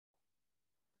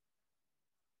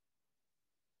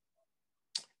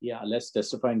Yeah, let's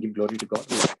testify and give glory to God.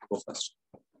 We'll go first.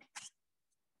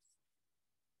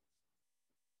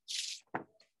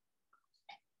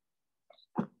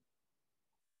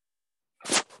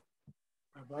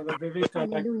 Brother Vivek, I'd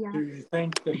like to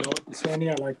thank the Lord. Sonny,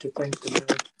 I'd like to thank the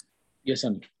Lord. Yes,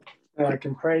 Sonny. I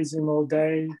can praise Him all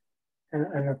day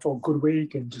and for a good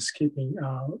week, and just keeping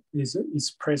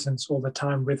His presence all the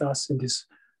time with us in this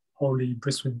Holy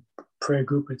Brisbane prayer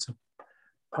group. It's a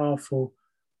powerful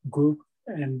group,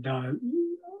 and I'd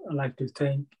like to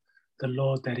thank the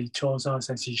Lord that He chose us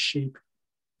as His sheep,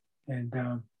 and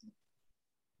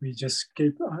we just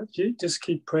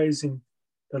keep praising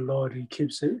the Lord. He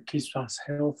keeps us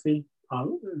healthy,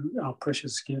 our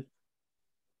precious gift,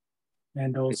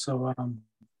 and also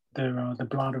the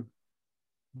blood of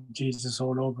Jesus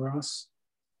all over us.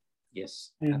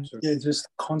 Yes, and absolutely. yeah, just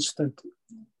constant.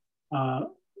 I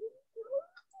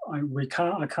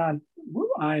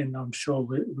and I'm sure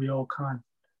we all can't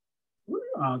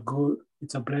go.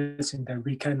 It's a blessing that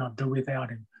we cannot do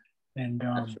without Him, and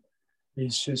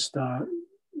it's just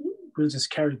we'll just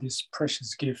carry this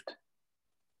precious gift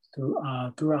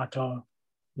throughout our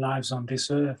lives on this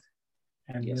earth,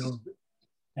 and Yes.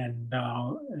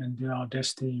 our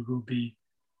destiny will be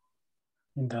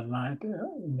in the light,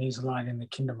 in His light, in the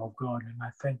kingdom of God. And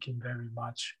I thank Him very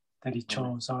much that He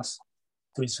chose us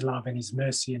through His love and His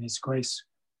mercy and His grace,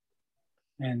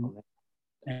 and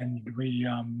we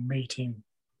meet Him,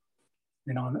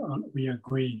 and we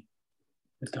agree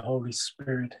with the Holy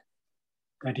Spirit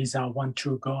that He's our one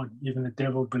true God. Even the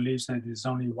devil believes that there's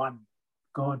only one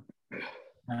God.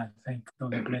 And I thank for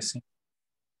the blessing,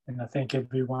 and I thank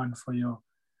everyone for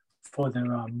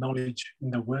their knowledge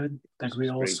in the Word, that we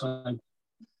also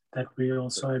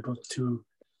able to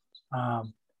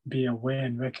be aware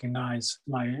and recognize,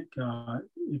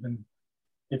 even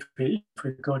if we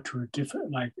go to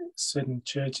different, like certain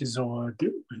churches, or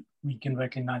we can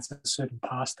recognize a certain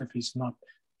pastor if he's not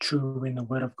true in the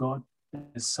Word of God.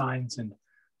 There's signs and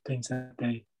things that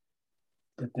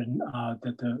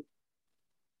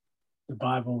the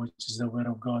Bible, which is the Word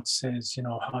of God, says,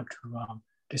 how to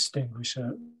distinguish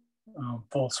a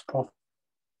false prophet.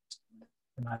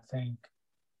 And I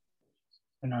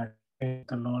thank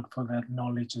the Lord for that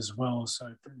knowledge as well.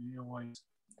 So always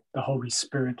the Holy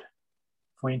Spirit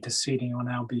for interceding on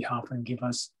our behalf and give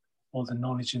us all the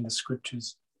knowledge in the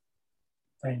Scriptures.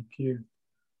 Thank you.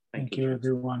 Thank you,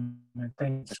 everyone. And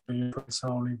thanks for your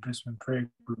Holy Brisbane prayer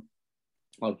group.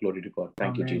 All glory to God.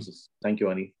 Thank you, Jesus. Thank you,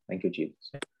 Ani. Thank you,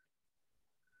 Jesus.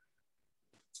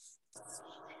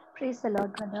 Praise the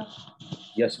Lord, brother.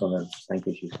 Yes, Mother. Thank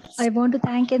you, Jesus. I want to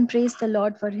thank and praise the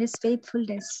Lord for His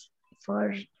faithfulness,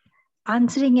 for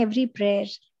answering every prayer.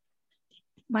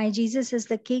 My Jesus is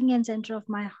the King and center of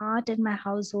my heart and my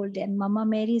household, and Mama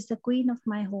Mary is the queen of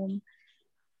my home.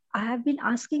 I have been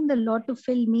asking the Lord to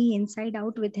fill me inside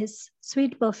out with His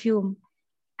sweet perfume.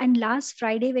 And last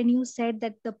Friday, when you said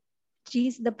that the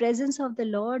presence of the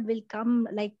Lord will come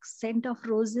like scent of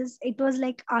roses, it was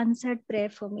like answered prayer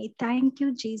for me. Thank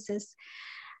you, Jesus.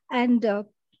 And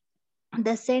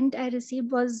the scent I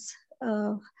received was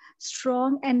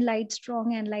strong and light.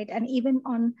 And even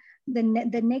on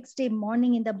the next day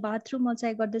morning in the bathroom also,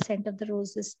 I got the scent of the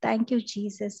roses. Thank you,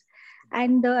 Jesus.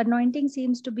 And the anointing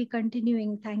seems to be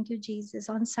continuing. Thank you, Jesus.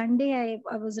 On Sunday,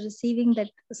 I was receiving that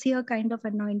seer kind of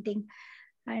anointing.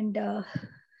 And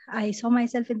I saw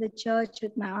myself in the church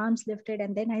with my arms lifted,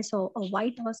 and then I saw a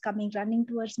white horse running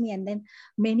towards me, and then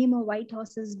many more white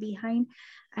horses behind.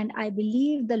 And I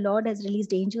believe the Lord has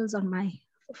released angels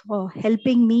for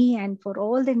helping me and for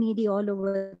all the needy all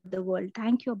over the world.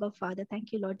 Thank you, Abba Father.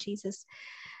 Thank you, Lord Jesus.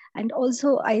 And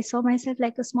also I saw myself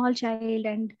like a small child,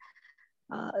 and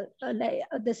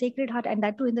the Sacred Heart, and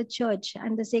that too in the church,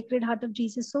 and the Sacred Heart of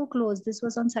Jesus so close. This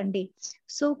was on Sunday,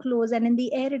 so close, and in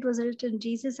the air it was written,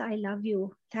 Jesus, I love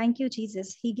you. Thank you,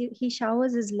 Jesus. He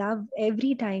showers His love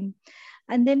every time.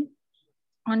 And then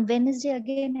on Wednesday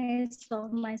again, I saw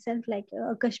myself like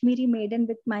a Kashmiri maiden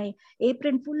with my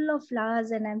apron full of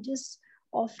flowers, and I'm just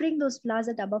offering those flowers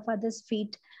at Abba Father's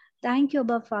feet. Thank you,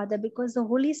 Abba Father, because the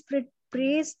Holy Spirit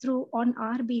prays through on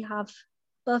our behalf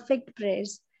perfect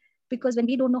prayers. Because when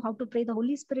we don't know how to pray, the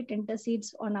Holy Spirit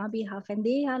intercedes on our behalf, and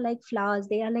they are like flowers.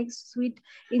 They are like sweet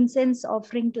incense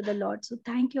offering to the Lord. So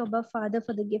thank you, Abba Father,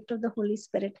 for the gift of the Holy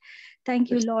Spirit.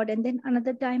 Thank you, Lord. And then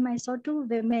another time I saw two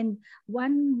women.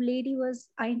 One lady was,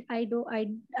 I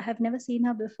have never seen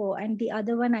her before, and the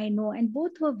other one I know, and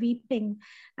both were weeping.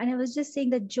 And I was just saying,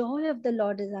 the joy of the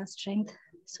Lord is our strength.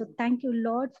 So thank you,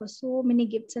 Lord, for so many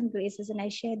gifts and graces. And I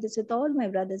share this with all my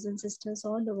brothers and sisters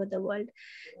all over the world.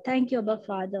 Thank you, Abba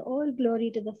Father. All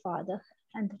glory to the Father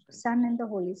and the Son and the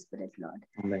Holy Spirit, Lord.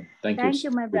 Amen. Thank Thank you.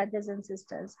 you, my brothers and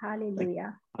sisters.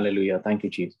 Hallelujah. Hallelujah. Thank you,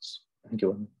 Jesus. Thank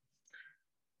you.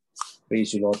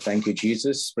 Praise you, Lord. Thank you,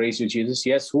 Jesus. Praise you, Jesus.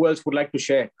 Yes, who else would like to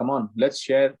share? Come on, let's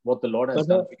share what the Lord has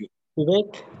done for you.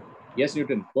 Vivek, Yes,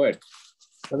 Newton, go ahead.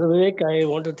 Brother Vivek, I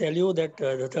want to tell you that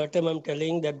the third time I'm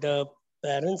telling that the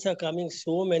parents are coming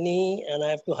so many and I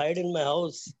have to hide in my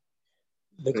house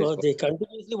because they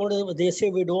continuously want to, they say,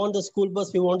 we don't want the school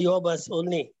bus, we want your bus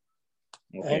only.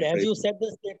 Okay, And as praise you God. said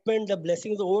the statement, the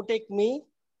blessings overtake me.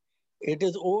 It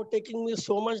is overtaking me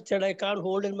so much that I can't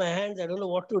hold in my hands. I don't know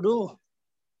what to do.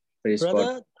 Praise God.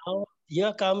 Brother, now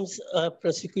here comes a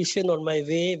persecution on my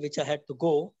way, which I had to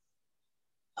go.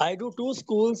 I do 2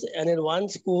 schools, and in one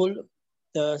school,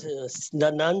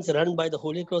 the nuns run by the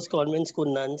Holy Cross Convent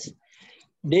School nuns,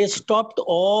 they stopped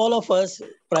all of us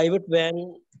private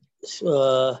van,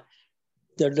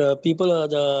 the people,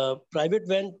 the private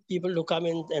van people to come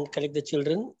in and collect the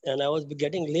children. And I was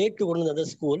getting late to go to another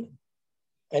school.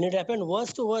 And it happened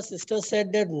worse to worse. Sister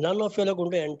said that none of you are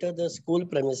going to enter the school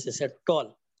premises at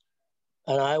all.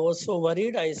 And I was so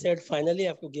worried. I said, finally, I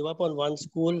have to give up on one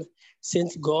school.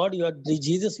 Since God,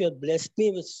 Jesus, you have blessed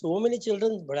me with so many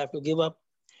children, but I have to give up.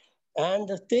 And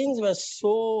the things were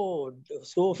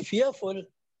so fearful.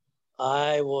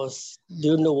 I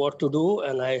didn't know what to do.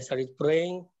 And I started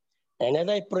praying. And as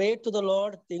I prayed to the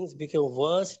Lord, things became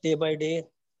worse day by day.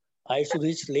 I used to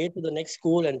reach late to the next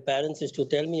school and parents used to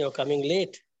tell me, you're coming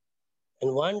late.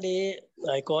 And one day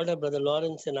I called up Brother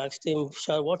Lawrence and asked him,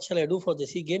 what shall I do for this?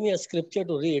 He gave me a scripture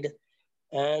to read.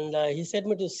 And he said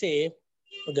me to say,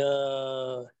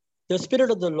 the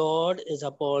Spirit of the Lord is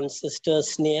upon Sister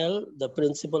Snail, the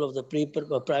principal of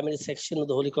the primary section of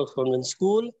the Holy Cross Convent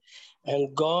School.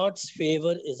 And God's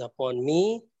favor is upon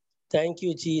me. Thank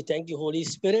you, Thank you, Holy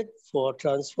Spirit, for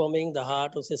transforming the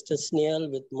heart of Sister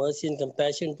Snail with mercy and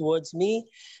compassion towards me.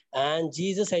 And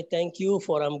Jesus, I thank you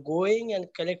for I'm going and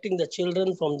collecting the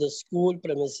children from the school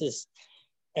premises.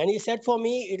 And he said for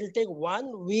me, it will take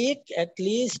 1 week at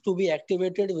least to be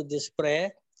activated with this prayer.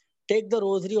 Take the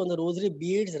rosary on the rosary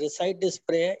beads, recite this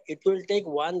prayer. It will take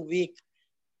 1 week.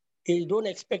 You don't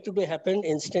expect it to happen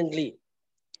instantly.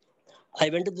 I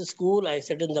went to the school, I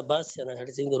sat in the bus and I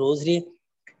started saying the rosary.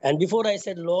 And before I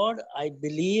said, Lord, I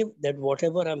believe that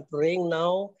whatever I'm praying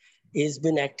now is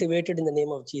been activated in the name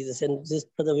of Jesus. And this,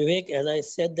 Brother Vivek, as I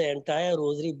said the entire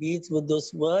rosary beads with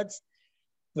those words,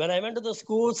 when I went to the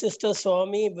school, sister saw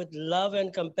me with love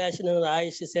and compassion in her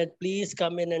eyes. She said, please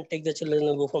come in and take the children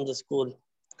and go from the school.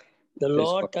 The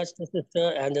Lord touched the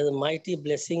sister and a mighty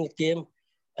blessing came.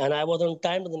 And I was on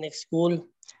time to the next school.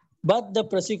 But the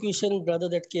persecution, brother,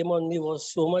 that came on me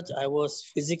was so much. I was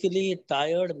physically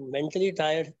tired, mentally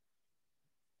tired.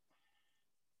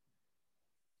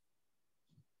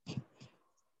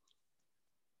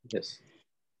 Yes.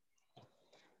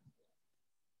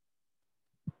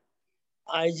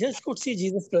 I just could see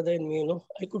Jesus, brother, in me,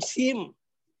 I could see him.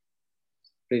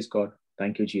 Praise God.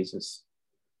 Thank you, Jesus.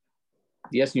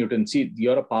 Yes, Newton. See,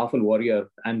 you're a powerful warrior,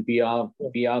 and we are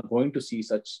going to see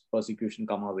such persecution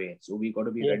come our way. So we got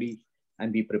to be ready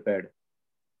and be prepared.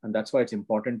 And that's why it's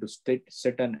important to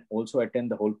sit and also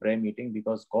attend the whole prayer meeting,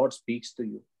 because God speaks to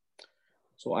you.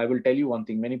 So I will tell you one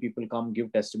thing. Many people come,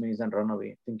 give testimonies and run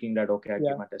away thinking that, okay, I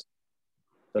give my testimony.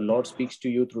 The Lord speaks to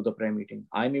you through the prayer meeting.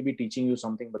 I may be teaching you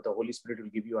something, but the Holy Spirit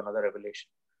will give you another revelation.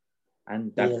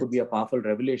 And that could be a powerful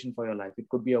revelation for your life. It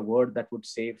could be a word that would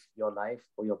save your life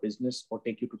or your business or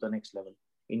take you to the next level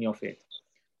in your faith.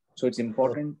 So it's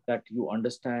important that you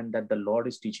understand that the Lord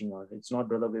is teaching us. It's not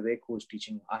Brother Vivek who is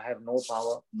teaching. I have no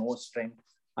power, no strength.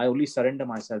 I only surrender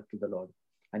myself to the Lord.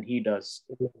 And He does.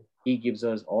 He gives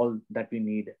us all that we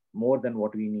need, more than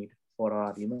what we need for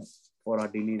our, for our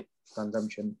daily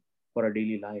consumption, for our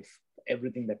daily life,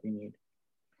 everything that we need.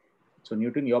 So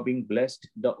Newton, you're being blessed.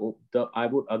 I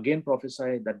would again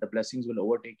prophesy that the blessings will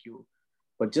overtake you.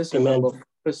 But just remember,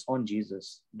 focus on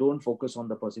Jesus. Don't focus on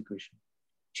the persecution.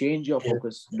 Change your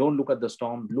focus. Don't look at the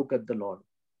storm. Look at the Lord.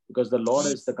 Because the Lord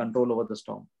is the control over the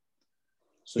storm.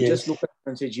 So just look at it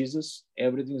and say, Jesus,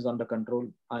 everything is under control.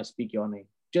 I speak your name.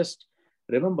 Just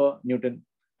remember, Newton,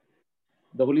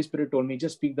 the Holy Spirit told me,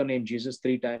 just speak the name Jesus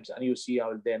 3 times and you see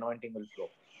how the anointing will flow.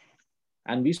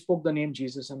 And we spoke the name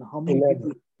Jesus, and how many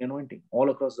people anointing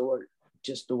all across the world,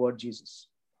 just the word Jesus.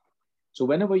 So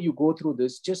whenever you go through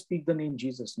this, just speak the name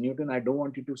Jesus. Newton, I don't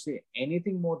want you to say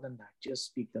anything more than that. Just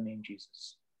speak the name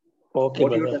Jesus. Okay,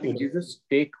 what you're telling Jesus,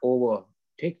 take over,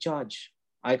 take charge.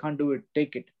 I can't do it.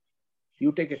 Take it.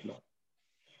 You take it, Lord.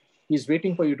 He's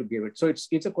waiting for you to give it. So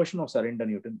it's a question of surrender,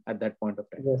 Newton, at that point of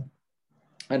time. Yeah.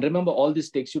 And remember, all this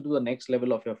takes you to the next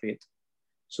level of your faith.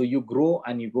 So you grow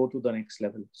and you go to the next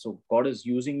level. So God is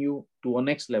using you to a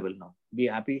next level now. Be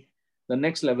happy. The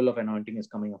next level of anointing is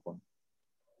coming upon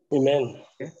you. Amen.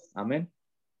 Okay. Amen.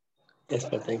 Yes,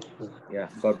 sir. Thank you. Yeah.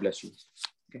 God bless you.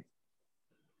 Okay.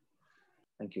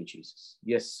 Thank you, Jesus.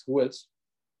 Yes. Who else?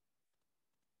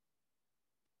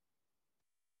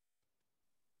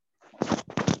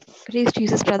 Praise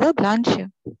Jesus, brother. Blanche.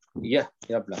 Yeah.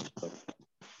 Yeah, Blanche.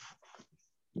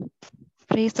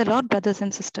 Praise the Lord, brothers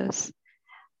and sisters.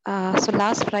 So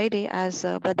last Friday, as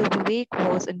Brother Vivek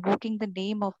was invoking the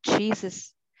name of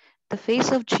Jesus, the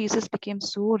face of Jesus became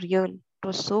so real. It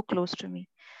was so close to me.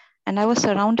 And I was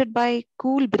surrounded by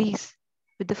cool breeze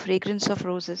with the fragrance of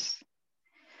roses.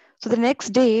 So the next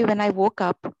day when I woke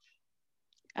up,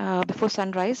 before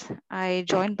sunrise, I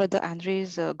joined Brother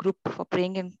Andre's group for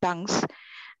praying in tongues.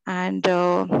 And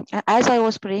as I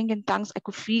was praying in tongues, I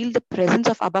could feel the presence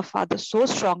of Abba Father so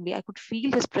strongly. I could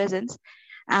feel his presence.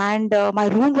 And my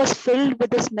room was filled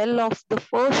with the smell of the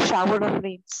first shower of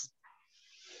rains.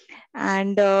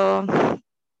 And I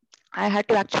had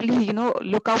to actually,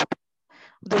 look out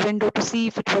the window to see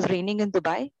if it was raining in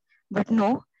Dubai. But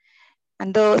no.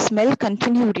 And the smell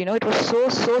continued, it was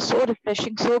so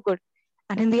refreshing, so good.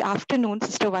 And in the afternoon,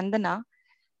 Sister Vandana,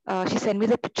 she sent me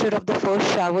the picture of the first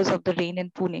showers of the rain in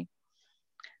Pune.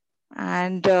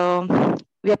 And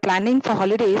we are planning for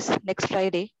holidays next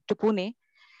Friday to Pune.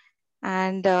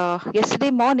 And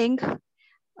yesterday morning,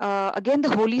 again,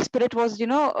 the Holy Spirit was,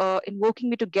 invoking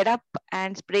me to get up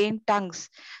and pray in tongues.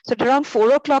 So at around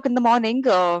 4 o'clock in the morning,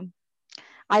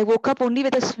 I woke up only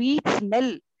with a sweet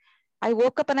smell. I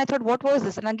woke up and I thought, what was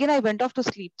this? And again, I went off to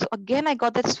sleep. So again, I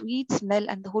got that sweet smell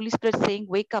and the Holy Spirit saying,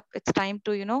 wake up, it's time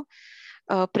to,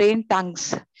 pray in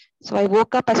tongues. So I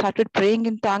woke up, I started praying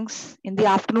in tongues. In the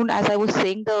afternoon, as I was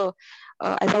saying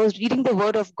as I was reading the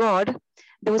word of God,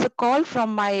 there was a call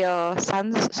from my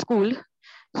son's school.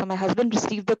 So my husband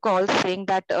received the call saying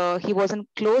that he was in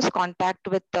close contact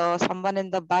with someone in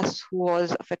the bus who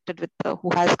was affected with, who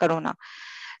has corona.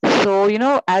 So,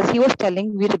 as he was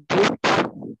telling, we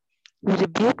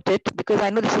rebuked it because I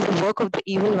know this is the work of the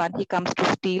evil one. He comes to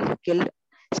steal, kill,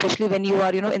 especially when you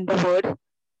are, in the word.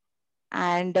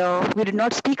 And we did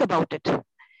not speak about it.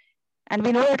 And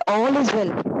we know that all is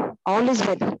well. All is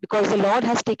well because the Lord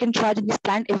has taken charge and He's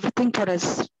planned everything for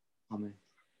us. Amen.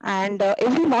 And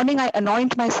every morning I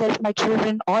anoint myself, my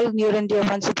children, all near and dear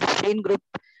ones of the Flame group,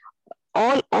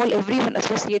 everyone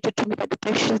associated to me by the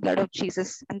precious blood of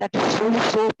Jesus. And that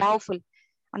is so powerful.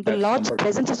 And the Lord's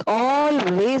presence is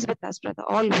always with us, brother,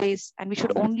 always. And we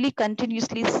should only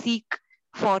continuously seek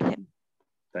for Him.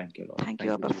 Thank you, Lord. Thank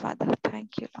you, Abba Father.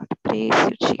 Thank you, Lord. Praise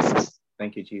you, Jesus.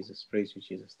 Thank you, Jesus. Praise you,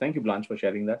 Jesus. Thank you, Blanche, for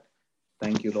sharing that.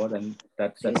 Thank you, Lord. And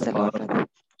that's the Lord, brother.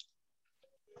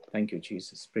 Thank you,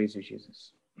 Jesus. Praise you,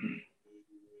 Jesus.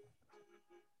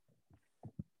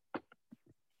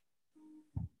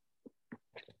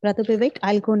 Brother Vivek,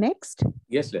 I'll go next.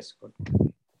 Yes, let's go.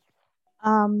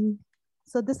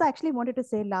 So this I actually wanted to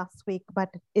say last week,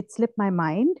 but it slipped my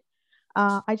mind.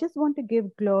 I just want to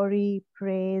give glory,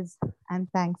 praise, and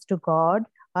thanks to God,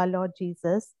 our Lord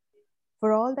Jesus,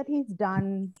 for all that He's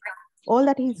done, all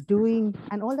that He's doing,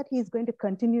 and all that He's going to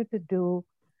continue to do.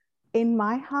 In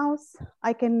my house,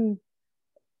 I can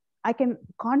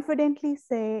confidently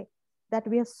say that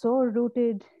we are so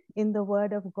rooted in the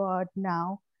Word of God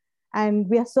now, and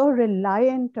we are so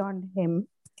reliant on Him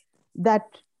that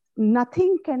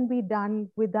nothing can be done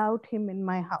without Him in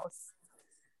my house.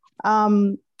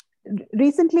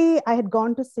 Recently, I had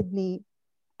gone to Sydney,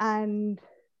 and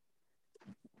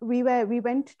we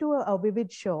went to a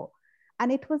Vivid show,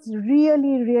 and it was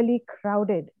really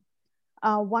crowded.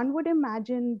 One would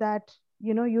imagine that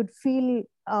you'd feel,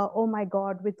 oh my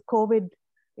God, with COVID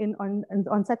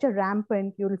on such a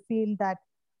rampant, you'll feel that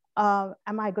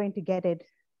am I going to get it?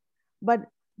 But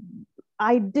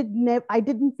I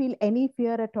didn't feel any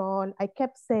fear at all. I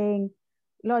kept saying,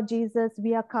 Lord Jesus,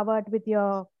 we are covered with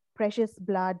your precious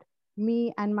blood,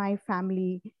 me and my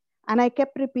family. And I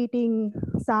kept repeating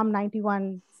Psalm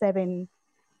 91:7,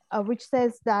 which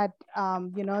says that,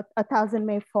 1,000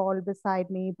 may fall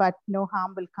beside me, but no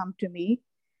harm will come to me.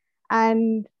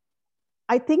 And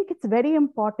I think it's very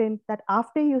important that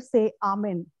after you say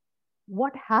Amen,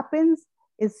 what happens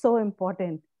is so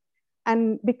important.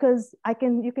 And because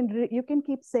you can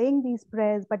keep saying these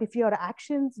prayers, but if your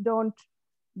actions don't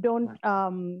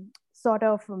sort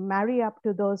of marry up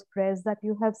to those prayers that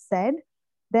you have said,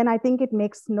 then I think it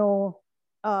makes it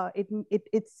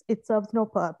serves no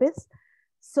purpose.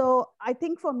 So I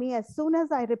think for me, as soon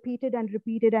as I repeated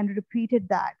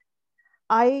that,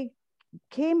 I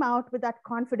came out with that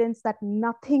confidence that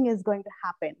nothing is going to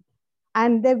happen.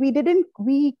 And that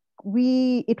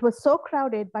it was so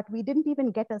crowded, but we didn't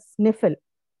even get a sniffle.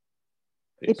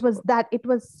 It was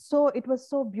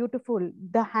so beautiful.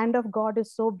 The hand of God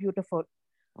is so beautiful.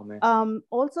 Amen.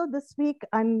 Also this week,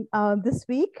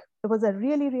 it was a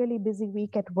really, really busy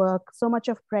week at work, so much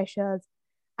of pressures.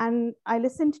 And I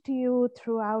listened to you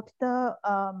throughout the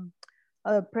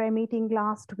prayer meeting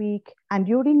last week. And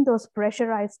during those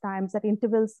pressurized times, at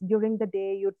intervals during the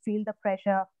day, you'd feel the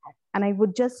pressure. And I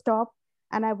would just stop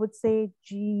and I would say,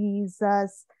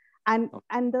 Jesus. And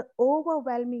the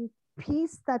overwhelming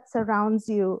peace that surrounds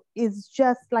you is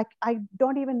just like, I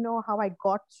don't even know how I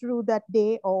got through that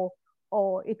day, or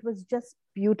it was just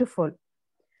beautiful.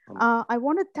 I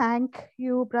want to thank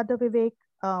you, Brother Vivek,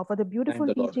 for the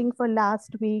beautiful teaching for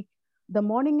last week. The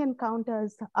morning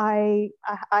encounters, I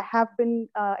have been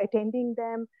attending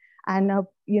them, and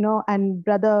and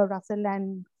Brother Russell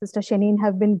and Sister Shanine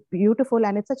have been beautiful,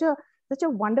 and it's such a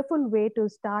wonderful way to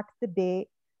start the day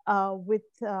with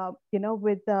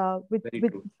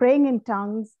praying in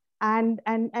tongues and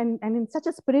in such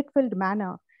a spirit-filled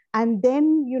manner. And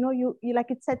then you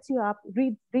like, it sets you up.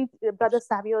 Read Brother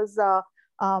Savio's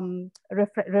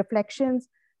reflections.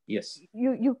 Yes.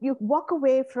 You walk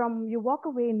away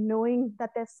knowing that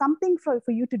there's something for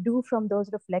you to do from those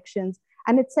reflections,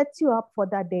 and it sets you up for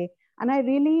that day. And I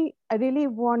really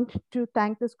want to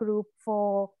thank this group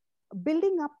for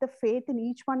building up the faith in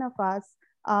each one of us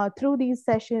through these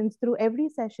sessions, through every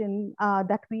session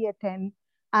that we attend,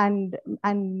 and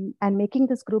making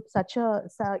this group such a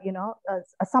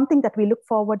something that we look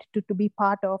forward to be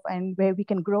part of, and where we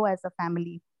can grow as a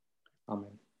family.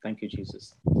 Amen. Thank you,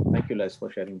 Jesus. Thank you, Les, for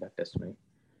sharing that testimony.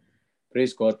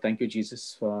 Praise God. Thank you,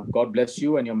 Jesus. God bless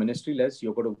you and your ministry, Les.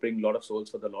 You're going to bring a lot of souls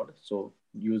for the Lord. So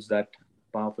use that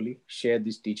powerfully. Share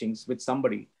these teachings with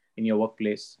somebody in your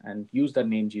workplace and use that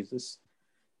name, Jesus,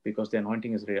 because the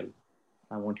anointing is real.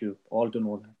 I want you all to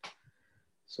know that.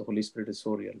 So Holy Spirit is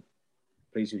so real.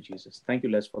 Praise you, Jesus. Thank you,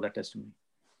 Les, for that testimony.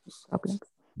 Okay.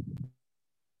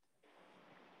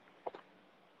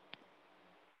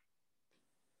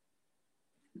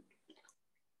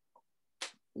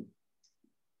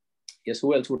 Yes,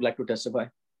 who else would like to testify?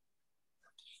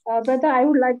 Brother, I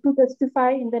would like to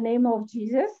testify in the name of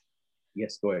Jesus.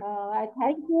 Yes, go ahead. I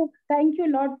thank you,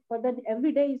 Lord, for that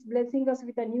every day is blessing us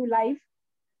with a new life.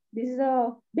 This is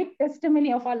a big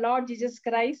testimony of our Lord Jesus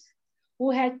Christ, who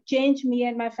has changed me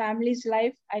and my family's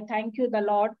life. I thank you, the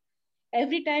Lord.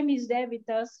 Every time He's there with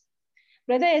us.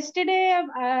 Brother, yesterday,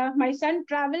 my son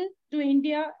traveled to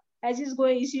India as his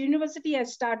university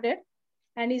has started,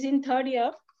 and he's in 3rd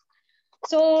year.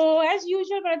 So as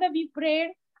usual, brother, we prayed.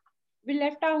 We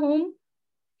left our home,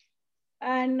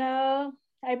 and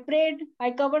I prayed.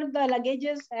 I covered the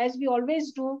luggages as we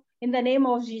always do in the name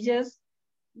of Jesus.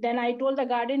 Then I told the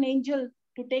guardian angel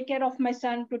to take care of my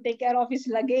son, to take care of his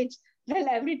luggage, let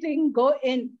everything go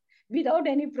in without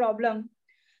any problem.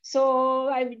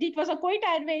 So it was a Quit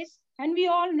Airways, and we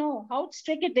all know how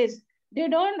strict it is. They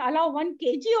don't allow 1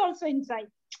 kg also inside.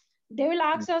 They will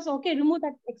ask us, okay, remove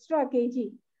that extra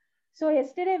kg. So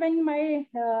yesterday when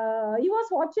he was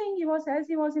watching, he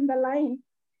was in the line,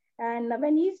 and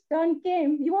when his turn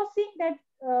came, he was seeing that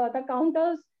the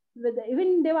counters,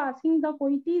 even they were asking the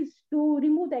Koitis to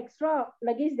remove the extra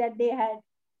luggage that they had.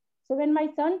 So when my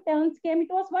son turns came, it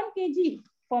was 1 kg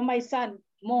for my son,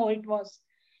 more it was.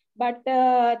 But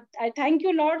I thank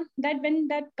you, Lord, that when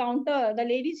that counter, the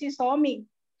lady, she saw me,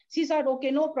 she said,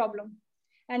 okay, no problem.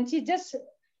 And she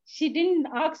didn't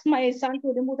ask my son to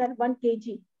remove that 1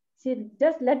 kg. She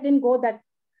just let him go that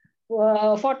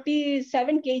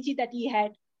 47 kg that he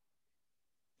had.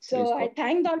 So I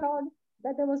thank the Lord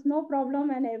that there was no problem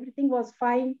and everything was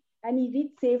fine. And he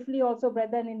reached safely also,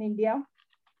 brother, in India.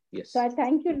 Yes. So I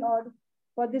thank you, Lord,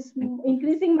 for this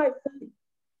increasing my faith.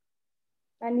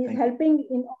 And he's helping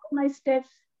in all my steps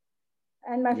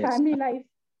and my family life.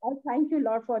 I thank you,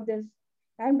 Lord, for this.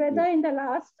 And brother, in the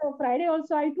last Friday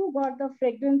also, I too got the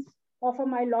fragrance of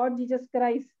my Lord Jesus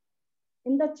Christ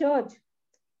in the church.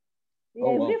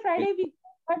 Every Friday,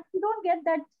 but we don't get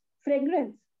that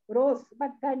fragrance, rose.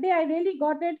 But that day I really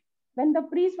got it when the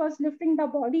priest was lifting the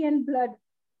body and blood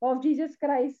of Jesus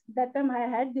Christ. That time I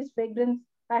had this fragrance.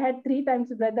 I had 3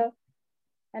 times, brother.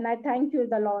 And I thank you,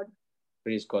 the Lord.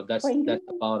 Praise God. That's the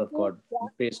power of God. Yeah.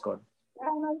 Praise God.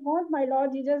 And I want my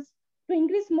Lord Jesus to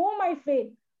increase more my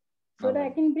faith so that I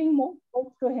can bring more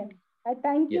hope to Him. I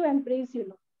thank you and praise you,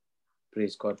 Lord.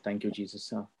 Praise God. Thank you,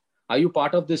 Jesus. Are you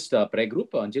part of this prayer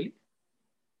group, Anjali?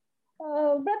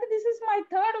 Brother, this is my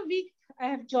 3rd week I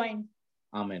have joined.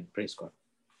 Amen. Praise God.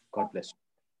 God bless you.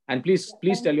 And please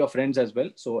tell your friends as well.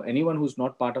 So anyone who's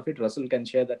not part of it, Russell can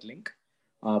share that link.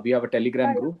 We have a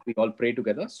Telegram group. We all pray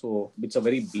together. So it's a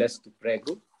very blessed prayer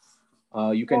group.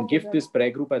 You can gift this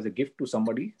prayer group as a gift to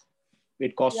somebody.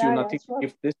 It costs you nothing to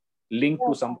gift this link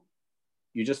to somebody.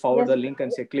 You just forward the link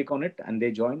and say, click on it, and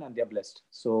they join and they're blessed.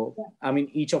 So, I mean,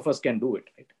 each of us can do it,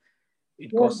 right?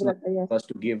 It costs nothing for us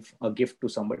to give a gift to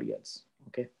somebody else.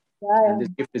 Okay. And this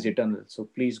gift is eternal. So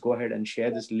please go ahead and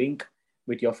share this link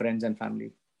with your friends and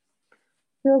family.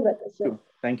 Sure, brother. Sure.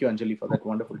 Thank you, Anjali, for that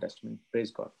wonderful testimony.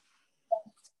 Praise God.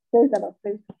 Praise the Lord.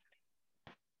 Praise God.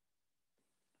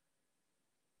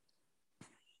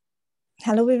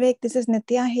 Hello, Vivek. This is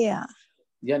Nitya here.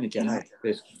 Yeah, Nitya. Hi.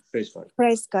 Praise God.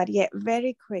 Praise God. Yeah,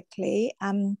 very quickly.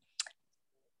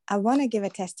 I want to give a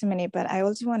testimony, but I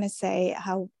also want to say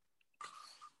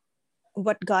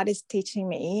what God is teaching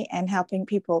me and helping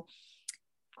people.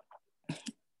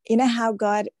 You know how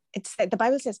God, the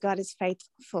Bible says God is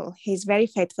faithful. He's very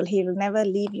faithful. He will never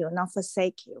leave you nor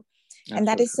forsake you. Absolutely. And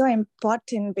that is so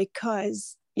important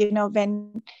because, you know,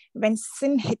 when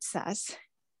sin hits us,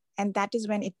 and that is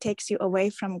when it takes you away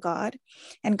from God.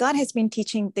 And God has been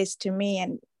teaching this to me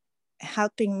and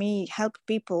helping me help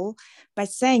people by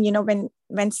saying, you know,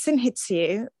 when sin hits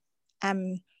you,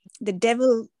 the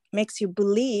devil makes you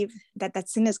believe that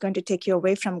sin is going to take you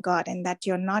away from God and that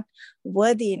you're not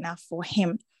worthy enough for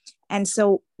him. And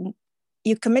so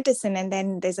you commit a sin and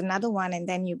then there's another one and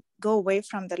then you go away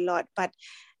from the Lord. But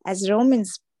as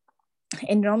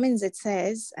in Romans it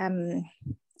says,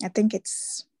 I think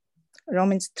it's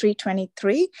Romans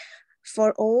 3:23,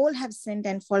 for all have sinned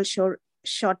and fall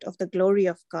short of the glory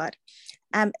of God.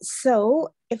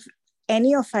 So if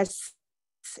any of us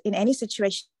in any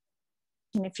situation,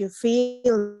 if you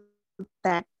feel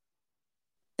that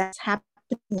that's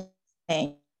happening,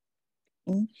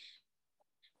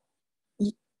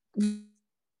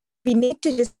 we need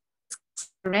to just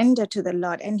surrender to the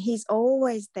Lord, and he's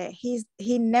always there. He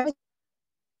never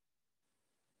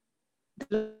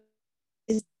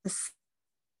is the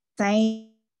same.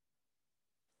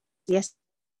 Yes.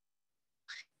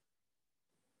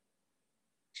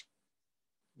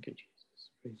 Thank you, Jesus.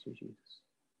 Praise you, Jesus.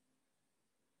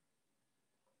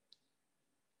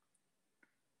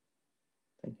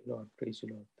 Thank you, Lord. Praise you,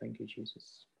 Lord. Thank you,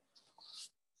 Jesus.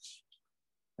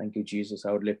 Thank you, Jesus.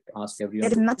 I would like to ask everyone.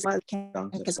 It is not welcome. Yeah.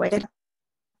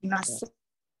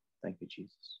 Thank you,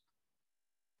 Jesus.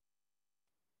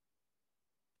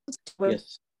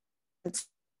 Yes.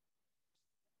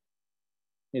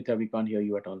 Nitya, we can't hear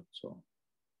you at all. So,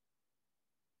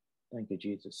 thank you,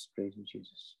 Jesus. Praise you,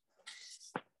 Jesus.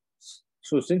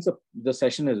 So, since the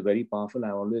session is very powerful, I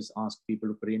always ask people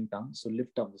to pray in tongues. So,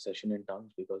 lift up the session in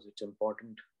tongues because it's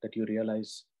important that you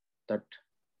realize that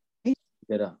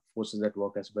there are forces at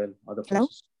work as well, other forces. Hello?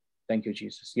 Thank you,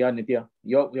 Jesus. Yeah, Nitya,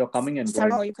 you're coming and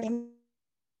going. Sorry, you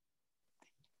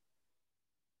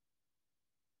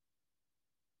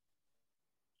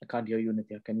I can't hear you,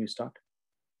 Nitya. Can you start?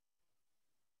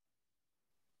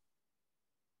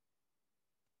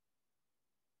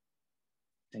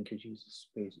 Thank you, Jesus.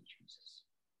 Praise you, Jesus.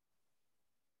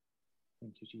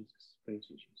 Thank you, Jesus. Praise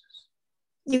you, Jesus.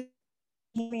 You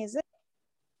hear me, is it?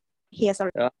 Yes,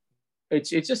 sorry. It's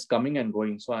just coming and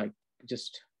going. So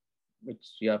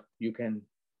you can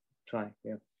try.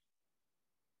 Yeah.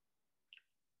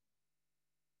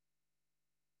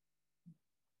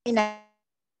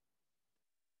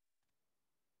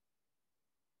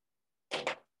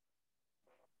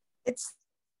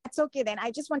 That's okay then.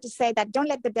 I just want to say that don't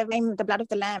let the devil name the blood of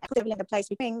the lamb, put the devil in the place.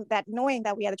 Knowing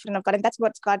that we are the children of God, and that's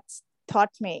what God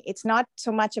taught me. It's not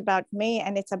so much about me,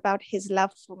 and it's about his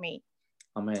love for me.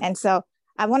 Amen. And so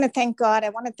I want to thank God. I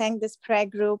want to thank this prayer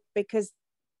group because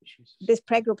this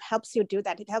prayer group helps you do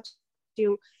that. It helps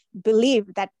you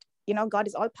believe that, you know, God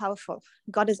is all powerful.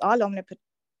 God is all omnipotent.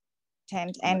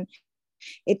 And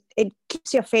it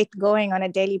keeps your faith going on a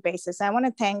daily basis. I want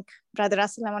to thank Brother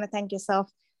Russell. I want to thank yourself,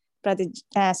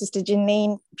 Sister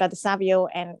Janine, Brother Savio,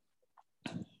 and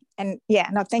yeah,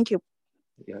 no, thank you.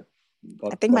 Yeah,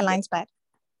 I think my line's bad.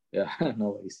 Yeah, no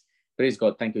worries. Praise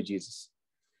God. Thank you, Jesus.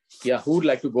 Yeah, who would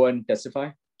like to go and testify?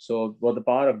 So, for the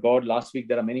power of God, last week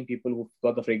there are many people who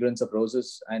got the fragrance of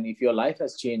roses, and if your life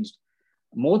has changed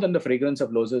more than the fragrance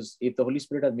of roses, if the Holy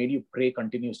Spirit has made you pray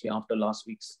continuously after last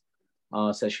week's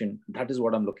session, that is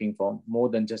what I'm looking for, more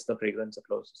than just the fragrance of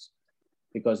roses.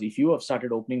 Because if you have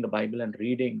started opening the Bible and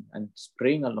reading and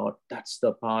praying a lot, that's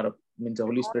the power of, means the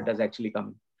Holy Spirit has actually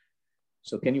come.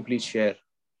 So can you please share?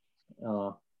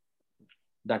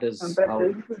 That is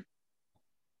how.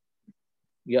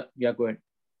 Yeah, go ahead.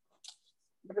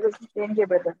 Jane here,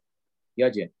 brother. Yeah,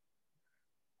 Jane.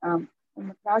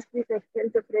 Last week I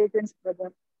felt the fragrance,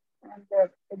 brother. And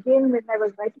again, when I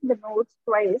was writing the notes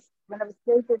twice, when I was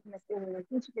teaching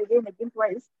again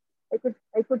twice, I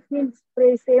could feel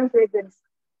same fragrance.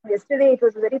 Yesterday it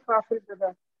was very powerful,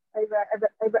 brother.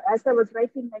 As I was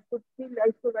writing, I could feel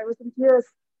I was in tears.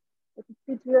 I could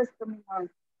see tears coming out.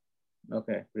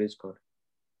 Okay, praise God.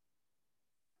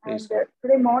 And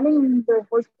today morning, the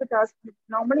Holy Spirit asked me,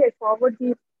 normally I forward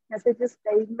the messages,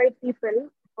 I invite people,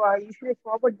 I usually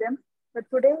forward them. But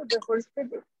today, the Holy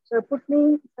Spirit put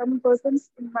me some persons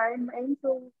in my mind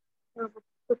to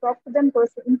talk to them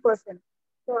in person.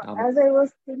 So as I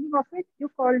was thinking of it, you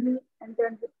called me and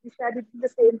then we shared it the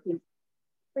same thing.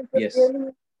 So it was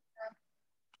really,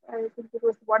 I think it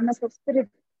was oneness of spirit.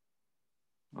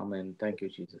 Amen. Thank you,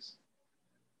 Jesus.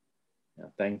 Yeah,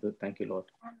 thank you, Lord.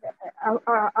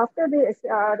 After the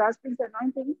Raspberry's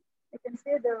anointing, I can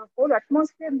say the whole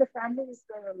atmosphere in the family is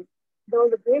there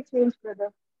was a great change,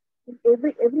 brother. In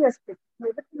every aspect,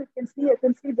 everything I can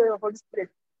see the Holy Spirit.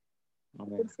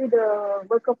 Amen. I can see the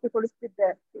work of the Holy Spirit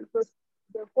there. It was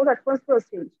the whole atmosphere was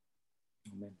changed.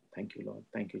 Amen. Thank you, Lord.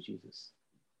 Thank you, Jesus.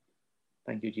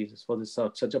 Thank you, Jesus, for this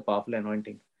such a powerful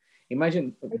anointing.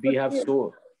 Imagine we have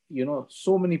so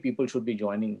many people should be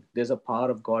joining. There's a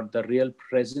power of God, the real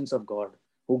presence of God,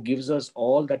 who gives us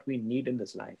all that we need in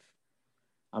this life.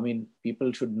 I mean,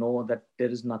 people should know that there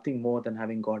is nothing more than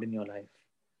having God in your life.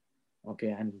 Okay,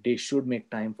 and they should make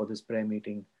time for this prayer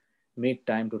meeting, make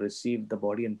time to receive the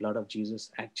body and blood of Jesus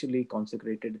actually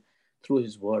consecrated through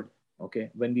his word.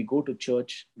 Okay, when we go to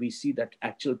church, we see that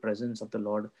actual presence of the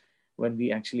Lord when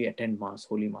we actually attend Mass,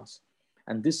 Holy Mass.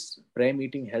 And this prayer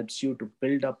meeting helps you to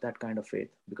build up that kind of faith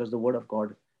because the word of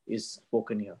God is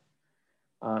spoken here.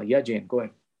 Yeah, Jane, go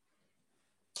ahead.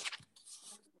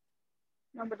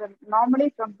 No, but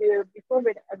normally from before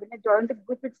when I joined the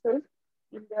group itself,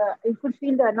 I could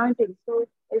feel the anointing. So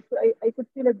I could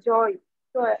feel a joy.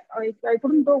 So I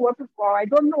couldn't know what to do. I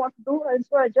don't know what to do. And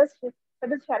so I just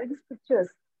started sharing scriptures.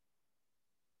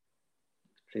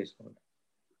 Praise God.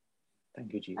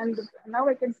 Thank you, Jesus. And now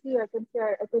I can see the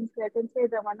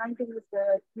anointing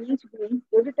is each being.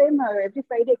 Every time, every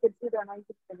Friday, I can see the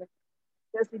anointing.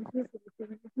 Just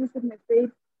increasing my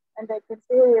faith. And I can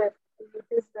say it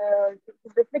is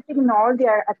reflecting in all the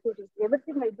activities.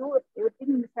 Everything I do, everything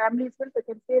in the family itself, I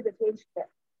can say the change there.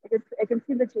 I can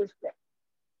see the change there.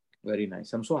 Very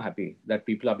nice. I'm so happy that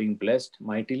people are being blessed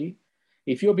mightily.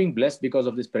 If you're being blessed because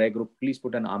of this prayer group, please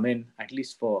put an amen, at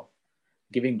least for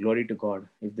giving glory to God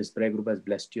if this prayer group has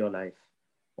blessed your life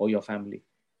or your family.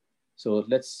 So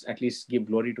let's at least give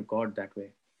glory to God that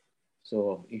way.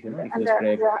 So if you know, if this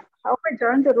prayer... how I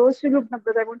joined the Rosary group,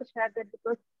 because I want to share that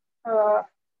because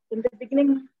in the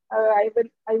beginning I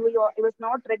was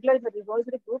not regular in the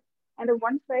Rosary group, and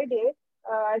one Friday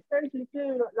I felt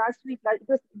little last week.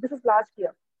 This is last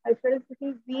year. I felt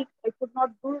little weak. I could not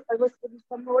do. I was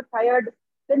somewhat tired.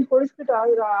 Then Holy Spirit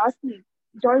asked me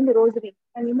join the Rosary,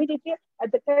 and immediately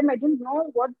at the time I didn't know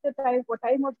what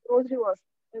time of Rosary was.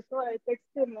 So I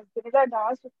texted him and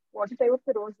asked what the time of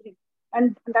the Rosary.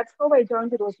 And that's how I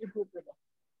joined the Rosary group.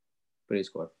 Praise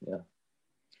God. Yeah.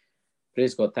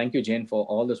 Praise God. Thank you, Jane, for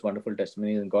all those wonderful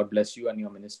testimonies. And God bless you and your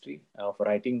ministry for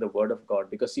writing the word of God.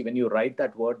 Because see, when you write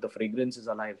that word, the fragrance is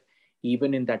alive,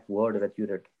 even in that word that you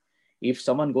read. If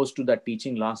someone goes to that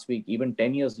teaching last week, even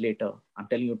 10 years later, I'm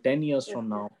telling you, 10 years from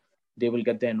now, they will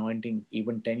get the anointing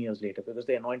even 10 years later because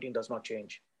the anointing does not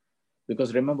change.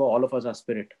 Because remember, all of us are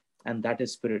spirit, and that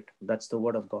is spirit. That's the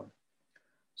word of God.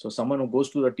 So someone who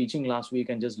goes to the teaching last week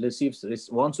and just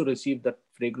wants to receive that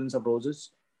fragrance of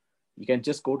roses, you can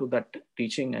just go to that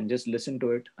teaching and just listen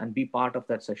to it and be part of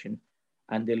that session,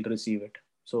 and they'll receive it.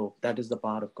 So that is the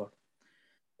power of God.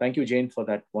 Thank you, Jane, for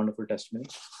that wonderful testimony.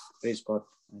 Praise God,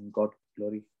 and God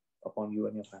glory upon you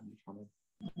and your family. Amen.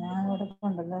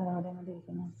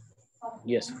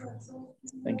 Yes.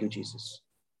 Thank you, Jesus.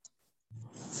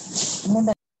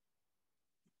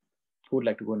 Who would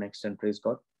like to go next and praise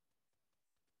God?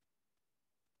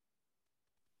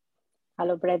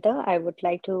 Hello, brother. I would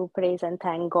like to praise and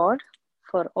thank God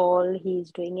for all He's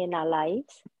doing in our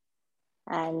lives.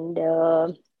 And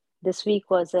this week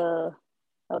was a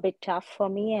bit tough for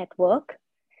me at work.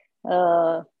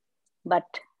 But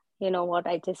you know what?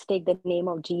 I just take the name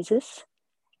of Jesus.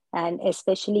 And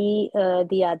especially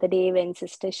the other day when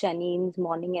Sister Shanine's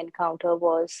morning encounter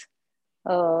was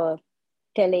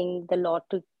telling the Lord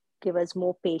to give us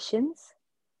more patience,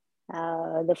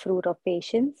 the fruit of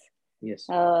patience. Yes.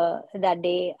 That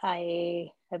day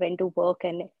I went to work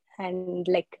and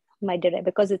like my director,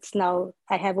 because it's now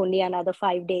I have only another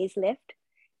 5 days left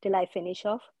till I finish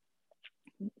off.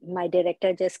 My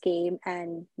director just came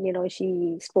and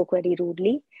she spoke very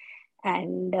rudely,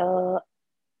 and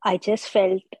I just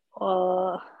felt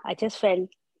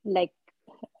like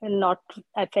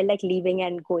I felt like leaving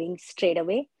and going straight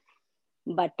away.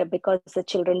 But because the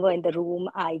children were in the room,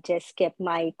 I just kept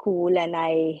my cool, and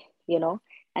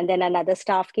and then another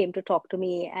staff came to talk to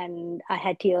me, and I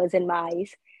had tears in my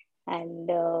eyes. And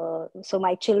so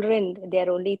my children, they're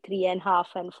only 3.5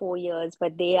 and 4 years,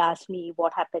 but they asked me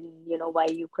what happened, why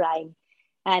are you crying?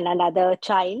 And another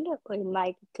child in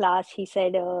my class, he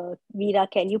said, Veera,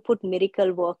 can you put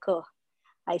miracle worker?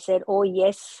 I said, oh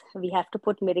yes, we have to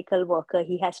put miracle worker.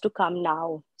 He has to come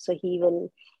now. So he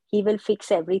will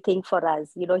fix everything for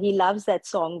us. He loves that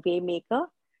song, Waymaker.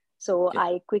 So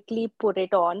I quickly put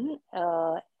it on,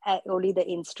 only the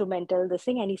instrumental, the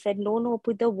thing. And he said, no,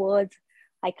 put the words.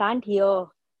 I can't hear.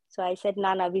 So I said,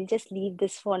 Nana, we'll just leave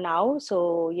this for now.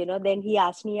 So, then he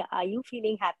asked me, are you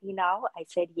feeling happy now? I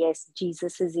said, yes,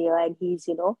 Jesus is here, and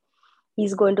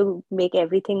he's going to make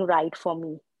everything right for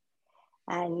me.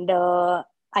 And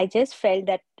I just felt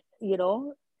that,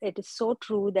 it is so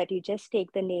true that you just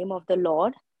take the name of the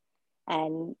Lord,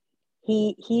 and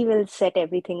he will set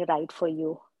everything right for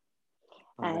you.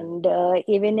 Amen. And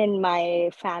even in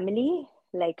my family,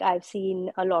 like I've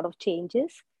seen a lot of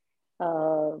changes.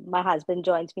 My husband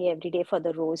joins me every day for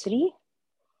the rosary.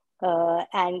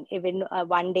 And even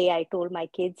one day I told my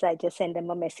kids, I just sent them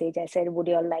a message. I said, would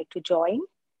you all like to join?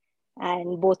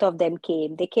 And both of them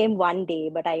came. They came one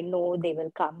day, but I know they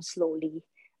will come slowly.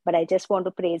 But I just want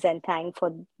to praise and thank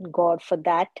for God for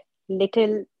that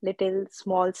little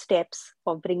small steps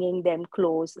of bringing them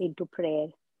close into prayer.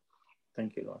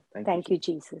 Thank you, Lord. Thank you,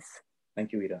 Jesus.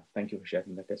 Thank you, Veera. Thank you for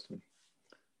sharing that testimony.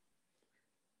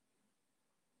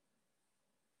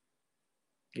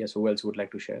 Yes, who else would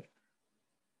like to share?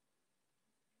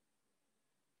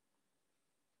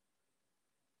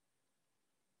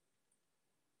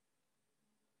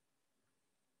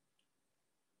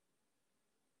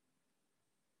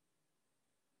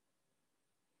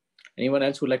 Anyone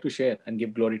else would like to share and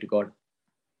give glory to God?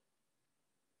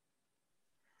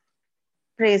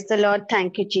 Praise the Lord.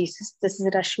 Thank you, Jesus. This is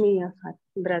Rashmi, your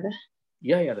brother.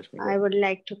 Yeah, Rashmi. I would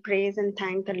like to praise and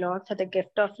thank the Lord for the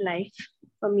gift of life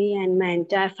for me and my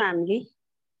entire family.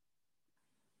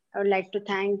 I would like to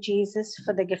thank Jesus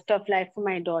for the gift of life for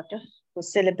my daughter, who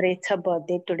celebrates her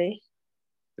birthday today.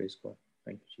 Praise God.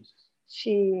 Thank you,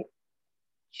 Jesus.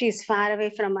 She's far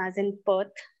away from us in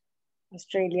Perth,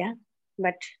 Australia,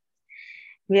 but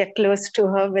we are close to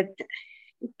her with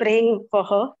praying for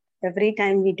her every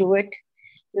time we do it.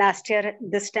 Last year,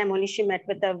 this time only, she met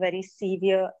with a very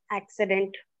severe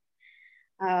accident.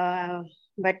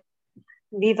 But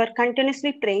we were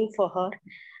continuously praying for her,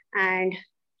 and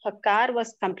her car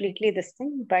was completely this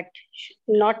thing, but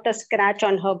not a scratch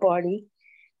on her body.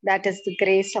 That is the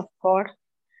grace of God.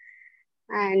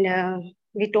 And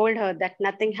we told her that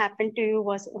nothing happened to you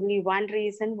was only one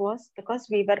reason, was because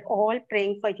we were all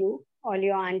praying for you, all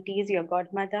your aunties, your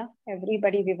godmother,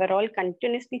 everybody. We were all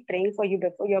continuously praying for you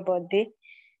before your birthday.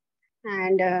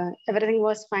 And everything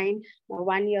was fine.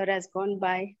 1 year has gone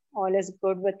by. All is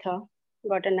good with her.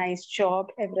 Got a nice job,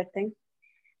 everything.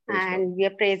 And we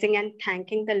are praising and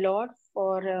thanking the Lord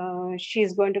for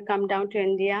she's going to come down to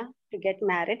India to get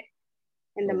married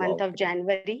in the month of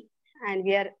January. And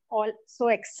we are all so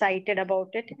excited about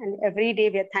it. And every day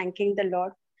we are thanking the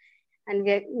Lord. And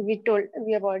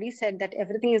we have already said that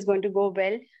everything is going to go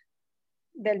well.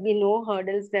 There'll be no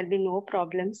hurdles. There'll be no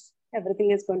problems.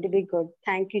 Everything is going to be good.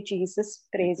 Thank you, Jesus.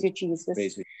 Praise you, Jesus.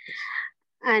 Praise you.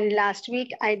 And last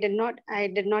week I did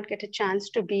not get a chance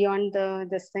to be on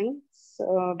this thing,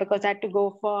 so because I had to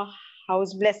go for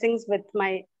house blessings with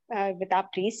with our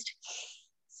priest,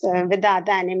 so with the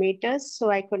other animators.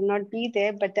 So I could not be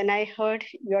there. But then I heard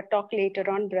your talk later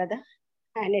on, brother,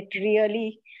 and it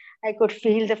really, I could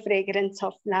feel the fragrance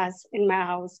of flowers in my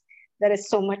house. There is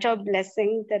so much of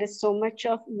blessing. There is so much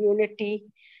of unity.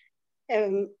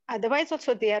 Otherwise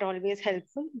also they are always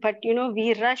helpful, but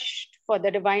we rush for the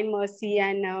Divine Mercy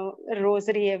and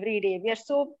rosary every day. We are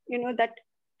so, that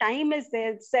time is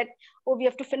there set, we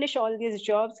have to finish all these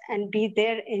jobs and be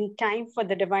there in time for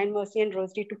the Divine Mercy and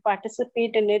rosary, to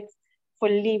participate in it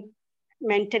fully,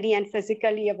 mentally and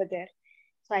physically over there.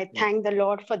 So I thank the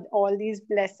Lord for all these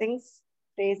blessings.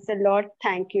 Praise the Lord.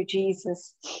 Thank you,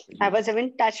 Jesus. I was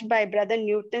even touched by Brother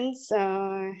Newton's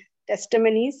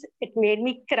testimonies. It made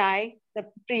me cry the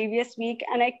previous week,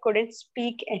 and I couldn't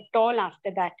speak at all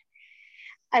after that.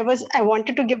 I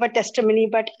wanted to give a testimony,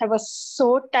 but I was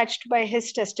so touched by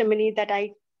his testimony that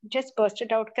I just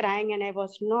bursted out crying, and I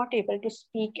was not able to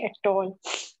speak at all.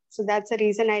 So that's the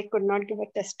reason I could not give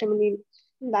a testimony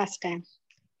last time.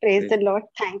 Praise the Lord.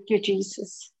 Thank you,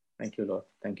 Jesus. Thank you, Lord.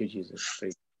 Thank you, Jesus.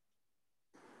 Praise.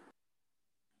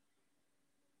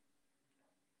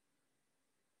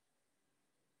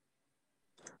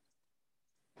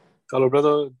 Hello,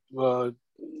 brother.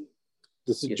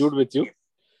 This is Jude with you.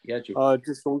 Yeah, Jude.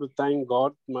 Just want to thank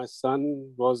God. My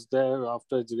son was there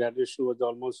after his graduation, was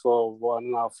almost for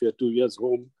 1.5 years, 2 years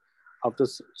home. After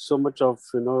so much of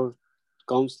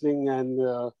counseling and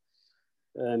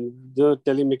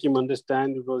making him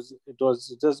understand, it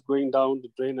was just going down the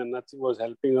drain and nothing was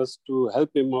helping us to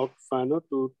help him out,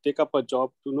 to take up a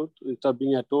job, instead of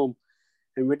being at home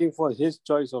and waiting for his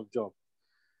choice of job.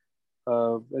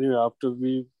 Anyway, after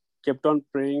we kept on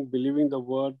praying, believing the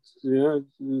words, we had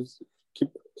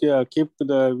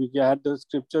the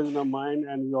scriptures in our mind,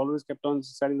 and we always kept on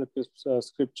studying the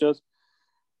scriptures.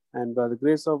 And by the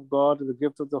grace of God, the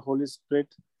gift of the Holy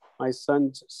Spirit, my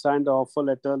son signed the offer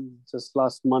letter just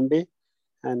last Monday,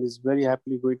 and is very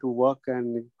happily going to work.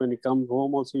 And when he comes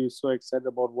home, also he's so excited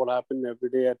about what happened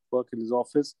every day at work in his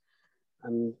office,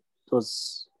 and it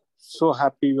was so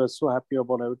happy. We were so happy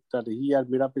about it that he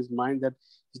had made up his mind that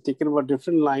he's taken up a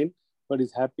different line, but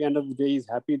he's happy. End of the day, he's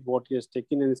happy with what he has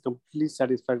taken and is completely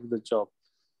satisfied with the job.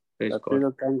 Praise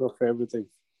God. Thank God for everything.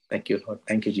 Thank you, Lord.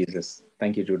 Thank you, Jesus.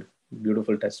 Thank you, Jude.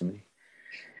 Beautiful testimony.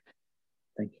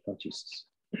 Thank you, Lord Jesus.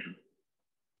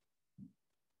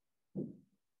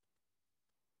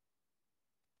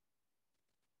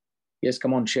 Yes,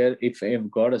 come on, share. If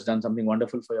God has done something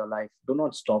wonderful for your life, do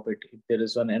not stop it. If there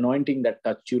is an anointing that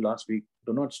touched you last week,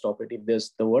 do not stop it. If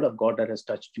there's the word of God that has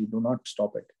touched you, do not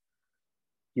stop it.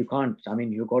 You can't. I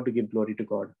mean, you got to give glory to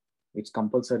God. It's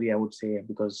compulsory, I would say,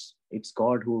 because it's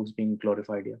God who's being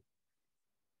glorified here.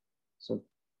 So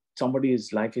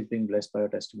somebody's life is being blessed by your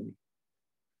testimony.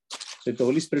 So if the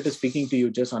Holy Spirit is speaking to you,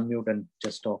 just unmute and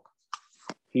just talk.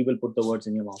 He will put the words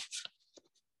in your mouth.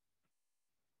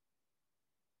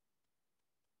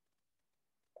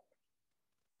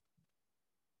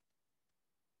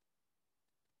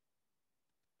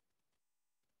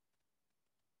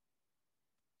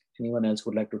 Anyone else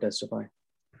would like to testify?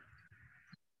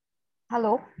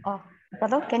 Hello,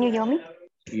 brother, can you hear me?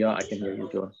 Yeah, I can hear you,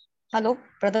 Joan. Hello,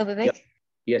 brother Vivek. Yeah.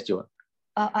 Yes, Joan.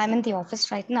 I'm in the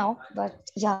office right now, but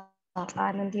yeah,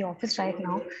 I'm in the office right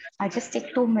now. I just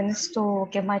take 2 minutes to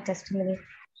give my testimony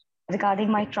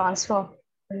regarding my transfer.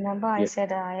 Remember, I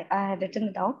said I had written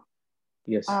it out.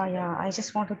 Yes. Yeah, I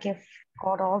just want to give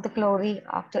God all the glory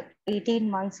after 18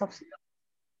 months of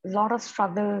a lot of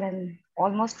struggle and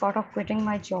almost thought of quitting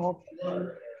my job.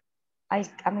 I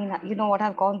mean, you know what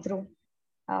I've gone through.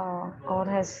 God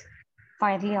has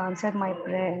finally answered my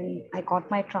prayer and I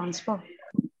got my transfer.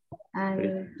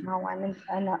 And now I'm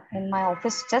in my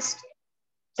office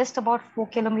just about 4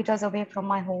 kilometers away from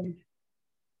my home.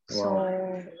 Wow.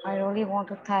 So I really want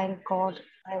to thank God.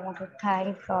 I want to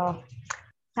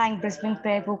thank Brisbane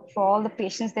Prayer Book for all the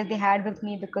patience that they had with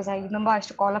me, because I remember I used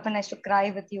to call up and I used to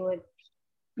cry with you, and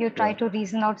you try to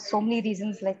reason out so many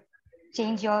reasons, like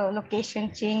change your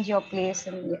location, change your place,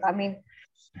 and I mean,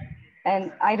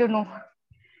 and I don't know,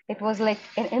 it was like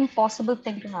an impossible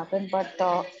thing to happen. But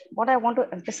what I want to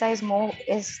emphasize more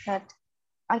is that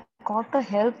I got the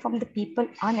help from the people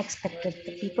unexpected,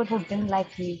 the people who didn't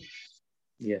like me.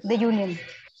 Yes. The union.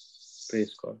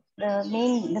 Praise God. The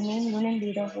main union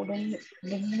leader who didn't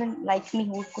even like me,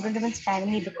 who couldn't even stand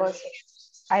me because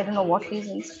I don't know what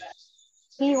reasons.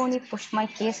 He only pushed my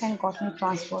case and got me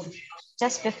transferred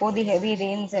just before the heavy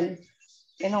rains, and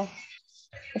you know,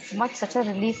 it's such a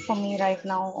relief for me right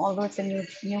now, although it's a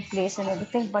new place and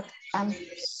everything, but I'm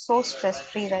so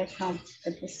stress-free right now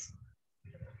with this.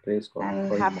 Praise God.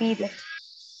 I'm happy that,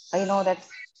 you know, that,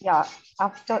 yeah,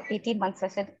 after 18 months, I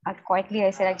said, I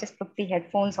just put the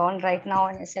headphones on right now,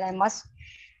 and I said,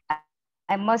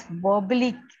 I must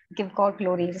verbally give God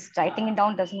glory. Just writing it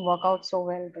down doesn't work out so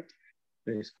well, but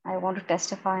I want to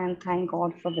testify and thank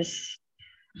God for this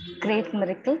great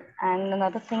miracle. And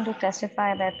another thing to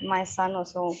testify, that my son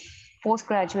also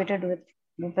post-graduated with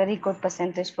a very good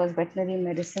percentage for veterinary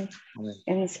medicine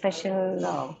in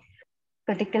special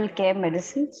critical care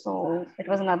medicine. So it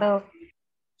was another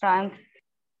triumph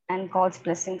and God's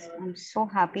blessings. I'm so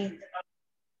happy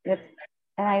with,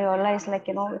 and I realized, like,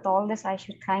 you know, with all this, I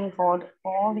should thank God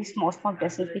for all these small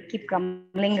blessings. We keep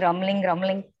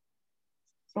grumbling.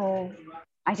 So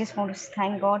I just want to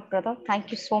thank God, brother.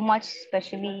 Thank you so much.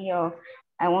 Especially,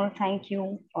 I want to thank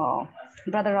you,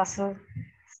 Brother Russell,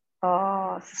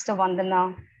 Sister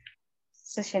Vandana,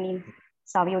 Sister Shani,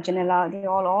 Savio Janela. They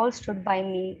all stood by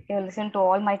me. They listened to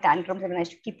all my tantrums, and I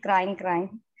should keep crying.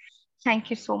 Thank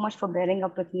you so much for bearing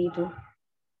up with me too.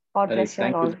 God bless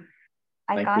you all.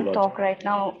 I can't talk right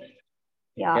now.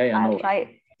 Yeah, I'll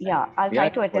try. Yeah, I'll try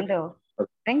to attend the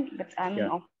thing, but I'm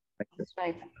off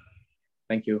right now.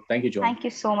 Thank you, John. Thank you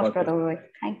so much, Brother Roy.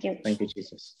 Thank you. Thank you,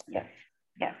 Jesus. Yeah.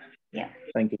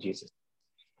 Thank you, Jesus.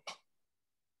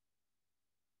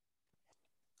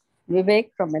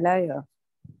 Vivek, Pramila here.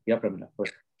 Yeah, Pramila.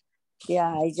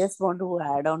 Yeah, I just want to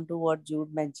add on to what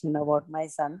Jude mentioned about my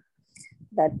son,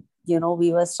 that,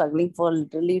 we were struggling for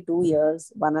literally 2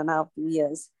 years, 1.5, 2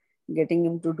 years, getting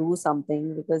him to do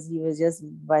something because he was just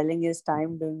whiling his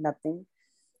time doing nothing.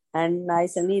 And I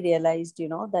suddenly realized,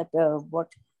 that what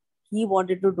he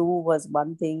wanted to do was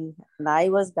one thing, and I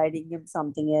was guiding him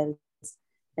something else.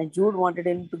 And Jude wanted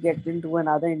him to get into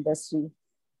another industry.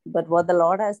 But what the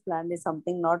Lord has planned is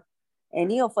something not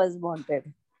any of us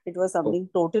wanted. It was something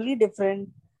totally different,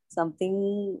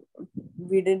 something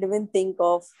we didn't even think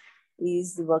of.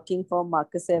 He's working for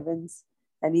Marcus Evans,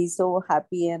 and he's so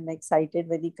happy and excited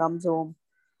when he comes home.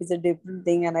 It's a different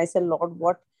thing. And I said, Lord,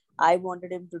 what I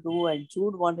wanted him to do and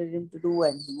Jude wanted him to do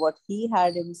and what he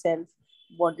had himself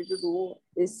wanted to do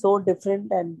is so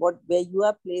different, and where you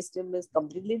have placed him is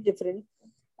completely different.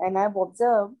 And I've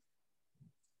observed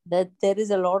that there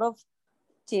is a lot of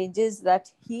changes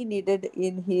that he needed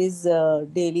in his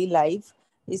daily life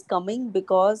is coming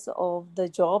because of the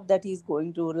job that he's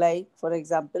going to. Like, for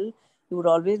example, he would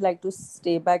always like to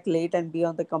stay back late and be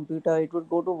on the computer. It would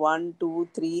go to 1, 2,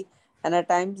 3. And at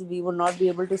times we would not be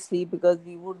able to sleep because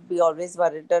we would be always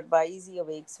worried that why is he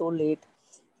awake so late?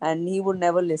 And he would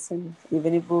never listen,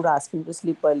 even if we would ask him to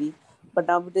sleep early. But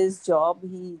now with his job,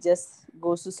 he just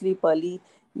goes to sleep early.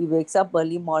 He wakes up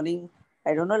early morning.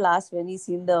 I don't know last when he's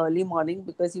seen the early morning,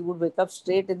 because he would wake up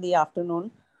straight in the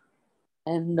afternoon.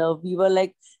 And we were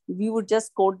like, we would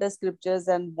just quote the scriptures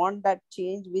and want that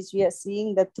change, which we are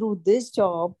seeing that through this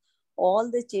job, all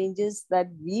the changes that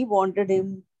we wanted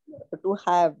him to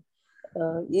have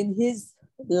in his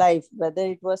life, whether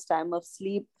it was time of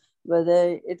sleep,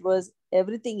 whether it was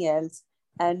everything else.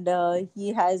 And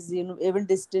he has, even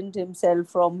distanced himself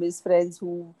from his friends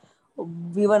who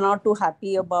we were not too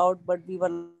happy about, but we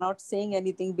were not saying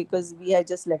anything because we had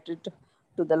just left it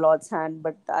to the Lord's hand.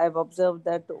 But I've observed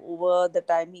that over the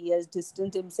time he has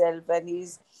distanced himself and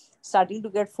he's starting to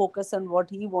get focused on what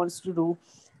he wants to do.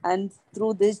 And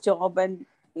through this job and,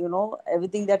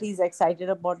 everything that he's excited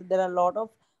about, there are a lot of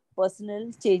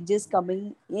personal changes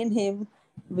coming in him,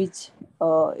 which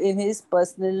in his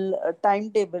personal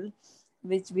timetable,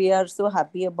 which we are so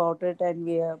happy about it. And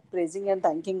we are praising and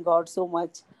thanking God so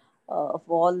much for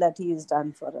all that he has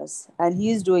done for us and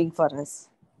he is doing for us.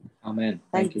 Amen.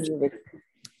 Thank you. Vivek.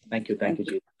 Thank you,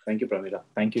 Jesus. Thank you, Pramila.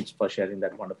 Thank you for sharing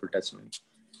that wonderful testimony.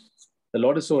 The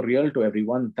Lord is so real to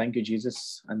everyone. Thank you,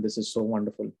 Jesus. And this is so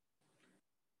wonderful.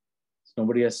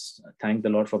 Nobody has thanked the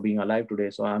Lord for being alive today.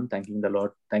 So I'm thanking the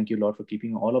Lord. Thank you, Lord, for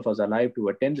keeping all of us alive to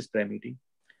attend this prayer meeting.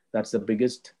 That's the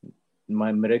biggest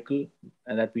miracle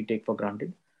that we take for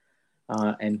granted.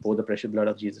 And pour the precious blood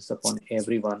of Jesus upon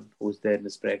everyone who's there in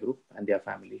this prayer group and their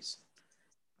families.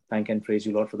 Thank and praise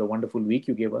you, Lord, for the wonderful week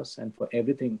you gave us and for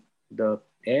everything, the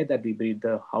air that we breathe,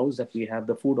 the house that we have,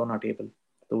 the food on our table,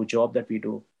 the job that we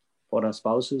do, for our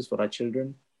spouses, for our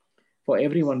children, for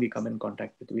everyone we come in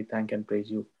contact with. We thank and praise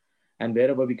you. And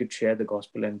wherever we could share the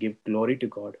gospel and give glory to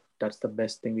God, that's the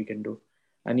best thing we can do.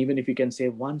 And even if we can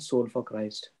save one soul for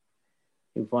Christ,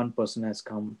 if one person has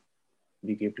come,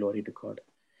 we give glory to God.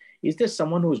 Is there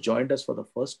someone who's joined us for the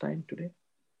first time today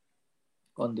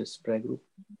on this prayer group?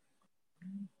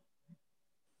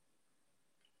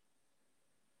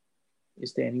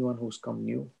 Is there anyone who's come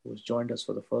new, who's joined us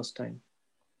for the first time?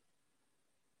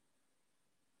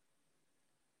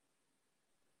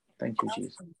 Thank you,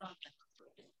 Jesus.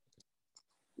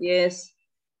 Yes.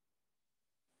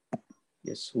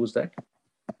 Yes, who's that?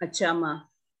 Achama.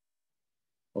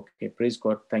 Okay, praise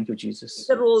God. Thank you, Jesus. It's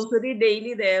a rosary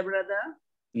daily there, brother.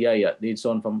 Yeah. It's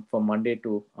on from Monday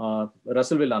to,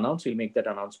 Russell will announce, he'll make that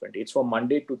announcement. It's from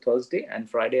Monday to Thursday and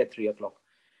Friday at 3 o'clock.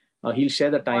 He'll share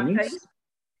the timings. What time?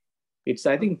 It's,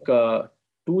 I think,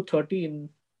 2:30 in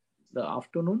the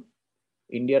afternoon,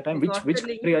 India time. Which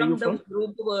country are you from? The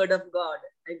group Word of God.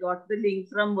 I got the link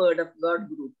from Word of God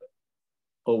group.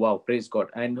 Oh, wow. Praise God.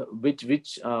 And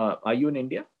which are you in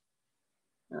India?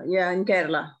 Yeah, in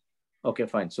Kerala. Okay,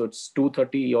 fine. So it's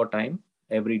 2:30 your time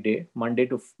every day, Monday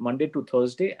to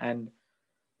Thursday, and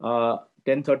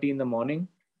 10:30 in the morning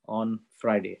on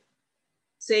Friday.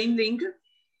 Same link?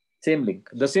 Same link.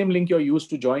 The same link you're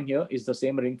used to join here is the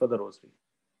same link for the rosary.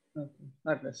 Okay.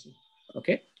 God bless you.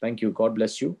 Okay. Thank you. God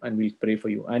bless you. And we'll pray for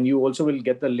you. And you also will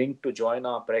get the link to join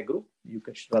our prayer group.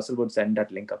 Russell would send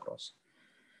that link across.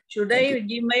 Should I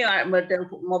give my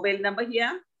mobile number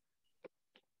here?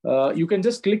 You can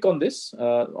just click on this,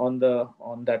 on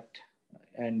that,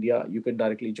 and yeah, you can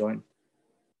directly join.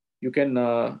 You can,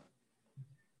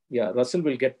 Russell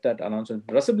will get that announcement.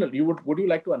 Russell, would you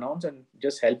like to announce and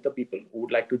just help the people who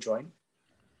would like to join?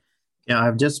 Yeah,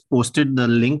 I've just posted the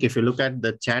link. If you look at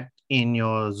the chat in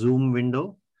your Zoom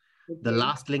window, the Okay.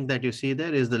 last link that you see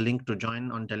there is the link to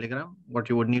join on Telegram. What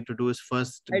you would need to do is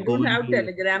first I go don't have into,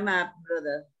 Telegram app,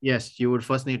 brother. yes, you would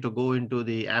first need to go into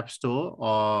the App Store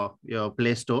or your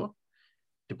Play Store,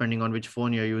 depending on which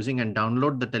phone you're using, and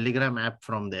download the Telegram app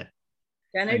from there.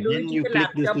 Can I And do then it you with a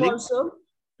click this laptop link. also?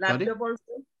 Sorry? Laptop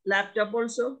also? Laptop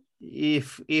also?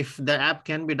 If the app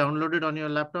can be downloaded on your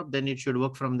laptop, then it should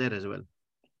work from there as well.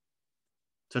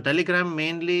 So Telegram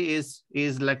mainly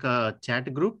is like a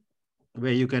chat group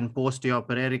where you can post your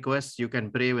prayer requests. You can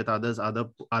pray with others.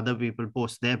 Other people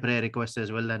post their prayer requests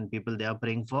as well, and people they are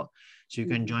praying for. So you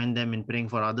can join them in praying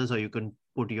for others, or you can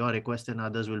put your request and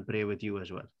others will pray with you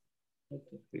as well.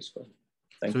 Okay, please go.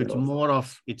 Thank So you, it's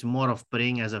Lord. more of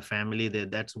praying as a family.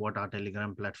 That's what our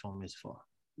Telegram platform is for.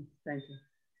 Thank you.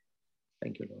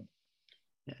 Thank you, Lord.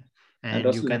 Yeah. And And you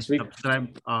Russell, can next week,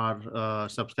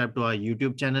 subscribe to our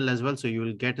YouTube channel as well. So you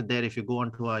will get there if you go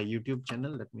onto our YouTube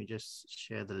channel. Let me just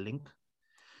share the link.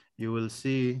 You will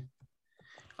see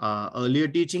earlier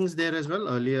teachings there as well,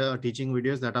 earlier teaching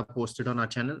videos that are posted on our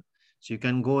channel. So you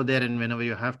can go there, and whenever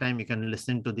you have time, you can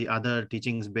listen to the other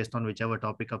teachings based on whichever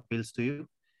topic appeals to you.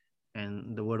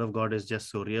 And the word of God is just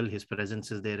so real. His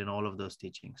presence is there in all of those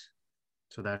teachings.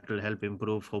 So that will help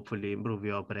hopefully improve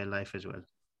your prayer life as well.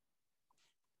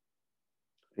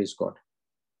 praise God.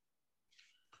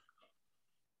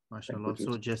 I shall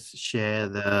also just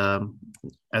share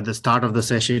at the start of the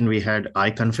session, we had I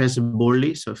confess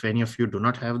boldly. So if any of you do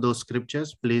not have those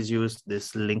scriptures, please use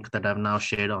this link that I've now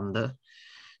shared on the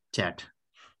chat.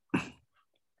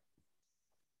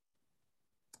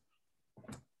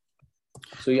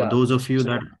 So yeah, for those of you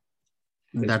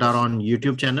that are on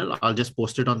YouTube channel, I'll just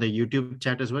post it on the YouTube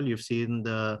chat as well. You've seen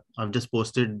I've just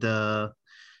posted the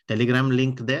Telegram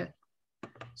link there.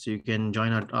 So you can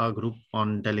join our group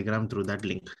on Telegram through that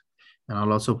link. And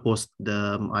I'll also post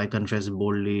the I Confess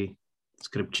Boldly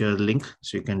scripture link.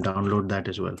 So you can download that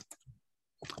as well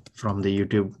from the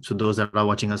YouTube. So those that are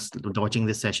watching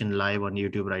this session live on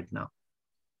YouTube right now.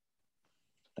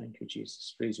 Thank you,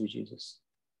 Jesus. Praise you, Jesus.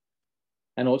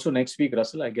 And also next week,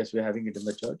 Russell, I guess we're having it in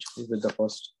the church. Is it the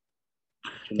first?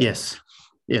 July?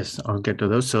 Yes, I'll get to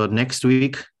those. So next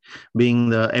week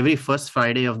being every first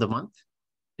Friday of the month,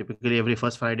 typically every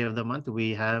first Friday of the month,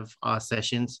 we have our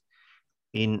sessions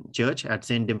in church at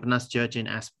St. Dimpanus Church in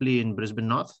Aspley in Brisbane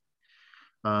North.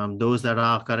 Those that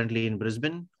are currently in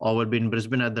Brisbane or will be in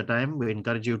Brisbane at the time, we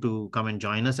encourage you to come and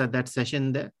join us at that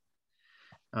session there.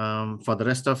 For the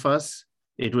rest of us,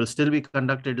 it will still be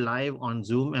conducted live on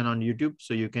Zoom and on YouTube,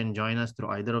 so you can join us through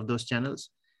either of those channels.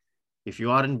 If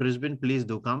you are in Brisbane, please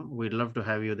do come. We'd love to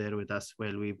have you there with us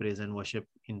while we praise and worship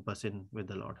in person with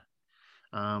the Lord.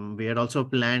 We had also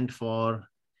planned for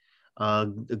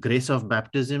the Grace of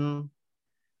Baptism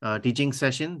teaching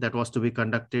session that was to be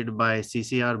conducted by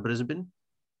CCR Brisbane,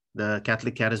 the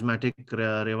Catholic Charismatic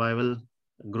Revival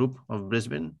Group of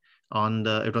Brisbane.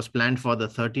 It was planned for the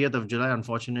 30th of July.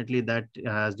 Unfortunately, that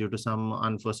has, due to some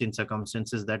unforeseen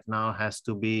circumstances, that now has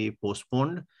to be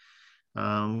postponed.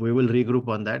 We will regroup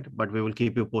on that, but we will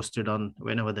keep you posted on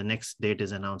whenever the next date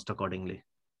is announced accordingly.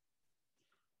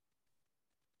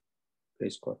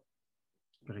 Praise God.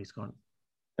 Praise God.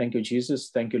 Thank you,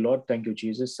 Jesus. Thank you, Lord. Thank you,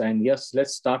 Jesus. And yes,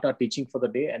 let's start our teaching for the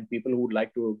day. And people who would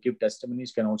like to give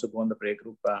testimonies can also go on the prayer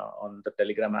group on the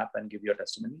Telegram app and give your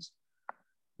testimonies.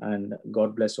 And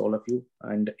God bless all of you.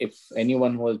 And if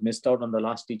anyone who has missed out on the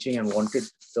last teaching and wanted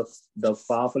the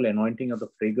powerful anointing of the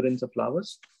fragrance of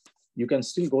flowers, you can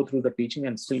still go through the teaching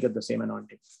and still get the same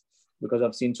anointing. Because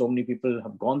I've seen so many people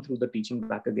have gone through the teaching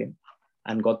back again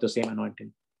and got the same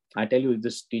anointing. I tell you,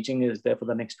 this teaching is there for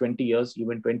the next 20 years.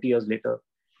 Even 20 years later,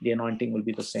 the anointing will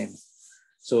be the same.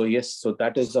 So yes, so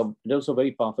that is a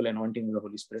very powerful anointing of the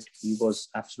Holy Spirit. He was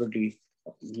absolutely,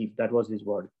 that was his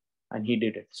word and he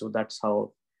did it. So that's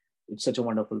how it's such a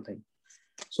wonderful thing.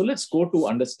 So let's go to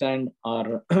understand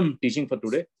our teaching for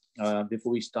today.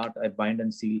 Before we start, I bind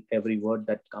and seal every word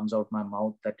that comes out my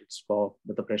mouth, that it's for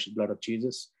with the precious blood of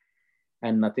Jesus,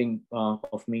 and nothing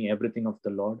of me, everything of the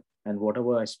Lord. And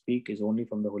whatever I speak is only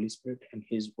from the Holy Spirit and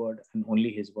his word and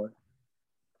only his word,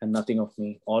 and nothing of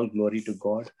me. All glory to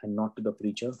God and not to the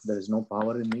preacher. There is no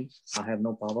power in me. I have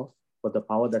no power, but the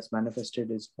power that's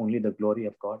manifested is only the glory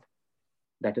of God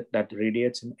that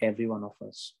radiates in every one of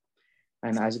us.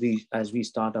 And as we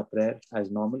start our prayer as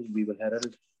normal, we will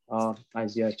herald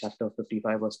Isaiah chapter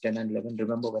 55, verse 10 and 11.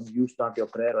 Remember, when you start your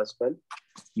prayer as well,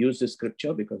 use this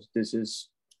scripture, because this is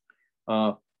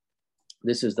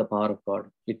the power of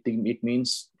God. It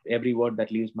means every word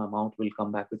that leaves my mouth will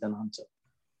come back with an answer.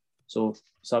 So,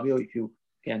 Savio, if you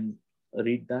can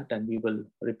read that, and we will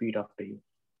repeat after you.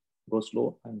 Go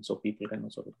slow, and so people can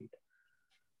also repeat.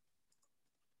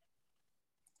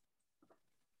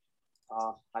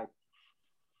 Hi.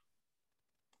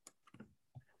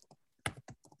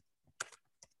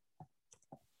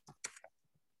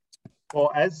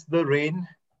 For as the rain.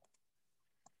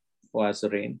 For as the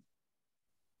rain.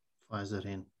 For as the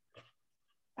rain.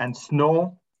 And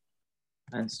snow.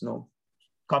 And snow.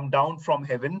 Come down from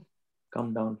heaven.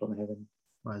 Come down from heaven.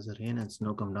 For as the rain and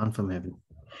snow come down from heaven.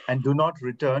 And do not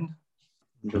return.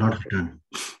 Do not return.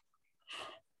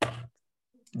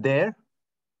 There.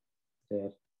 There.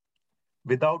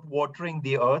 Without watering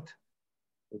the earth.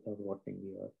 Without watering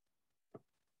the earth.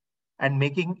 And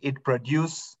making it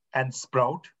produce and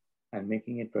sprout. And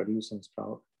making it produce and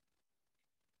sprout.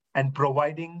 And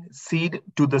providing seed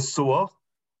to the sower.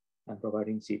 And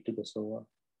providing seed to the sower.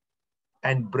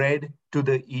 And bread to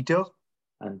the eater.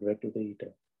 And bread to the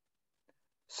eater.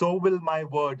 So will my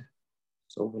word.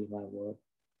 So will my word.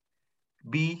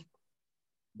 Be.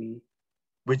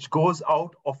 Which goes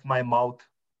out of my mouth.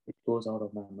 It goes out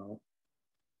of my mouth.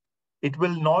 It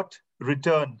will not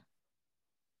return.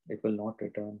 It will not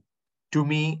return. To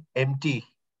me empty.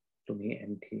 To me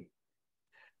empty.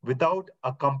 Without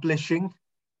accomplishing.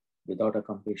 Without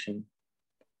accomplishing.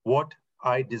 What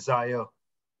I desire.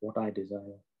 What I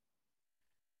desire.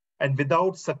 And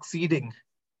without succeeding.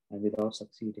 And without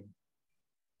succeeding.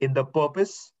 In the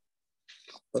purpose.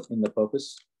 In the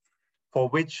purpose. For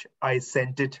which I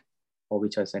sent it. For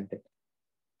which I sent it.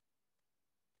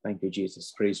 Thank you,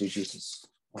 Jesus. Praise you, Jesus.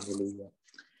 Hallelujah.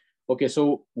 Okay,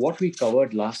 so what we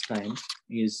covered last time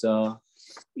is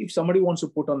if somebody wants to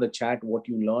put on the chat what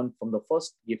you learned from the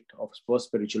first gift of first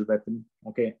spiritual weapon,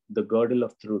 okay, the girdle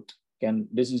of truth.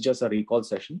 This is just a recall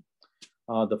session,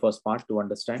 the first part to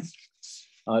understand.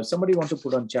 If somebody wants to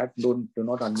put on chat, do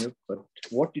not unmute, but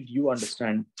what did you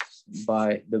understand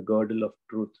by the girdle of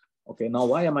truth? Okay, now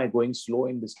why am I going slow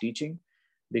in this teaching?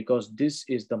 Because this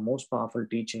is the most powerful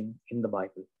teaching in the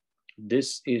Bible.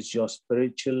 This is your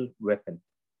spiritual weapon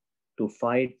to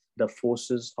fight the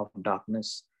forces of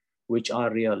darkness, which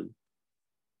are real.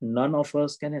 None of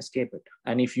us can escape it.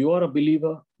 And if you are a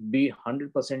believer, be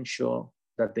 100% sure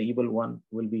that the evil one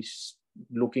will be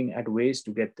looking at ways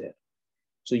to get there.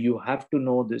 So you have to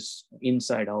know this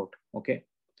inside out, okay?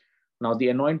 Now the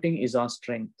anointing is our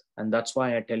strength. And that's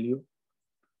why I tell you,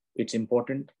 it's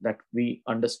important that we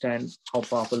understand how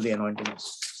powerful the anointing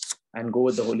is and go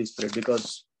with the Holy Spirit,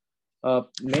 because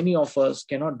many of us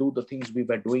cannot do the things we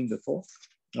were doing before,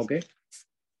 okay?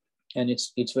 And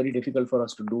it's very difficult for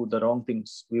us to do the wrong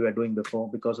things we were doing before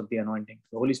because of the anointing.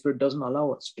 The Holy Spirit doesn't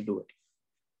allow us to do it.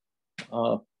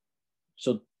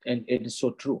 And it is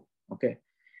so true, okay?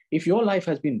 If your life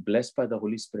has been blessed by the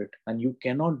Holy Spirit and you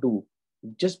cannot do,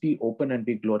 just be open and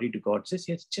be glory to God.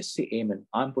 Just say amen.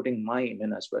 I'm putting my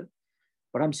amen as well.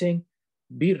 But I'm saying,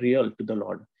 be real to the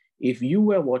Lord. If you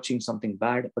were watching something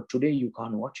bad, but today you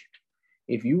can't watch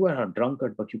it. If you were a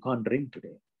drunkard, but you can't drink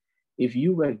today. If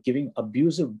you were giving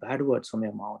abusive bad words from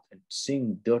your mouth and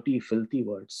saying dirty, filthy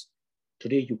words,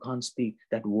 today you can't speak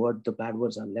that word, the bad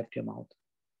words are left your mouth.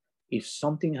 If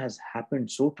something has happened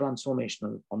so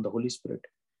transformational on the Holy Spirit,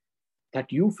 that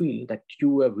you feel that you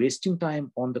were wasting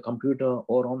time on the computer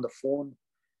or on the phone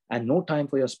and no time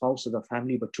for your spouse or the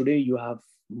family, but today you have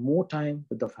more time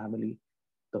with the family,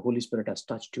 the Holy Spirit has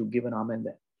touched you, give an amen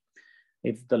there.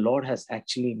 If the Lord has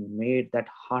actually made that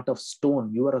heart of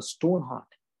stone, you are a stone heart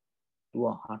to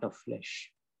a heart of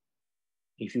flesh.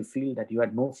 If you feel that you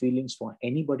had no feelings for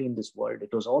anybody in this world,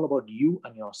 it was all about you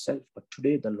and yourself, but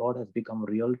today the Lord has become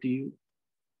real to you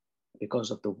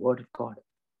because of the word of God,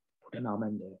 put an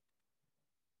amen there.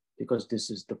 Because this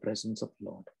is the presence of the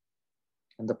Lord.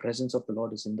 And the presence of the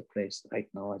Lord is in the place right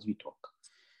now as we talk.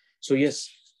 So yes,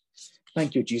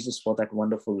 thank you, Jesus, for that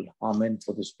wonderful amen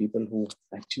for these people who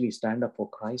actually stand up for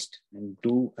Christ and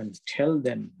do and tell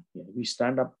them, we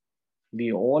stand up,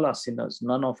 we all are sinners.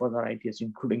 None of us are righteous,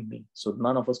 including me. So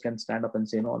none of us can stand up and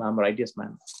say, no, I'm a righteous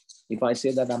man. If I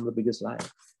say that, I'm the biggest liar.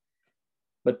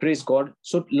 But praise God.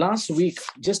 So last week,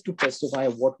 just to testify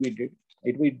of what we did,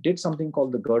 we did something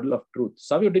called the girdle of truth.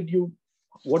 Savio,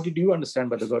 what did you understand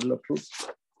by the girdle of truth?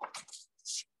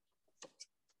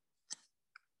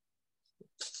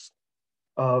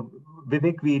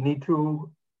 Vivek, we need to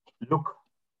look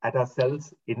at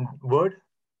ourselves inward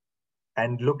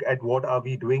and look at what are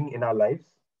we doing in our lives.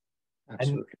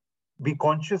 Absolutely. And be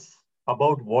conscious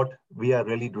about what we are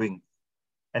really doing.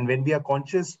 And when we are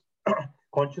conscious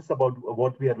about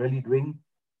what we are really doing,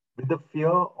 with the fear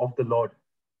of the Lord,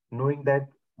 knowing that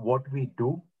what we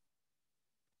do,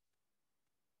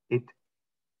 it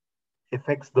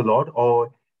affects the Lord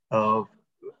or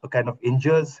kind of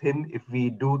injures him if we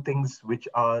do things which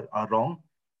are wrong.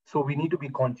 So we need to be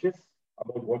conscious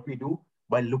about what we do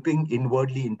by looking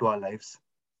inwardly into our lives.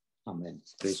 Amen.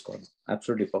 Praise God.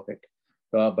 Absolutely perfect.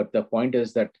 But the point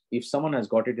is that if someone has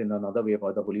got it in another way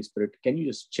by the Holy Spirit, can you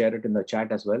just share it in the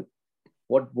chat as well?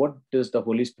 What does the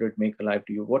Holy Spirit make alive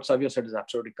to you? What Savio said is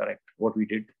absolutely correct, what we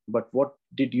did, but what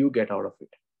did you get out of it?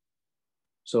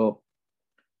 So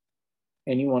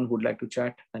anyone who'd like to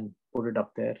chat and put it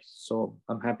up there. So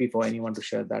I'm happy for anyone to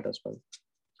share that as well.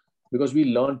 Because we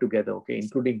learn together, okay,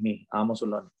 including me. I'm also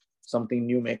learning. Something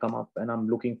new may come up and I'm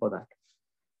looking for that.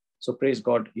 So praise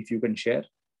God if you can share.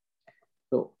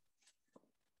 So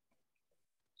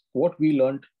what we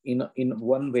learned in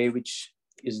one way, which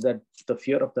is that the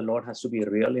fear of the Lord has to be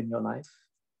real in your life.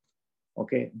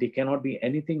 Okay, there cannot be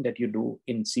anything that you do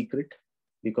in secret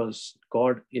because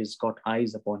God is got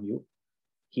eyes upon you.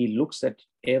 He looks at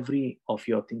every of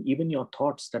your thing, even your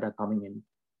thoughts that are coming in.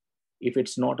 If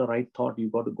it's not a right thought, you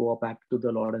got to go back to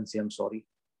the Lord and say, I'm sorry.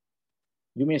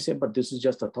 You may say, but this is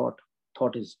just a thought.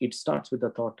 Thought is, it starts with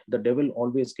a thought. The devil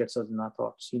always gets us in our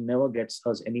thoughts. He never gets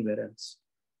us anywhere else.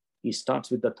 He starts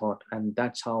with the thought, and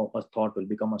that's how a thought will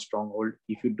become a stronghold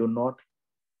if you do not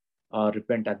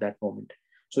repent at that moment.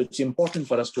 So it's important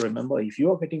for us to remember, if you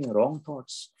are getting wrong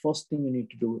thoughts, first thing you need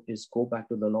to do is go back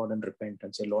to the Lord and repent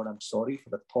and say, Lord, I'm sorry for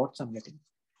the thoughts I'm getting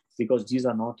because these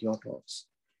are not your thoughts.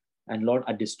 And Lord,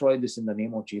 I destroy this in the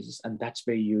name of Jesus. And that's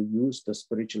where you use the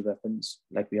spiritual weapons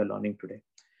like we are learning today.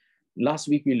 Last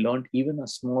week, we learned even a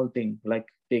small thing like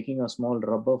taking a small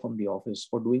rubber from the office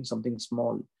or doing something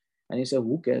small. And you say,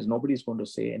 who cares? Nobody's going to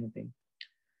say anything.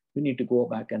 We need to go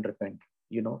back and repent,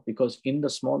 because in the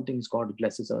small things, God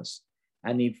blesses us.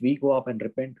 And if we go up and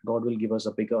repent, God will give us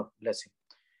a bigger blessing.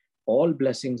 All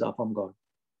blessings are from God.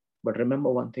 But remember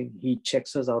one thing, he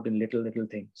checks us out in little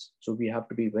things. So we have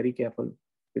to be very careful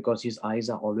because his eyes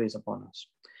are always upon us.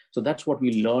 So that's what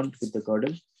we learned with the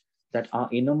girdle, that our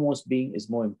innermost being is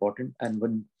more important. And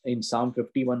when in Psalm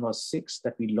 51 verse 6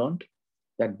 that we learned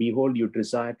that, behold, you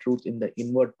desire truth in the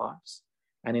inward parts,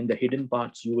 and in the hidden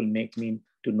parts, you will make me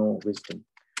to know wisdom.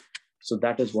 So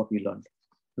that is what we learned.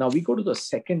 Now we go to the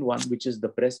second one, which is the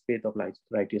breastplate of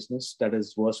righteousness. That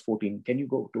is verse 14. Can you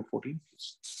go to 14,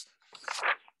 please?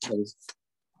 That is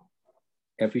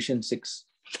Ephesians 6,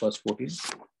 verse 14.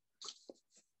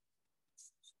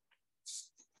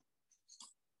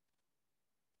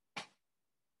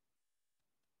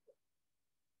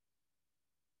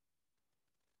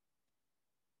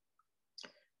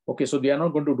 Okay, so they are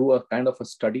not going to do a kind of a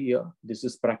study here. This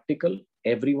is practical.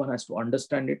 Everyone has to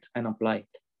understand it and apply it.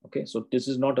 Okay, so this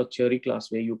is not a theory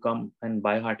class where you come and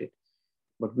by heart it,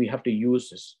 but we have to use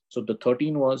this. So the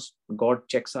 13 was God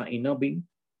checks our inner being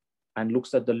and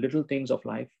looks at the little things of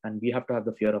life, and we have to have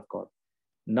the fear of God.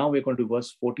 Now we're going to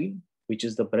verse 14, which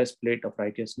is the breastplate of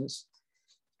righteousness.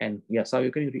 And yes, how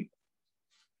can you read?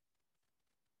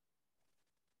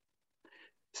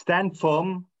 Stand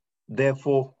firm,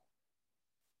 therefore,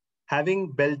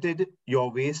 having belted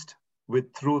your waist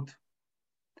with truth,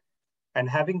 and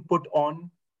having put on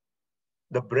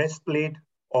the breastplate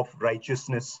of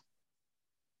righteousness.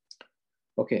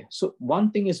 Okay, so one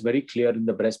thing is very clear in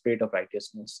the breastplate of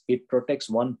righteousness. It protects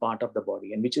one part of the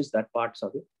body. And which is that part,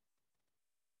 Savio?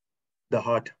 The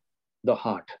heart. The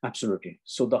heart, absolutely.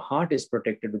 So the heart is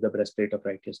protected with the breastplate of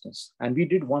righteousness. And we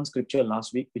did one scripture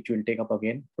last week, which we'll take up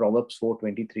again, Proverbs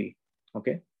 4:23.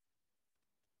 Okay.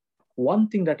 One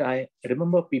thing that I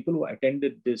remember, people who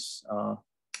attended this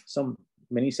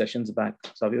many sessions back,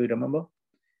 Savio, you remember?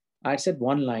 I said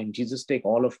one line, Jesus, take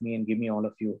all of me and give me all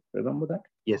of you. Remember that?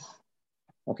 Yes.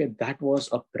 Okay, that was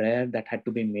a prayer that had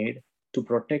to be made to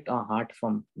protect our heart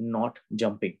from not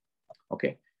jumping.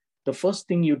 Okay. The first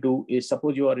thing you do is,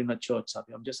 suppose you are in a church,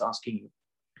 Savio, I'm just asking you,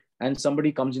 and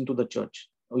somebody comes into the church.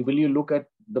 Will you look at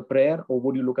the prayer or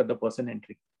would you look at the person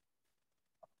entering?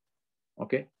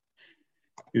 Okay.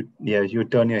 You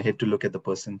turn your head to look at the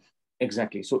person.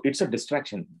 Exactly. So it's a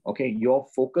distraction. Okay. Your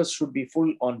focus should be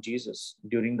full on Jesus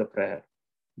during the prayer,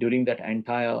 during that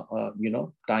entire,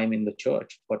 time in the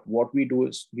church. But what we do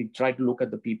is we try to look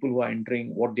at the people who are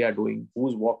entering, what they are doing,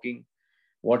 who's walking,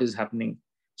 what is happening.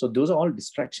 So those are all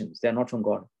distractions. They're not from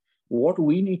God. What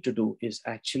we need to do is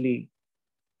actually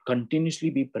continuously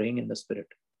be praying in the Spirit.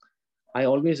 I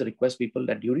always request people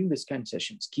that during this kind of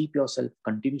sessions, keep yourself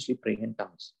continuously praying in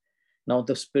tongues. Now,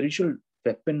 the spiritual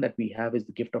weapon that we have is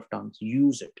the gift of tongues.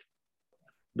 Use it.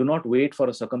 Do not wait for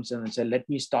a circumstance and say, let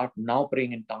me start now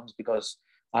praying in tongues because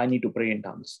I need to pray in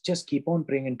tongues. Just keep on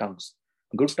praying in tongues.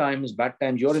 Good times, bad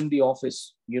times, you're in the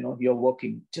office, you're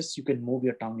working. Just you can move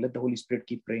your tongue. Let the Holy Spirit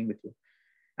keep praying with you.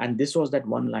 And this was that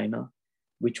one-liner,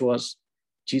 which was,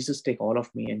 Jesus, take all of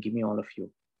me and give me all of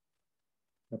you.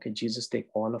 Okay, Jesus, take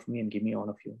all of me and give me all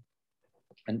of you.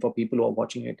 And for people who are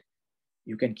watching it,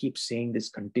 You can keep saying this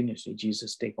continuously.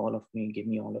 Jesus, take all of me, give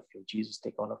me all of you. Jesus,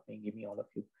 take all of me, give me all of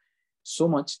you. So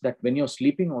much that when you're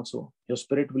sleeping also, your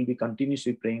spirit will be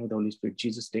continuously praying with the Holy Spirit.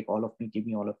 Jesus, take all of me, give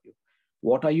me all of you.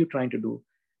 What are you trying to do?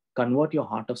 Convert your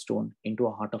heart of stone into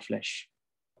a heart of flesh.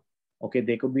 Okay,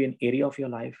 there could be an area of your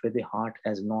life where the heart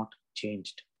has not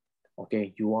changed.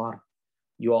 Okay, you are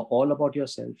all about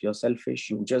yourself. You're selfish.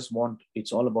 You just want,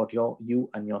 it's all about you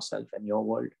and yourself and your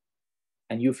world.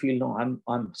 And you feel, no,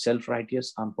 I'm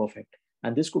self-righteous, I'm perfect.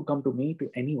 And this could come to me, to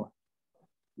anyone.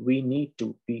 We need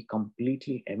to be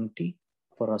completely empty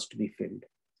for us to be filled.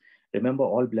 Remember,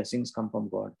 all blessings come from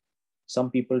God.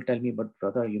 Some people tell me, but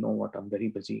brother, you know what? I'm very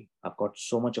busy. I've got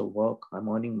so much of work. I'm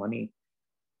earning money.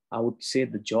 I would say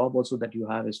the job also that you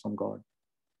have is from God.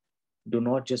 Do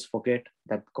not just forget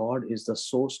that God is the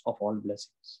source of all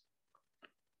blessings.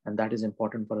 And that is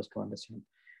important for us to understand.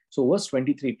 So verse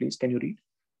 23, please, can you read?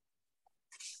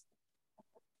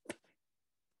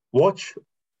 Watch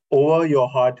over your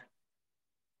heart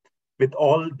with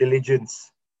all diligence,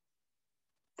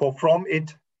 for from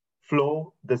it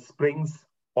flow the springs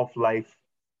of life.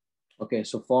 Okay,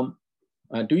 so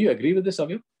do you agree with this,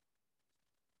 Avya?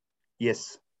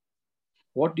 Yes.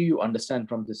 What do you understand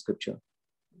from this scripture?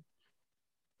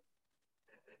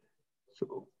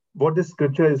 So what this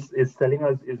scripture is telling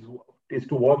us is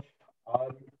to watch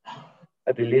our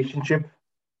relationship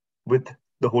with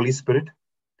the Holy Spirit,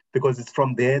 because it's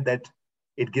from there that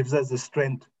it gives us the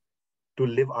strength to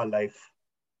live our life.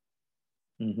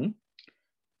 Mm-hmm.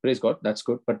 Praise God, that's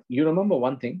good. But you remember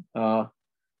one thing,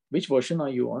 which version are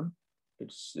you on?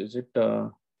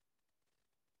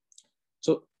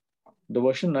 So the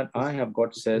version that I have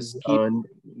got says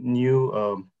New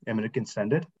American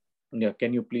Standard. Yeah,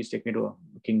 can you please take me to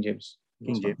King James?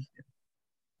 King James.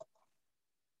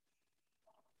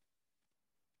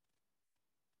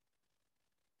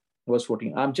 Verse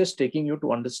 14. I'm just taking you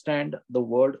to understand the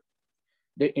word,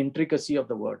 the intricacy of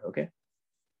the word, okay?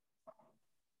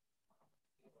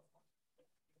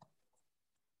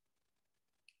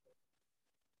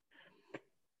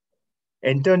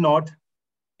 Enter not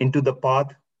into the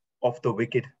path of the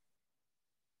wicked.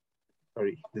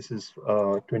 Sorry, this is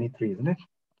 23, isn't it?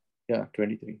 Yeah,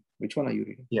 23. Which one are you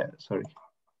reading? Yeah, sorry.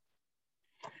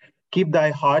 Keep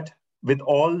thy heart with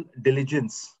all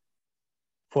diligence,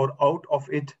 for out of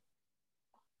it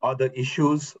are the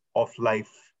issues of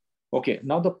life. Okay,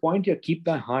 now the point here, keep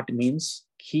thy heart means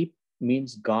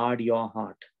guard your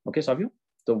heart. Okay, Savio?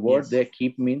 The word there,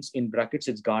 keep, means in brackets,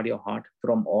 it's guard your heart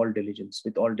from all diligence,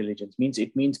 with all diligence.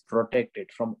 It means protect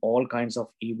it from all kinds of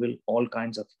evil, all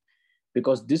kinds of,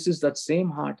 because this is that same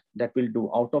heart that will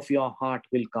do. Out of your heart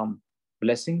will come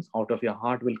blessings, out of your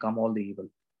heart will come all the evil.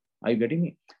 Are you getting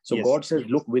me? So yes. God says,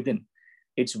 look within.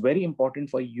 It's very important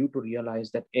for you to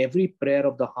realize that every prayer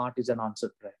of the heart is an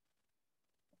answered prayer.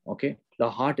 Okay, the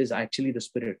heart is actually the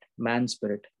spirit, man's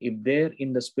spirit. If there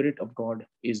in the spirit of God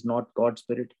is not God's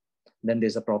spirit, then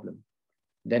there's a problem.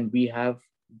 Then we have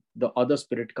the other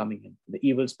spirit coming in, the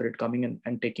evil spirit coming in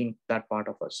and taking that part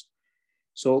of us.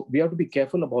 So we have to be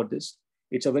careful about this.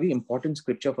 It's a very important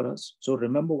scripture for us. So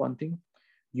remember one thing,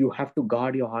 you have to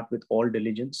guard your heart with all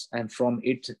diligence, and from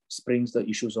it springs the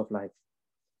issues of life.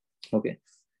 Okay,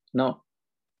 now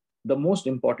the most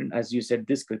important, as you said,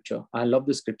 this scripture, I love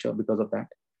this scripture because of that.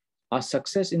 Our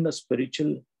success in the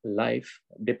spiritual life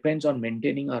depends on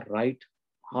maintaining a right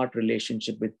heart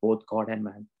relationship with both God and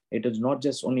man. It is not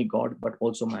just only God, but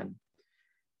also man.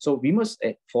 So we must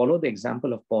follow the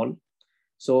example of Paul.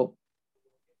 So,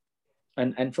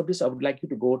 and for this, I would like you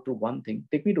to go to one thing.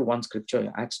 Take me to one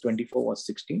scripture, Acts 24, verse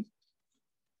 16.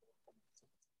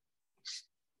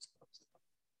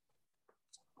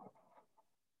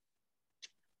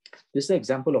 This is the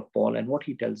example of Paul and what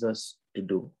he tells us to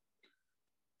do.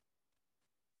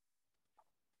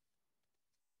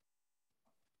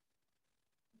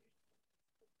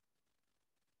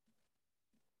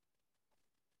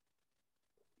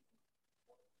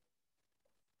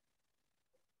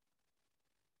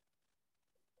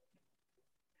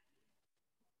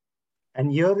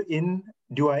 And herein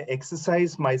do I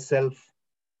exercise myself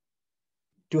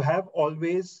to have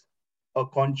always a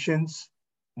conscience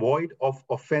void of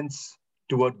offense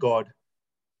toward God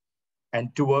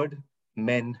and toward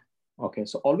men. Okay,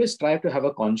 so always strive to have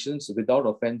a conscience without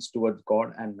offense towards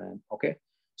God and man. Okay,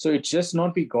 so it's just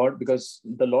not be God, because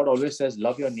the Lord always says,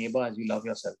 love your neighbor as you love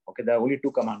yourself. Okay, there are only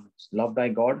two commandments, love thy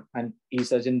God. And he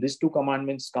says, in these two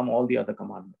commandments come all the other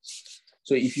commandments.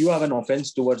 So if you have an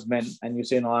offense towards men and you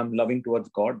say, no, I'm loving towards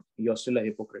God, you're still a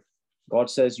hypocrite.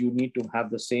 God says you need to have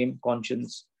the same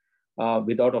conscience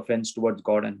without offense towards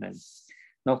God and men.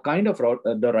 Now, kind of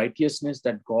the righteousness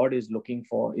that God is looking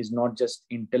for is not just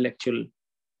intellectual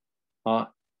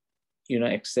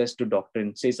access to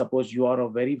doctrine. Say, suppose you are a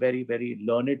very, very, very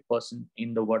learned person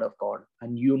in the Word of God,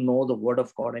 and you know the Word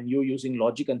of God, and you're using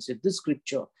logic and say, this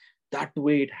scripture, that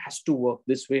way it has to work,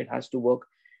 this way it has to work.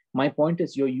 My point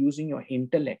is, you're using your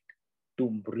intellect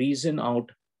to reason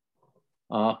out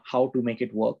how to make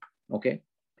it work. Okay.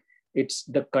 It's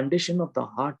the condition of the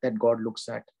heart that God looks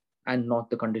at, and not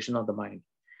the condition of the mind.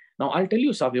 Now, I'll tell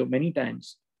you, Savio, many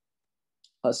times,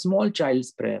 a small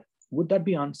child's prayer, would that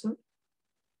be answered?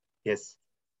 Yes.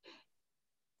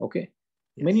 Okay.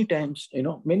 Yes. Many times,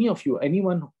 many of you,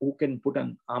 anyone who can put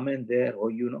an amen there,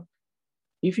 or,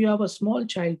 if you have a small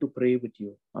child to pray with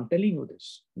you, I'm telling you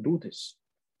this, do this.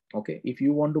 Okay. If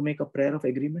you want to make a prayer of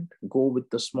agreement, go with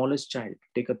the smallest child.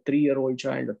 Take a 3-year-old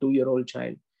child, a 2-year-old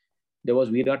child. There was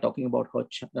Veera talking about her,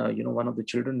 one of the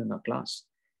children in her class.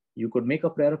 You could make a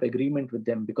prayer of agreement with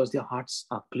them because their hearts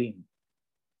are clean.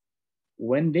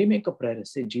 When they make a prayer,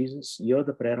 say, Jesus, hear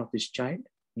the prayer of this child,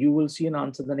 you will see an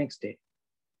answer the next day.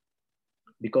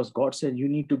 Because God said you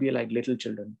need to be like little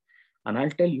children. And I'll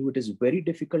tell you, it is very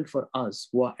difficult for us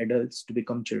who are adults to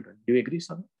become children. Do you agree,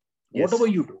 Sam? Yes. Whatever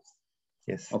you do.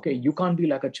 Yes. Okay, you can't be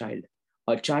like a child.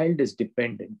 A child is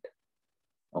dependent.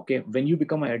 Okay, when you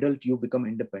become an adult, you become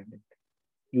independent.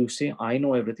 You say, I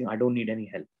know everything. I don't need any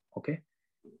help. Okay.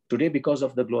 Today, because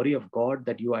of the glory of God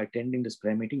that you are attending this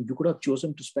prayer meeting, you could have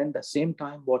chosen to spend the same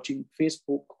time watching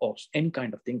Facebook or any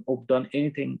kind of thing, or done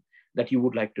anything that you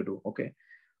would like to do. Okay.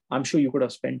 I'm sure you could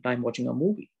have spent time watching a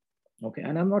movie. Okay.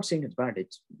 And I'm not saying it's bad.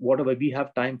 It's whatever. We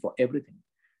have time for everything.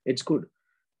 It's good.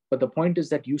 But the point is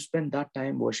that you spend that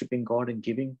time worshiping God and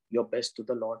giving your best to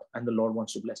the Lord, and the Lord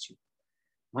wants to bless you.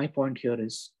 My point here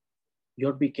is you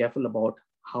have to be careful about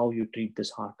how you treat this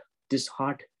heart. This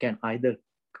heart can either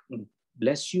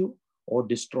bless you or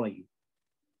destroy you.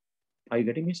 Are you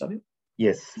getting me, Savio?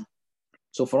 Yes.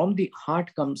 So from the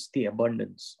heart comes the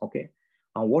abundance. Okay.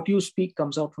 What you speak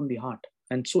comes out from the heart.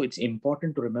 And so it's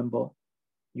important to remember,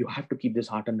 you have to keep this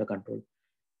heart under control.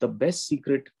 The best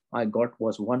secret I got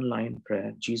was one line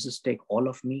prayer. Jesus, take all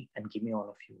of me and give me all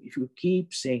of you. If you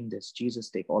keep saying this, Jesus,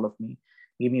 take all of me,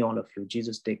 give me all of you.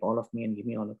 Jesus, take all of me and give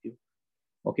me all of you.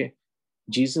 Okay.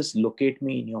 Jesus, locate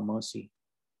me in your mercy.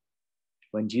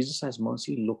 When Jesus has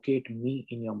mercy, locate me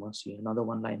in your mercy. Another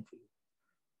one line for you.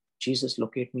 Jesus,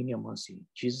 locate me in your mercy.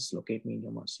 Jesus, locate me in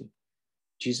your mercy.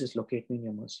 Jesus, locate me in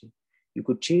your mercy. You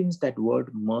could change that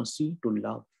word mercy to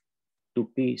love, to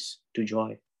peace, to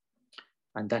joy.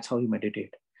 And that's how you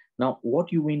meditate. Now,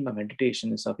 what you mean by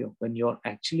meditation is, when you're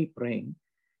actually praying,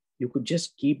 you could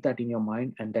just keep that in your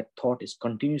mind, and that thought is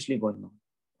continuously going on.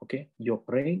 Okay? You're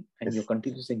praying and you're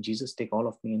continuously saying, Jesus, take all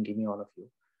of me and give me all of you.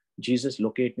 Jesus,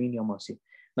 locate me in your mercy.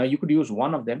 Now, you could use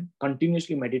one of them,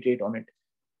 continuously meditate on it.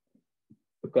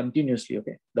 Continuously,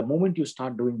 okay? The moment you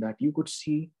start doing that, you could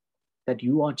see that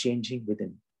you are changing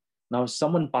within. Now, if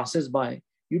someone passes by,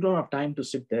 you don't have time to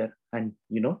sit there and,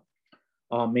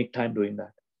 make time doing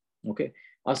that. Okay?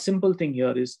 A simple thing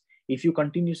here is, if you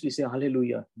continuously say,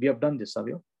 hallelujah, we have done this,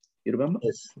 Savio. You remember?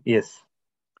 Yes. Yes.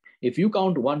 If you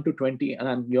count 1 to 20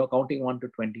 and you're counting 1 to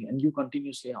 20 and you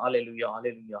continuously, hallelujah,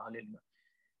 hallelujah, hallelujah.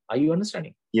 Are you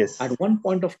understanding? Yes. At one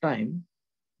point of time,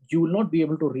 you will not be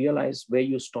able to realize where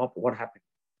you stop, what happened,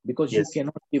 because you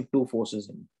cannot give two forces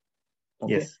in.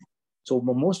 Okay. Yes. So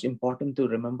the most important to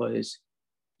remember is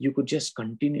you could just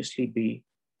continuously be,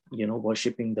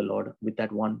 worshiping the Lord with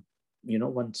that one,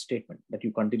 one statement that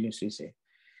you continuously say.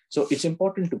 So it's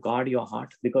important to guard your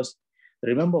heart, because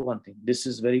remember one thing, this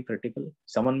is very critical.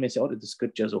 Someone may say, oh, the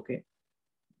scripture is okay,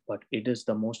 but it is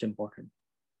the most important.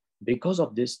 Because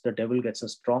of this, the devil gets a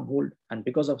stronghold, and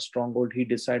because of stronghold, he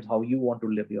decides how you want to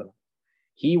live your life.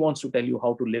 He wants to tell you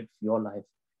how to live your life,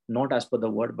 not as per the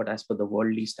word, but as per the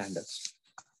worldly standards.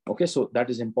 Okay, so that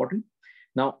is important.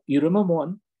 Now, you remember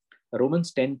one,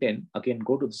 Romans 10:10, again,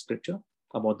 go to the scripture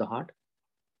about the heart.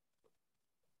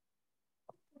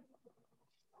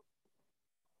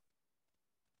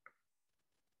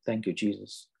 Thank you,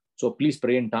 Jesus. So please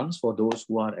pray in tongues for those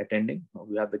who are attending.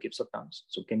 We have the gifts of tongues.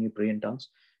 So can you pray in tongues?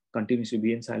 Continuously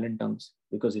be in silent tongues,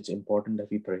 because it's important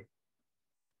that we pray.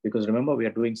 Because remember, we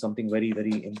are doing something very,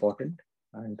 very important,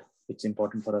 and it's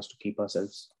important for us to keep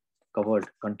ourselves covered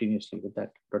continuously with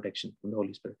that protection from the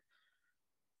Holy Spirit.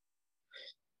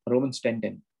 Romans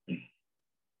 10:10.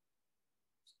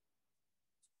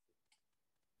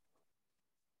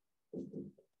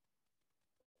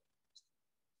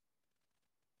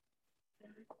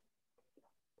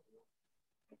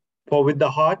 For with the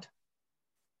heart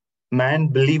man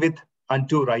believeth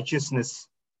unto righteousness,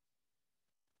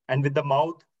 and with the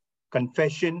mouth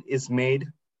confession is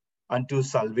made unto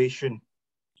salvation.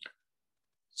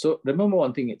 So remember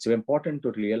one thing, it's important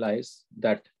to realize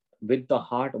that with the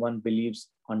heart one believes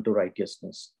unto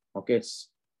righteousness. Okay,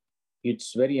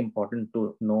 it's very important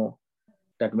to know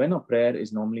that when a prayer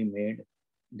is normally made,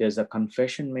 there's a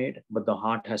confession made, but the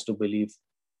heart has to believe.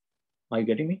 Are you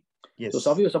getting me? Yes. So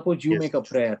suppose you Yes. make a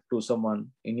prayer to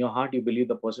someone, in your heart you believe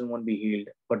the person won't be healed,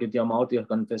 but with your mouth you're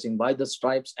confessing, by the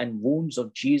stripes and wounds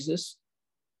of Jesus,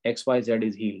 XYZ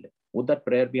is healed. Would that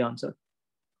prayer be answered?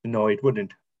 No, it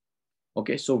wouldn't.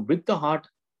 Okay, so with the heart,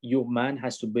 man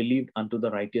has to believe unto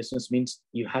the righteousness, means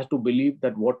you have to believe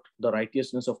that what the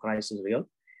righteousness of Christ is real.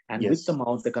 And with the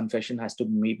mouth, the confession has to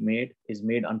be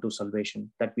made unto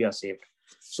salvation, that we are saved.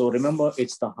 So remember,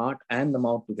 it's the heart and the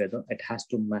mouth together. It has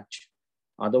to match.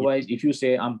 Otherwise, if you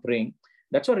say, I'm praying,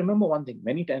 that's why remember one thing.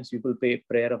 Many times people pray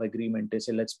prayer of agreement. They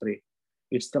say, let's pray.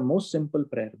 It's the most simple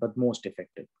prayer, but most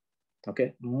effective.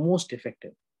 Okay, most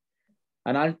effective.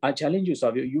 And I challenge you,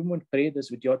 Savio, you would pray this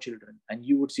with your children and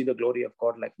you would see the glory of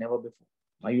God like never before.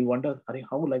 And you wonder,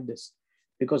 how like this?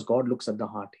 Because God looks at the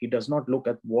heart. He does not look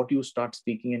at what you start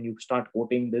speaking and you start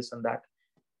quoting this and that.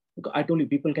 I told you,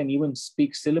 people can even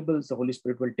speak syllables. The Holy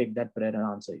Spirit will take that prayer and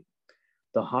answer you.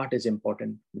 The heart is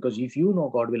important, because if you know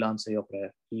God will answer your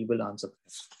prayer, He will answer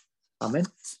prayer. Amen.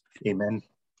 Amen.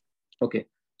 Okay.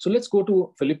 So let's go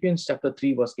to Philippians chapter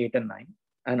 3, verse 8 and 9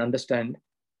 and understand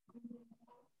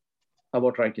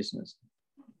about righteousness.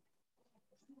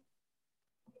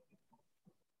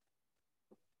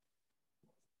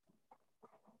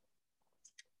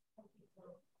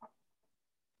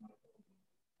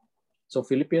 So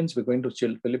Philippians, we're going to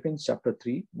chill. Philippians chapter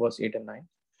 3, verse 8 and 9.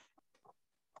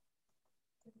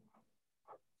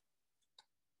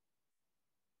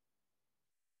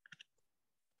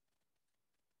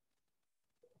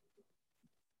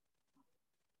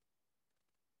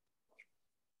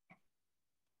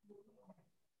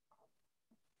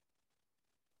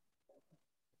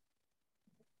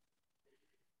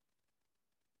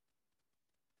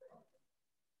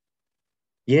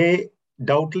 Yea,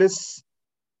 doubtless,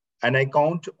 and I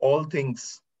count all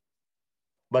things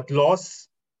but loss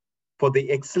for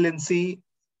the excellency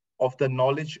of the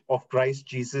knowledge of Christ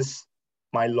Jesus,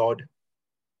 my Lord,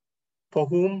 for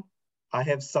whom I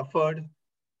have suffered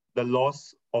the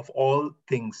loss of all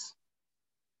things,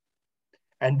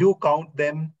 and do count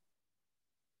them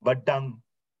but dung,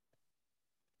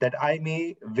 that I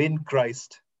may win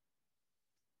Christ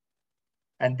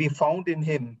and be found in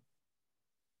him,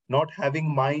 not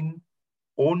having mine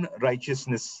own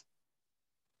righteousness,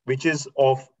 which is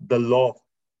of the law,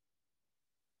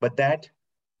 but that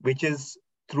which is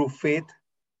through faith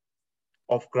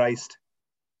of Christ,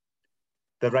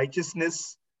 the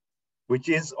righteousness which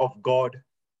is of God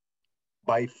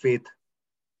by faith.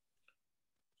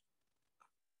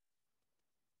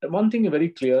 One thing very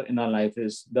clear in our life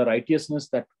is the righteousness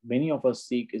that many of us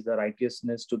seek is the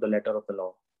righteousness to the letter of the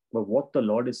law. But what the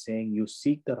Lord is saying, you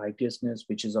seek the righteousness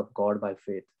which is of God by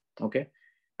faith. Okay.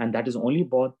 And that is only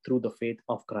bought through the faith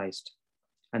of Christ.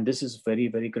 And this is very,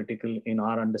 very critical in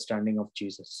our understanding of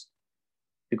Jesus,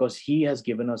 because He has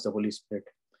given us the Holy Spirit.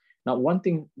 Now, one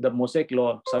thing, the Mosaic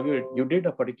law, Savio, you did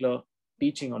a particular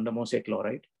teaching on the Mosaic law,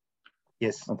 right?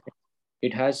 Yes. Okay.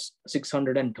 It has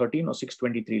 613 or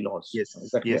 623 laws. Yes.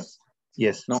 Is that clear? Yes.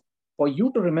 Yes. Now, for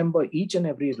you to remember each and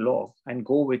every law and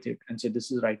go with it and say,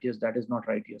 this is righteous, that is not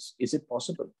righteous, is it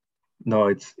possible? No,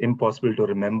 it's impossible to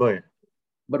remember it.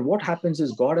 But what happens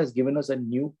is God has given us a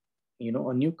new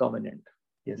covenant.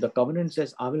 Yes. The covenant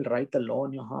says, I will write the law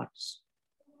in your hearts.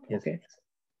 Yes. Okay.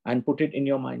 And put it in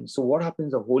your mind. So what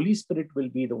happens? The Holy Spirit will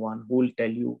be the one who will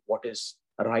tell you what is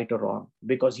right or wrong,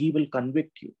 because He will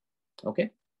convict you.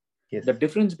 Okay. Yes. The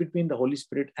difference between the Holy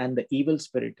Spirit and the evil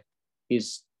spirit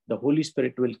is the Holy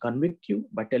Spirit will convict you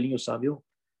by telling you, Savio,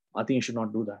 I think you should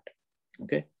not do that.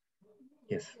 Okay.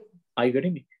 Yes. Are you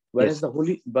getting me? Whereas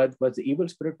yes. but the evil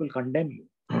spirit will condemn you.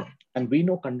 And we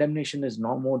know condemnation is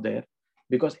no more there,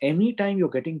 because anytime you're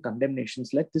getting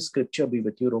condemnations, let this scripture be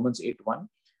with you, Romans 8:1,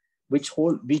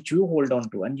 which you hold on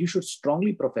to, and you should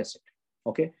strongly profess it.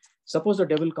 Okay. Suppose the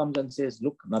devil comes and says,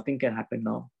 look, nothing can happen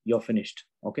now. You're finished.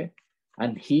 Okay.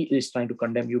 And he is trying to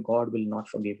condemn you. God will not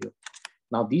forgive you.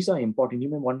 Now, these are important. You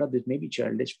may wonder, this may be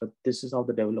childish, but this is how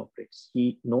the devil operates.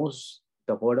 He knows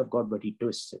the word of God, but he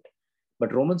twists it.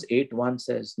 But Romans 8:1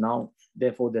 says, now,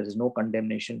 therefore, there is no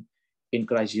condemnation in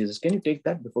Christ Jesus. Can you take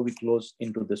that before we close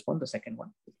into this one, the second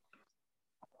one?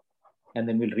 And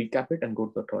then we'll recap it and go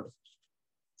to the third.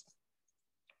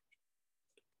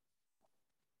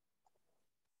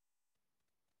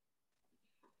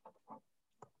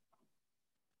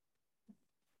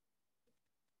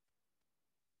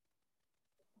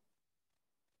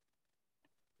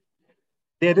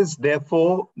 There is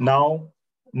therefore now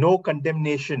no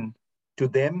condemnation to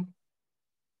them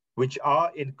which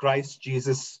are in Christ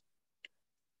Jesus,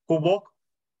 who walk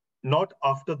not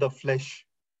after the flesh,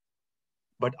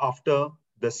 but after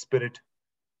the Spirit.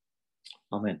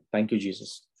 Amen. Thank you,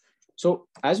 Jesus. So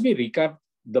as we recap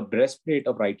the breastplate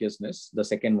of righteousness, the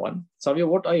second one, Savya,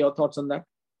 what are your thoughts on that?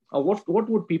 What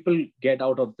would people get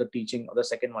out of the teaching of the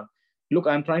second one? Look,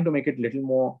 I'm trying to make it a little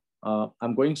more,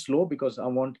 I'm going slow because I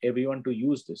want everyone to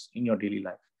use this in your daily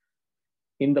life.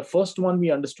 In the first one, we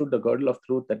understood the girdle of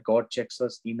truth, that God checks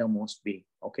us innermost being.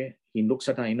 Okay. He looks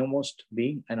at our innermost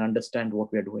being and understands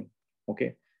what we are doing.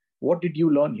 Okay. What did you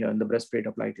learn here in the breastplate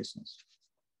of righteousness?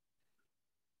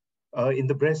 In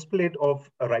the breastplate of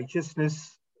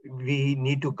righteousness, we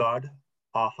need to guard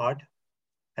our heart.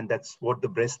 And that's what the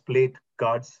breastplate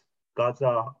guards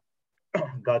our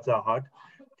heart.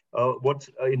 What's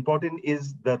important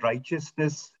is the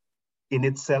righteousness in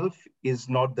itself is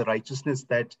not the righteousness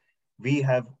that we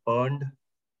have earned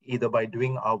either by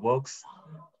doing our works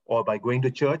or by going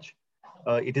to church.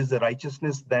 It is the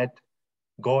righteousness that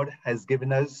God has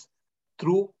given us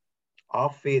through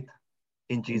our faith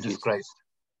in Jesus Christ.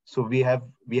 So we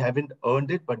haven't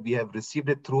earned it, but we have received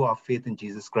it through our faith in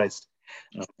Jesus Christ.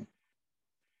 Okay.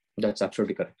 That's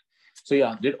absolutely correct. So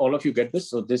yeah, did all of you get this?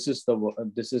 So this is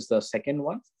the second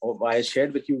one. I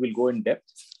shared with you, we'll go in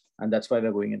depth, and that's why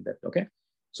we're going in depth. Okay.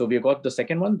 So we got the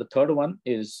second one. The third one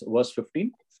is verse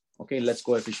 15. Okay, let's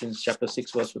go Ephesians chapter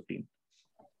 6, verse 15.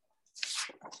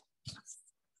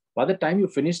 By the time you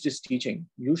finish this teaching,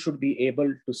 you should be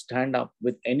able to stand up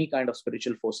with any kind of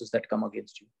spiritual forces that come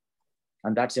against you.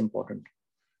 And that's important.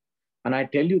 And I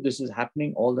tell you, this is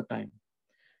happening all the time.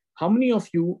 How many of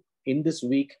you in this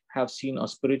week have seen a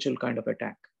spiritual kind of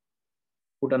attack?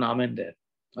 Put an amen there.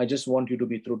 I just want you to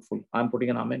be truthful. I'm putting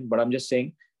an amen, but I'm just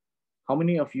saying, how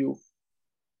many of you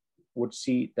would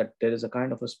see that there is a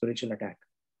kind of a spiritual attack?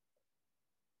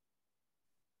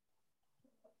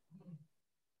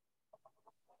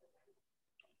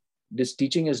 This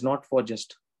teaching is not for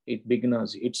just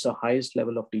beginners. It's the highest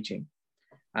level of teaching.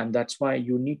 And that's why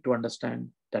you need to understand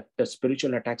that the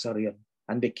spiritual attacks are real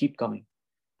and they keep coming.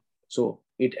 So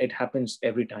it happens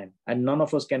every time. And none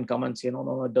of us can come and say,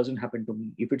 no, it doesn't happen to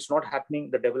me. If it's not happening,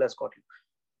 the devil has got you.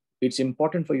 It's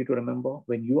important for you to remember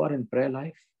when you are in prayer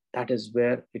life, that is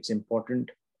where it's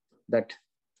important that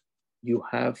you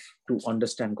have to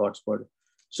understand God's word.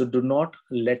 So do not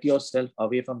let yourself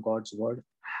away from God's word.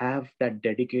 Have that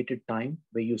dedicated time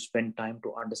where you spend time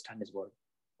to understand his word.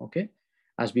 Okay.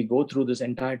 As we go through this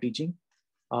entire teaching,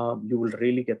 you will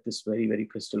really get this very, very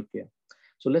crystal clear.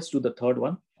 So let's do the third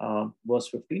one, verse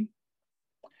 15.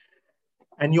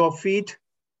 And your feet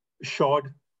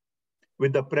shod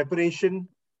with the preparation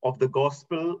of the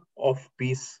gospel of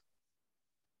peace.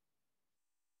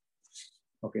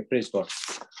 Okay, praise God.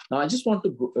 Now I just want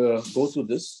to go through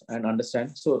this and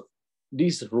understand. So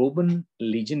these Roman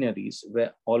legionaries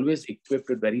were always equipped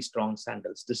with very strong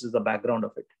sandals. This is the background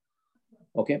of it.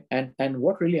 Okay, and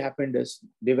what really happened is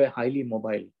they were highly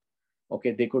mobile.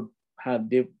 Okay, they could have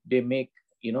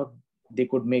they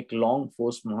could make long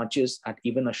forced marches at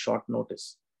even a short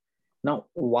notice. Now,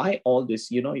 why all this?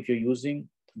 If you're using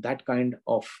that kind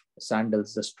of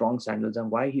sandals, the strong sandals,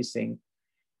 and why he's saying,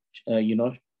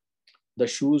 the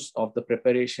shoes of the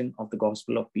preparation of the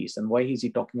gospel of peace, and why is he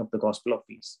talking of the gospel of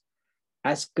peace?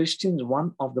 As Christians,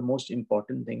 one of the most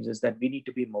important things is that we need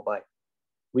to be mobile.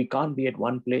 We can't be at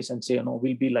one place and say, no,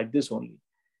 we'll be like this only.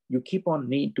 You keep on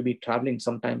need to be traveling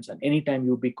sometimes, and anytime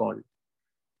you'll be called.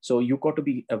 So you got to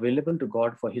be available to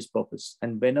God for his purpose.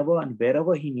 And whenever and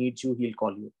wherever he needs you, he'll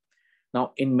call you.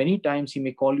 Now, in many times, he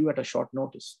may call you at a short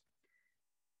notice.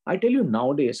 I tell you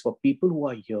nowadays, for people who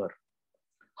are here,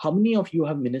 how many of you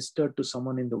have ministered to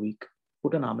someone in the week?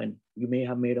 Put an amen. You may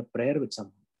have made a prayer with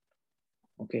someone.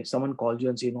 Okay, someone calls you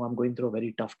and say, no, I'm going through a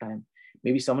very tough time.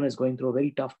 Maybe someone is going through a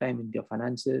very tough time in their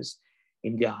finances,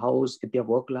 in their house, in their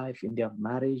work life, in their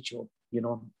marriage, or,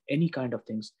 any kind of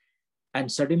things.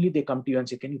 And suddenly they come to you and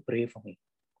say, can you pray for me?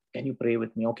 Can you pray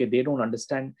with me? Okay, they don't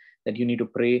understand that you need to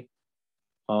pray,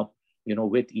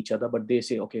 with each other, but they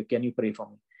say, okay, can you pray for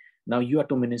me? Now you have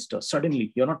to minister.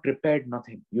 Suddenly, you're not prepared,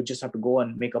 nothing. You just have to go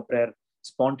and make a prayer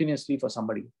spontaneously for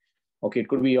somebody. Okay, it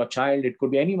could be your child. It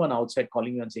could be anyone outside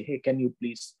calling you and say, hey, can you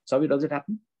please? Savi, does it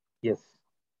happen? Yes.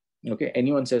 Okay,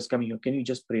 anyone says, come here, can you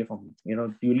just pray for me?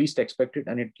 You least expect it,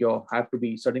 and you have to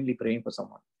be suddenly praying for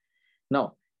someone.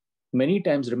 Now, many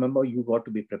times, remember, you got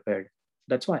to be prepared.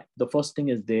 That's why the first thing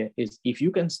is if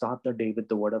you can start the day with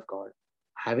the word of God,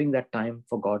 having that time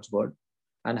for God's word,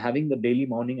 and having the daily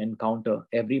morning encounter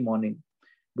every morning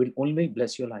will only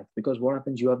bless your life. Because what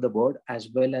happens, you have the word as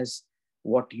well as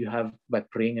what you have by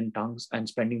praying in tongues and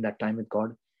spending that time with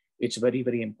God. It's very,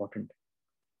 very important.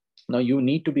 Now you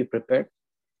need to be prepared.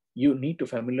 You need to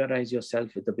familiarize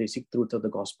yourself with the basic truth of the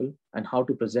gospel and how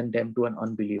to present them to an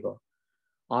unbeliever.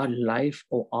 Our life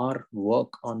or our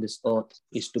work on this earth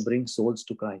is to bring souls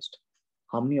to Christ.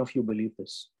 How many of you believe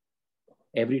this?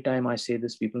 Every time I say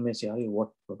this, people may say, "Hey,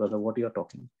 what, brother, what are you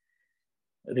talking?"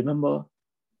 Remember,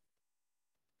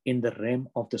 in the realm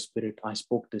of the spirit, I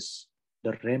spoke this.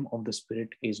 The realm of the spirit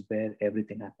is where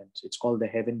everything happens. It's called the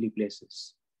heavenly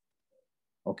places.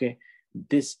 Okay?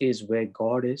 This is where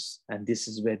God is, and this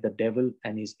is where the devil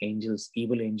and his angels,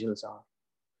 evil angels are.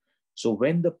 So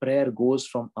when the prayer goes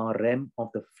from our realm of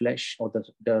the flesh or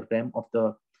the realm of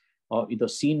the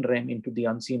seen realm into the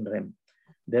unseen realm,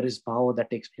 there is power that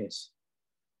takes place.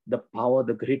 The power,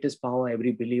 the greatest power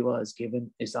every believer is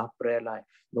given is our prayer life,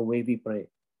 the way we pray.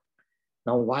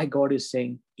 Now, why God is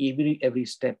saying every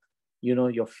step,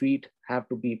 your feet have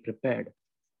to be prepared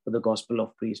for the gospel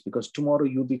of peace, because tomorrow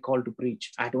you'll be called to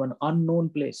preach at an unknown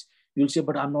place. You'll say,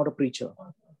 "But I'm not a preacher."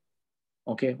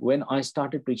 Okay, when I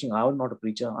started preaching, I was not a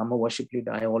preacher. I'm a worship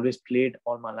leader. I always played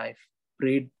all my life,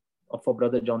 prayed for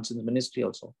Brother Johnson's ministry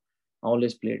also. I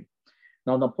always played.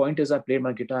 Now, the point is, I played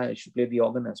my guitar. I should play the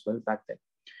organ as well back then.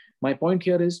 My point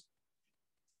here is,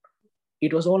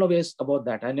 it was always about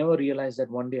that. I never realized that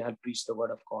one day I'll preach the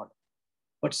word of God.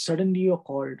 But suddenly you're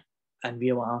called and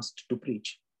we are asked to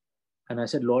preach. And I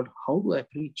said, "Lord, how do I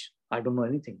preach? I don't know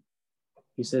anything."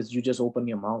 He says, "You just open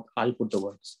your mouth. I'll put the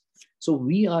words." So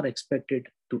we are expected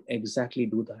to exactly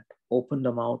do that. Open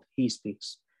the mouth, he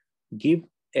speaks. Give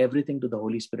everything to the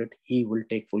Holy Spirit. He will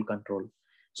take full control.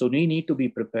 So we need to be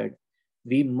prepared.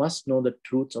 We must know the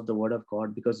truths of the word of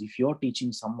God, because if you're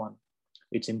teaching someone,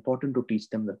 it's important to teach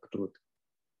them the truth.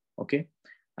 Okay?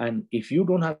 And if you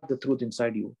don't have the truth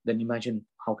inside you, then imagine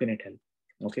how can it help?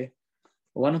 Okay?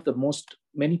 One of the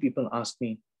many people ask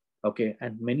me, okay,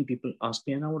 and many people ask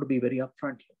me, and I want to be very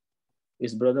upfront here,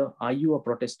 is, "Brother, are you a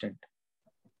Protestant?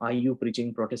 Are you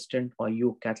preaching Protestant? Are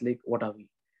you Catholic? What are we?"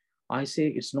 I say,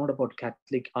 it's not about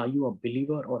Catholic. Are you a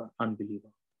believer or an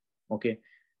unbeliever? Okay.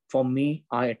 For me,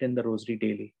 I attend the rosary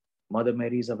daily. Mother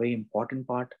Mary is a very important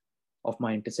part of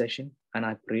my intercession, and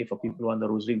I pray for people who are in the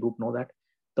rosary group know that.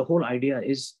 The whole idea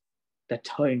is that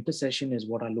her intercession is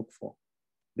what I look for,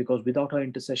 because without her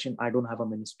intercession, I don't have a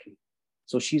ministry.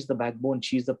 So she's the backbone.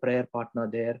 She's the prayer partner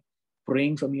there,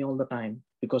 praying for me all the time,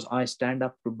 because I stand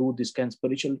up to do this kind of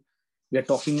spiritual. We are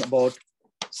talking about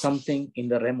something in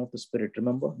the realm of the spirit.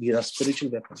 Remember, these are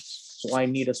spiritual weapons. So I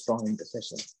need a strong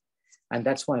intercessor. And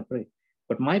that's why I pray.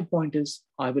 But my point is,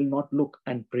 I will not look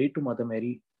and pray to Mother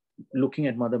Mary, looking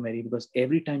at Mother Mary, because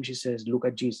every time she says, "Look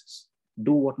at Jesus,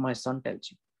 do what my son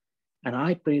tells you." And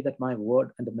I pray that my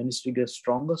word and the ministry gets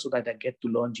stronger so that I get to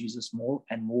learn Jesus more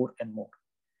and more and more.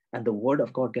 And the word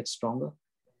of God gets stronger.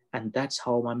 And that's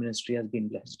how my ministry has been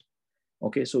blessed.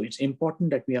 Okay, so it's important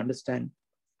that we understand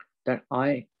that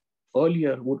I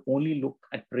earlier would only look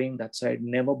at praying that side,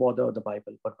 never bother the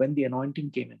Bible. But when the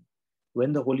anointing came in,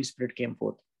 when the Holy Spirit came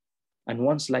forth, and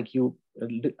once, like you,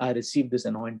 I received this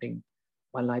anointing,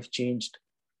 my life changed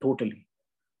totally.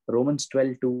 Romans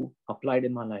 12:2 applied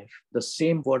in my life. The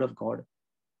same word of God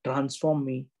transformed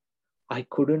me. I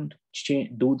couldn't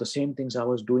do the same things I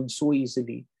was doing so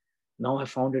easily. Now I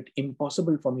found it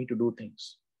impossible for me to do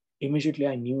things. Immediately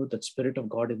I knew that Spirit of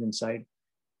God is inside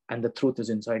and the truth is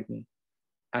inside me.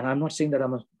 And I'm not saying that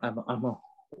I'm a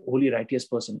holy, righteous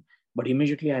person, but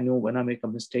immediately I knew when I make a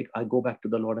mistake, I go back to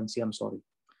the Lord and say, "I'm sorry."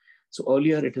 So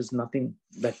earlier, it is nothing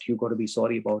that you got to be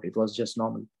sorry about. It was just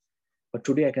normal. But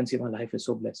today I can say my life is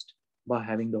so blessed by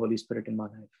having the Holy Spirit in my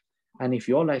life. And if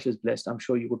your life is blessed, I'm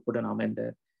sure you could put an amen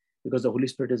there, because the Holy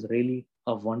Spirit is really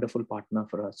a wonderful partner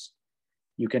for us.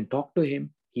 You can talk to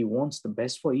him. He wants the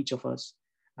best for each of us.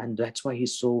 And that's why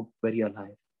he's so very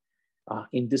alive.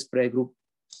 In this prayer group,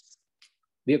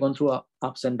 we have gone through our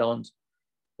ups and downs,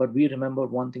 but we remember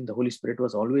one thing: the Holy Spirit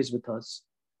was always with us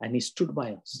and he stood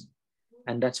by us.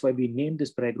 And that's why we named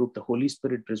this prayer group the Holy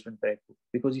Spirit Brisbane Prayer Group,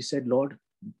 because he said, "Lord,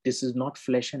 this is not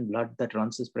flesh and blood that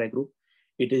runs this prayer group.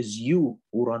 It is you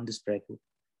who run this prayer group.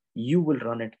 You will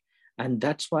run it." And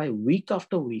that's why week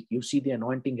after week, you see the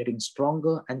anointing getting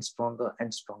stronger and stronger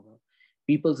and stronger.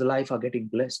 People's life are getting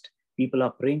blessed. People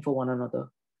are praying for one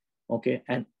another. Okay.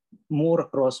 And more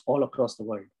all across the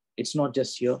world. It's not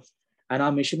just here. And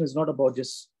our mission is not about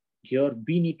just here.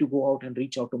 We need to go out and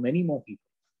reach out to many more people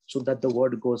so that the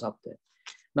word goes up there.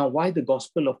 Now, why the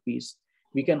gospel of peace?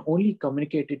 We can only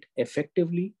communicate it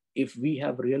effectively if we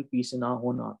have real peace in our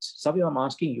own hearts. Sabi, I'm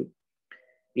asking you,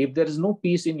 if there is no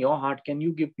peace in your heart, can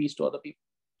you give peace to other people?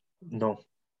 No.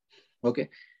 Okay.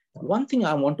 One thing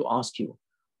I want to ask you,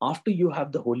 after you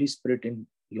have the Holy Spirit in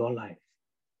your life,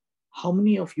 how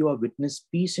many of you have witnessed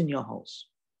peace in your house?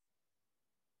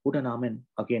 Put an amen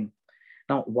again.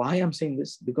 Now, why I'm saying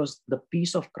this? Because the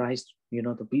peace of Christ,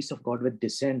 the peace of God which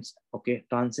descends, okay,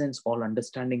 transcends all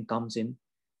understanding, comes in.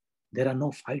 There are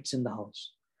no fights in the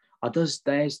house. Others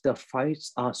days, the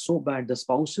fights are so bad. The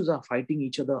spouses are fighting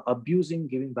each other, abusing,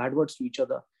 giving bad words to each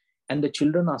other, and the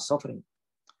children are suffering.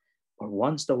 But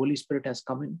once the Holy Spirit has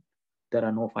come in, there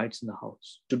are no fights in the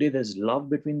house. Today, there's love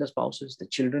between the spouses. The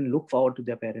children look forward to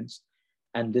their parents.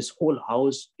 And this whole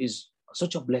house is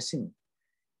such a blessing.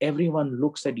 Everyone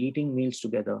looks at eating meals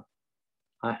together.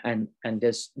 And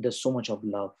there's so much of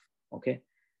love, okay?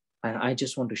 And I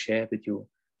just want to share with you,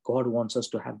 God wants us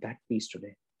to have that peace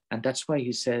today. And that's why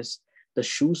he says the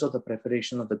shoes of the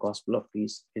preparation of the gospel of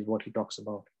peace is what he talks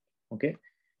about, okay?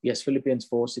 Yes, Philippians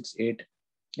 4, 6, 8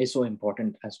 is so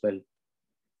important as well.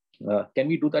 Can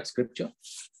we do that scripture?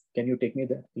 Can you take me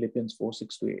there? Philippians 4,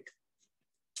 6 to 8.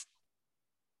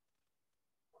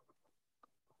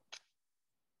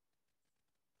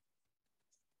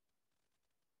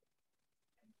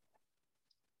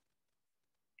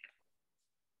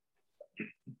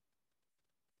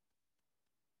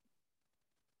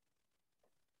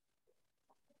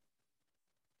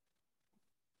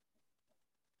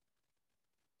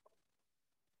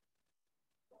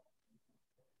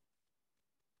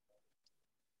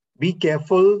 Be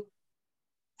careful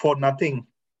for nothing,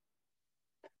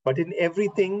 but in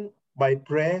everything by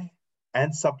prayer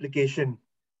and supplication.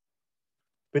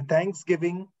 With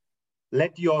thanksgiving,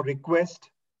 let your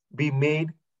request be made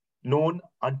known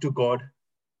unto God.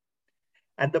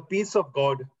 And the peace of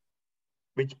God,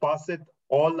 which passeth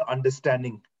all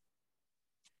understanding,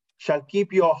 shall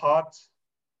keep your hearts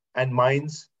and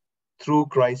minds through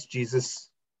Christ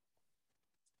Jesus.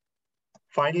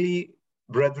 Finally,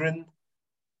 brethren,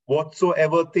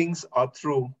 whatsoever things are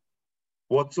true,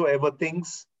 whatsoever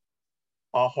things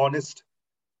are honest,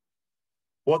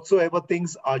 whatsoever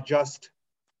things are just,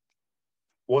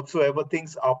 whatsoever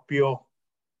things are pure,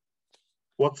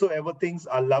 whatsoever things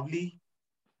are lovely,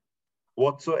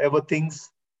 whatsoever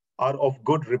things are of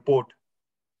good report,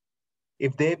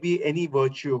 if there be any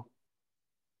virtue,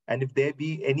 and if there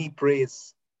be any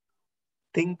praise,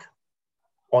 think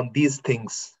on these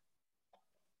things.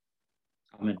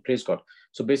 Amen. Praise God.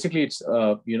 So basically, it's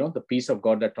the peace of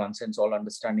God that transcends all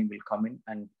understanding will come in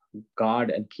and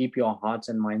guard and keep your hearts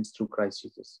and minds through Christ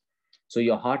Jesus. So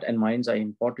your heart and minds are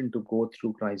important to go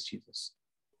through Christ Jesus.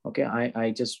 Okay,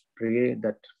 I just pray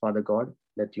that, Father God,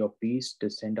 let your peace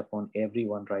descend upon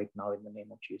everyone right now in the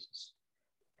name of Jesus.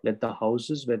 Let the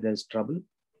houses where there's trouble,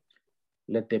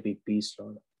 let there be peace,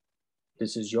 Lord.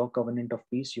 This is your covenant of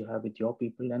peace you have with your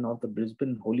people and of the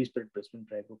Brisbane, Holy Spirit Brisbane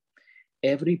Prayer Group.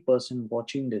 Every person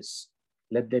watching this,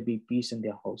 let there be peace in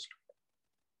their house.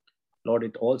 Lord,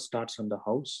 it all starts from the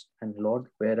house. And Lord,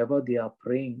 wherever they are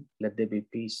praying, let there be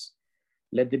peace.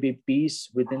 Let there be peace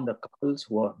within the couples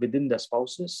who are within the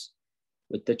spouses,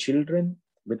 with the children,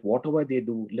 with whatever they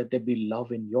do. Let there be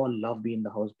love in your love be in the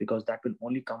house, because that will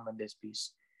only come when there's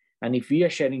peace. And if we are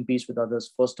sharing peace with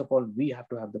others, first of all, we have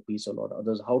to have the peace of Lord.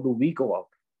 Others, how do we go out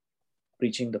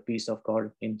preaching the peace of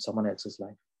God in someone else's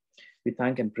life? We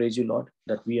thank and praise you, Lord,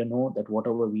 that we know that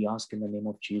whatever we ask in the name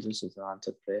of Jesus is an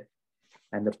answered prayer.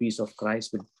 And the peace of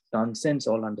Christ, which transcends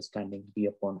all understanding, be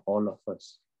upon all of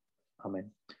us.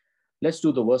 Amen. Let's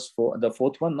do the verse 4, the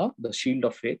fourth one now, the shield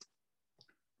of faith.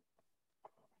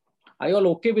 Are you all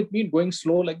okay with me going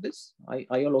slow like this?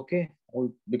 Are you all okay?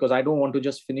 Because I don't want to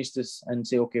just finish this and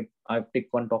say, okay, I've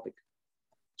picked one topic,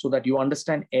 so that you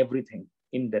understand everything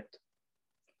in depth.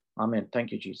 Amen.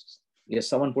 Thank you, Jesus. Yes,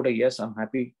 someone put a yes. I'm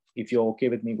happy if you're okay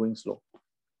with me going slow.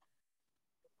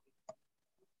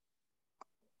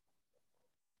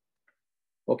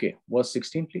 Okay, verse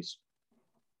 16, please.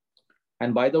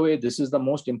 And by the way, this is the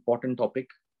most important topic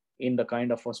in the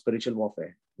kind of a spiritual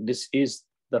warfare. This is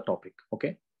the topic,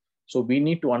 okay? So we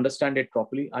need to understand it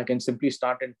properly. I can simply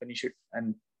start and finish it,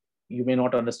 and you may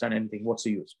not understand anything. What's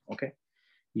the use, okay?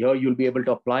 Here you'll be able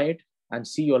to apply it and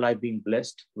see your life being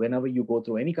blessed. Whenever you go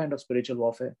through any kind of spiritual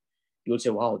warfare, you'll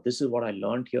say, wow, this is what I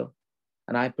learned here.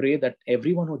 And I pray that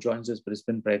everyone who joins this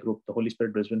Brisbane Prayer Group, the Holy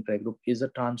Spirit Brisbane Prayer Group, is a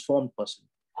transformed person.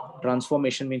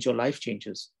 Transformation means your life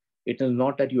changes. It is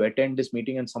not that you attend this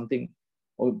meeting and something,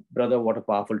 oh, brother, what a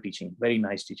powerful teaching. Very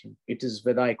nice teaching. It is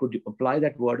whether I could apply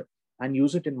that word and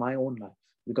use it in my own life.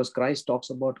 Because Christ talks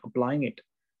about applying it,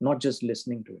 not just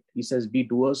listening to it. He says, be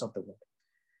doers of the word.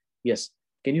 Yes.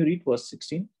 Can you read verse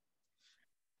 16?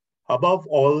 Above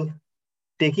all,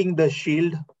 taking the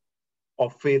shield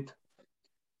of faith,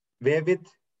 wherewith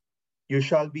you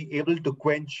shall be able to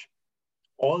quench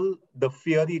all the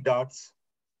fiery darts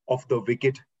of the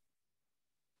wicked.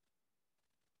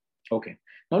 Okay.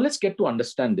 Now let's get to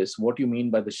understand this. What you mean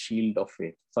by the shield of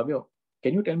faith. Savio,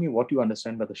 can you tell me what you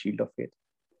understand by the shield of faith?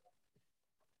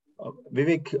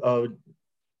 Vivek,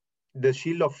 the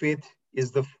shield of faith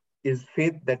is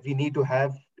faith that we need to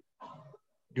have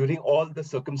during all the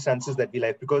circumstances that we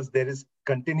live, because there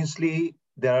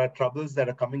are troubles that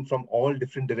are coming from all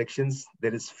different directions.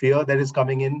 There is fear that is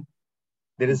coming in.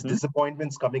 There is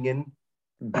disappointments coming in.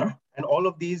 And all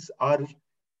of these are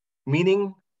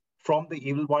meaning from the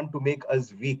evil one to make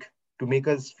us weak, to make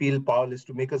us feel powerless,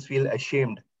 to make us feel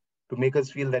ashamed, to make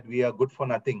us feel that we are good for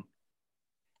nothing.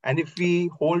 And if we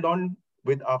hold on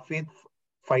with our faith,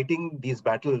 fighting these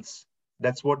battles,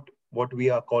 that's what we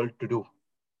are called to do.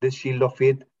 This shield of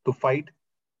faith, to fight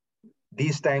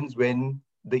these times when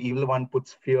the evil one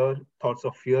puts fear, thoughts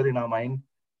of fear in our mind,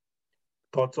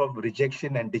 thoughts of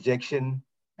rejection and dejection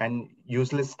and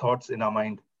useless thoughts in our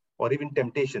mind, or even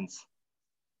temptations.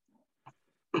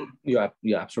 You're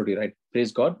absolutely right.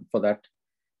 Praise God for that.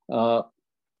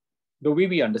 The way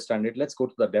we understand it, let's go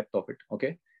to the depth of it.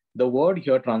 Okay. The word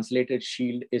here translated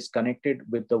shield is connected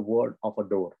with the word of a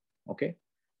door. Okay.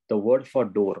 The word for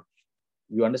door.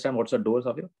 You understand what's a door,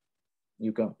 Savio?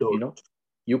 You can't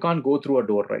go through a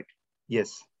door, right?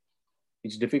 Yes.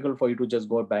 It's difficult for you to just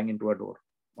go bang into a door.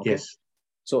 Okay? Yes.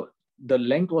 So the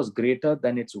length was greater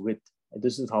than its width.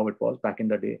 This is how it was back in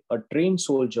the day. A trained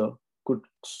soldier could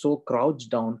so crouch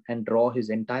down and draw his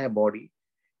entire body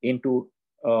into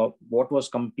what was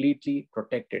completely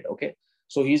protected. Okay.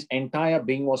 So his entire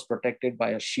being was protected by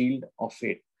a shield of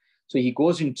faith. So he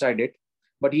goes inside it,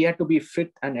 but he had to be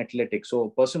fit and athletic. So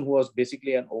a person who was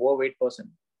basically an overweight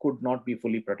person could not be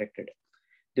fully protected.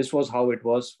 This was how it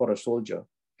was for a soldier.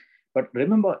 But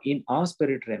remember, in our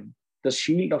spirit realm, the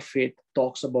shield of faith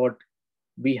talks about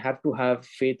we have to have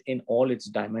faith in all its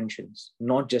dimensions,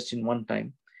 not just in one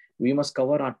time. We must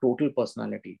cover our total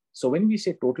personality. So when we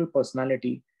say total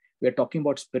personality, we are talking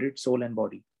about spirit, soul, and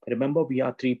body. Remember, we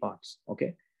are three parts.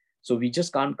 Okay. So we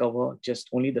just can't cover just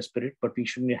only the spirit, but we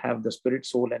should have the spirit,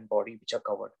 soul, and body, which are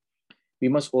covered. We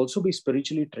must also be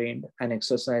spiritually trained and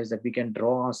exercise that we can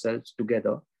draw ourselves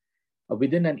together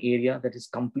within an area that is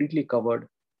completely covered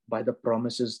by the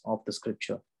promises of the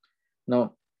scripture.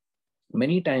 Now,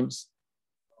 many times,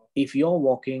 if you're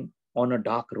walking on a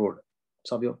dark road,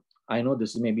 Savio, I know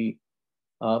this is maybe,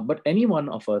 but any one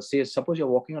of us, say, suppose you're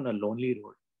walking on a lonely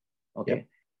road, okay? Yep.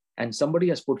 And somebody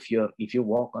has put fear. If you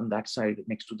walk on that side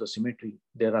next to the cemetery,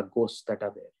 there are ghosts that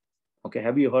are there. Okay,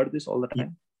 have you heard this all the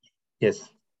time? Yes.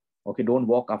 Okay, don't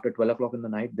walk after 12 o'clock in the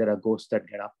night. There are ghosts that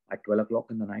get up at 12 o'clock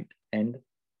in the night and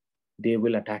they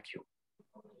will attack you.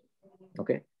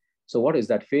 Okay, so what is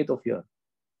that? Faith or fear?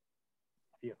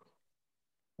 Fear.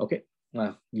 Okay,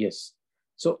 yes.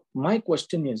 So my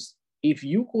question is, if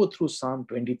you go through Psalm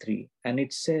 23 and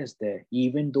it says there,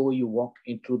 even though you walk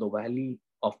into the valley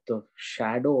of the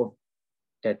shadow of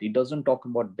death, it doesn't talk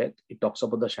about death, it talks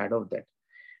about the shadow of death.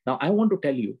 Now, I want to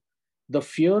tell you, the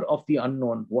fear of the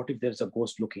unknown, what if there's a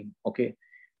ghost looking? Okay,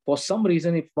 for some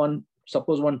reason, if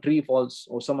suppose one tree falls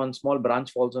or some small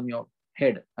branch falls on your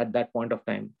head at that point of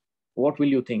time, what will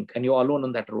you think? And you're alone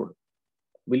on that road.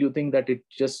 Will you think that it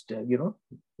just,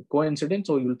 coincidence,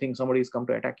 or you'll think somebody has come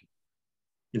to attack you?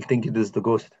 You'll think it is the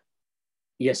ghost.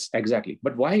 Yes, exactly.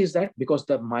 But why is that? Because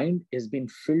the mind has been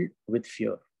filled with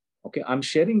fear. Okay, I'm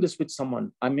sharing this with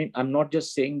someone. I mean, I'm not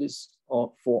just saying this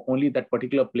for only that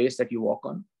particular place that you walk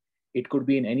on. It could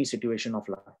be in any situation of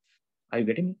life. Are you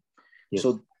getting me? Yes.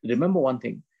 So remember one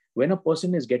thing, when a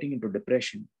person is getting into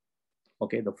depression,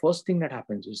 okay, the first thing that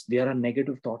happens is there are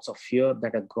negative thoughts of fear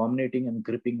that are dominating and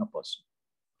gripping a person.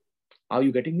 Are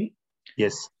you getting me?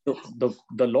 Yes. So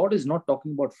the Lord is not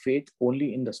talking about faith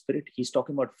only in the spirit. He's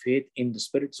talking about faith in the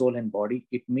spirit, soul, and body.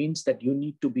 It means that you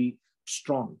need to be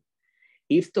strong.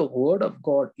 If the word of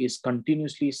God is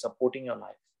continuously supporting your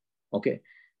life, okay.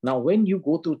 Now, when you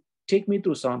go to take me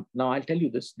through Psalm, now I'll tell you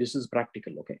this is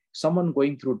practical, okay. Someone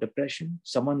going through depression,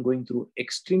 someone going through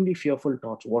extremely fearful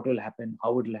thoughts, what will happen,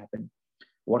 how it will happen,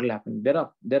 what will happen. There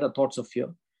are thoughts of fear.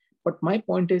 But my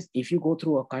point is, if you go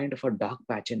through a kind of a dark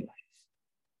patch in life,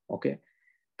 okay,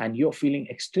 and you're feeling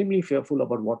extremely fearful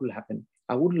about what will happen,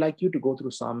 I would like you to go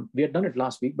through Psalm. We had done it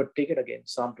last week, but take it again,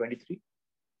 Psalm 23.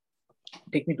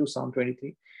 Take me to Psalm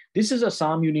 23. This is a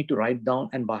Psalm you need to write down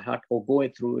and by heart or go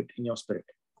through it in your spirit.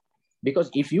 Because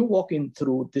if you walk in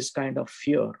through this kind of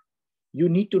fear, you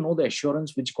need to know the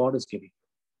assurance which God is giving.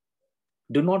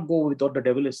 Do not go with what the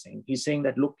devil is saying. He's saying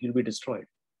that, look, you'll be destroyed.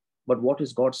 But what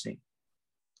is God saying?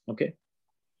 Okay.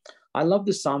 I love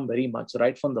this Psalm very much,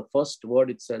 right from the first word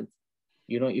itself.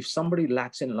 If somebody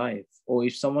lacks in life or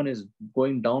if someone is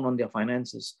going down on their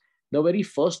finances, the very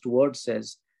first word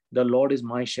says, The Lord is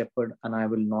my shepherd and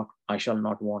I shall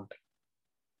not want.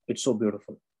 It's so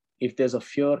beautiful. If there's a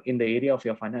fear in the area of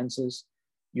your finances,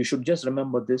 you should just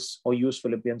remember this or use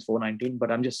Philippians 4:19.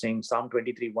 But I'm just saying Psalm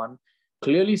 23:1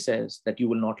 clearly says that you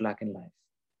will not lack in life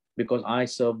because I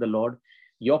serve the Lord.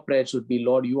 Your prayer should be,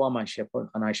 Lord, you are my shepherd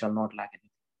and I shall not lack anything.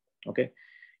 Okay.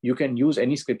 You can use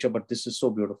any scripture, but this is so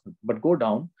beautiful. But go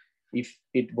down. If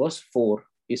it verse 4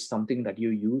 is something that you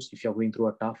use if you're going through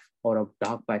a tough or a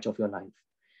dark patch of your life.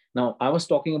 Now, I was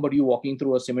talking about you walking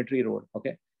through a cemetery road.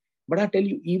 Okay. But I tell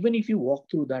you, even if you walk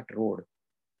through that road,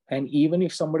 and even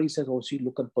if somebody says, oh, see,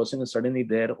 look, a person is suddenly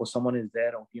there, or someone is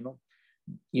there,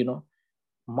 or,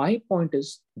 my point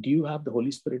is, do you have the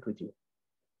Holy Spirit with you?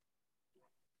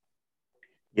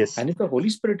 Yes. And if the Holy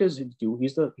Spirit is with you,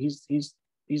 he's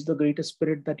the greatest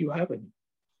spirit that you have in you.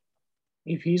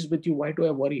 If he's with you, why do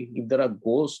I worry? If there are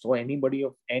ghosts or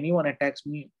anyone attacks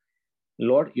me,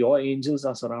 Lord, your angels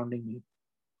are surrounding me.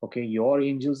 Okay, your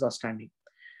angels are standing.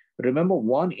 Remember,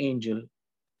 one angel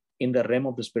in the realm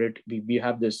of the spirit, we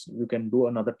have this, you can do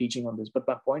another teaching on this, but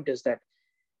my point is that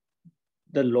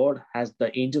the Lord has,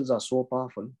 the angels are so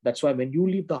powerful. That's why when you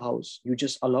leave the house, you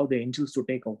just allow the angels to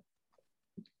take over.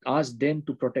 Ask them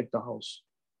to protect the house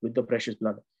with the precious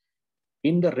blood.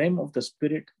 In the realm of the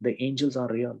spirit, the angels are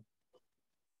real.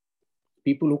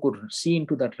 People who could see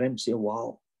into that realm say,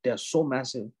 wow, they are so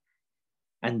massive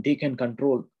and they can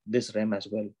control this realm as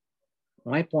well.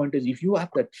 My point is, if you have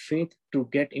that faith to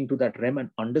get into that realm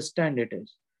and understand it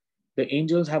is, the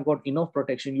angels have got enough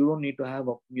protection. You don't need to have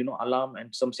a, alarm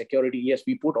and some security. Yes,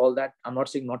 we put all that. I'm not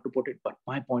saying not to put it, but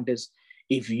my point is,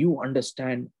 if you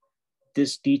understand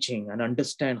this teaching and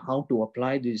understand how to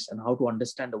apply this and how to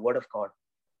understand the word of God,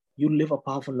 you live a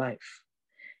powerful life.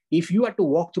 If you had to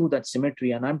walk through that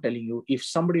cemetery, and I'm telling you, if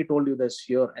somebody told you there's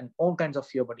fear and all kinds of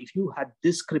fear, but if you had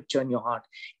this scripture in your heart,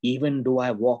 even though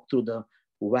I walk through the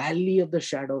valley of the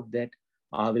shadow of death,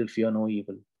 I will fear no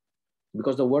evil.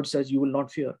 Because the word says you will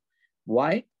not fear.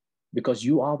 Why? Because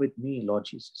you are with me, Lord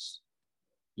Jesus.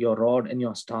 Your rod and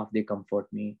your staff, they comfort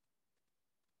me.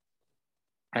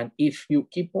 And if you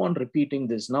keep on repeating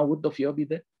this, now would the fear be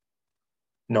there?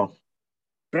 No.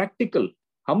 Practical.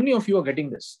 How many of you are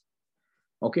getting this?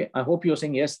 Okay, I hope you're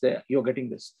saying yes, there you're getting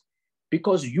this.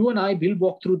 Because you and I will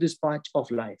walk through this patch of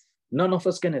life. None of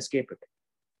us can escape it.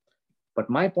 But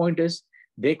my point is,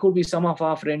 there could be some of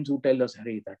our friends who tell us,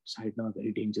 hey, that side now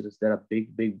very dangerous. There are big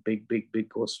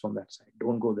ghosts from that side.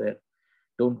 Don't go there.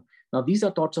 Don't. Now, these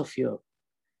are thoughts of fear.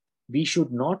 We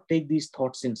should not take these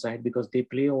thoughts inside because they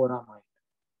play over our mind.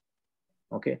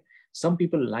 Okay. Some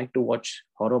people like to watch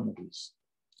horror movies.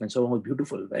 And so, oh,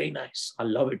 beautiful, very nice. I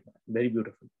love it. Very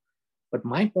beautiful. But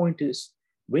my point is,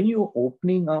 when you're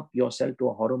opening up yourself to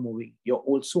a horror movie, you're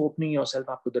also opening yourself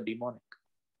up to the demonic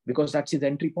because that's his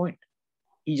entry point.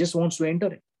 He just wants to enter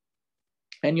it.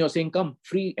 And you're saying, come,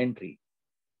 free entry.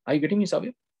 Are you getting me,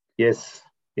 Savya? Yes,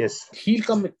 yes. He'll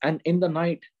come and in the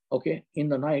night, okay, in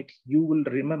the night, you will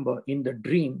remember in the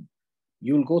dream,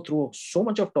 you'll go through so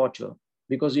much of torture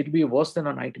because it'll be worse than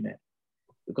a nightmare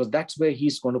because that's where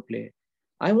he's going to play.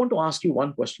 I want to ask you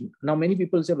one question. Now, many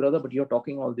people say, brother, but you're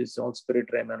talking all this, all spirit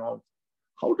realm and all.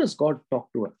 How does God talk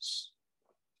to us?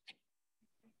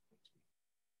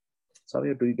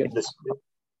 Savya, do you get this?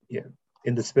 Yeah.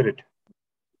 In the spirit.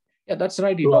 Yeah, that's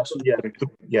right. He talks to the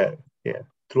spirit.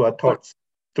 Through our thoughts.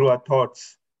 Through our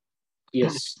thoughts.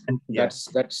 Yes,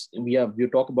 we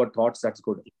talk about thoughts. That's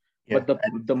good. Yeah. But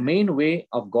the main way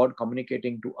of God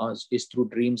communicating to us is through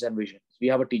dreams and visions. We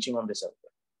have a teaching on this.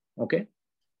 Okay,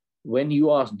 when you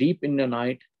are deep in the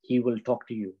night, He will talk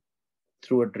to you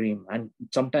through a dream, and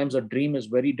sometimes a dream is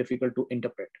very difficult to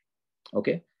interpret.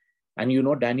 Okay,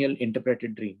 and Daniel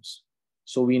interpreted dreams.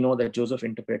 So we know that Joseph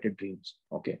interpreted dreams,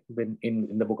 okay, when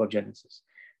in the book of Genesis.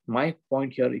 My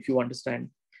point here, if you understand,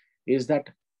 is that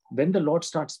when the Lord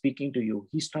starts speaking to you,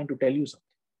 He's trying to tell you something,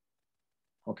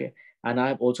 okay? And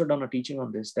I've also done a teaching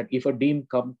on this, that if a dream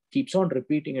keeps on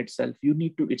repeating itself, you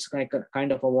need to, it's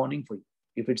kind of a warning for you.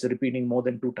 If it's repeating more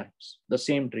than 2 times, the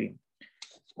same dream,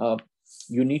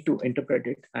 you need to interpret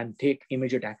it and take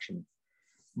immediate action.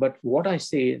 But what I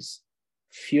say is,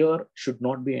 fear should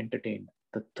not be entertained.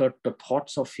 The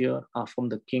thoughts of fear are from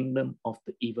the kingdom of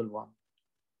the evil one.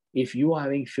 If you are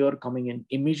having fear coming in,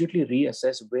 immediately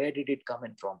reassess where did it come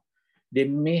in from. There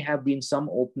may have been some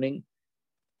opening,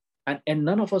 and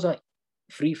none of us are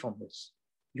free from this.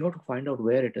 You have to find out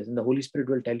where it is, and the Holy Spirit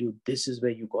will tell you this is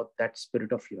where you got that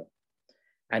spirit of fear.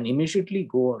 And immediately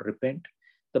go repent.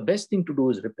 The best thing to do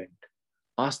is repent.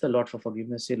 Ask the Lord for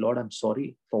forgiveness. Say, Lord, I'm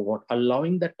sorry for what?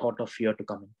 Allowing that thought of fear to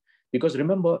come in. Because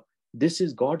remember, this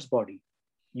is God's body.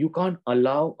 You can't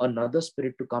allow another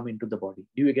spirit to come into the body.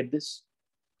 Do you get this?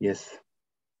 Yes.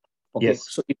 Okay. Yes.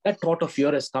 So if that thought of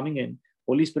fear is coming in,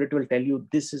 Holy Spirit will tell you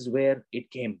this is where it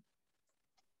came.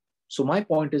 So my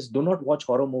point is, do not watch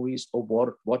horror movies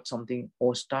or watch something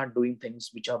or start doing things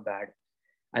which are bad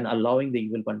and allowing the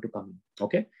evil one to come in.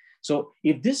 Okay. So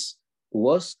if this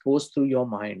verse goes through your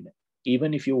mind,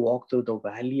 even if you walk through the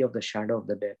valley of the shadow of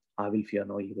the death, I will fear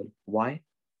no evil. Why?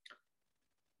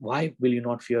 Why will you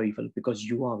not fear evil? Because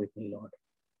you are with me, Lord.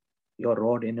 Your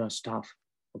rod and your staff,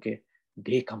 okay,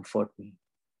 they comfort me.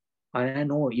 And I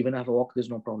know even if I walk, there's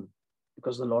no problem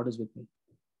because the Lord is with me.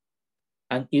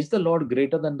 And is the Lord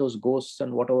greater than those ghosts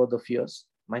and whatever the fears?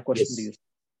 My question to you.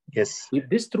 Yes. If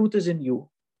this truth is in you,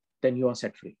 then you are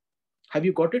set free. Have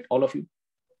you got it, all of you?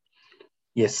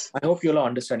 Yes. I hope you all are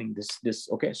understanding this.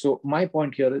 Okay. So my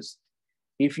point here is,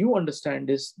 if you understand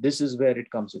this is where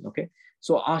it comes in. Okay.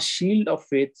 So our shield of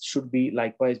faith should be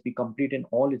likewise be complete in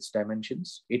all its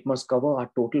dimensions. It must cover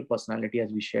our total personality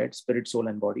as we shared, spirit, soul,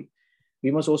 and body. We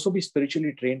must also be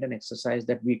spiritually trained and exercised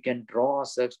that we can draw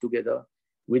ourselves together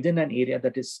within an area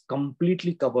that is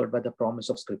completely covered by the promise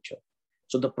of Scripture.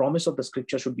 So the promise of the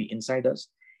Scripture should be inside us.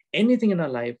 Anything in our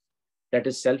life that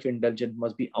is self-indulgent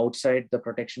must be outside the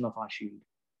protection of our shield.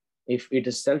 If it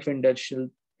is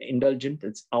self-indulgent,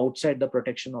 it's outside the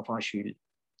protection of our shield,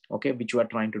 okay, which we are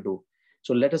trying to do.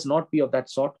 So let us not be of that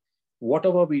sort.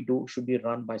 Whatever we do should be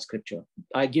run by Scripture.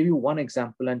 I give you one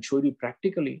example and show you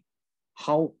practically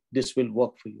how this will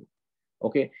work for you.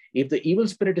 Okay, if the evil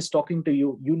spirit is talking to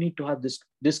you, you need to have this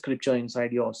scripture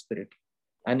inside your spirit.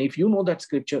 And if you know that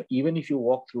scripture, even if you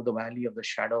walk through the valley of the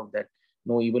shadow of death,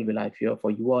 no evil will I fear, for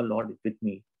you are Lord with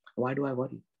me. Why do I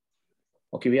worry?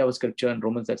 Okay, we have a scripture in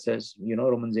Romans that says,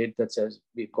 Romans 8 that says,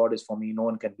 if God is for me, no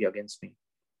one can be against me.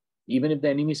 Even if the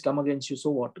enemies come against you, so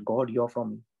what? God, you're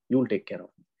from me. You will take care of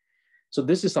me. So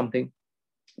this is something.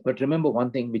 But remember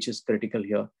one thing which is critical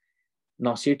here.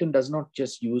 Now, Satan does not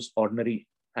just use ordinary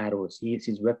arrows.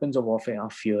 His weapons of warfare are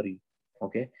fury.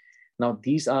 Okay. Now,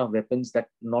 these are weapons that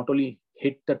not only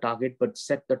hit the target, but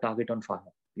set the target on fire.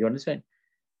 You understand?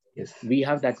 Yes. We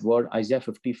have that word, Isaiah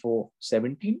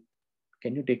 54:17.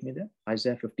 Can you take me there?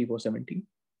 Isaiah 54:17.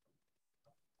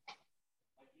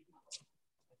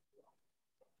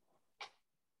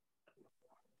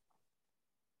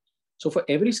 So for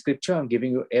every scripture, I'm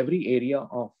giving you every area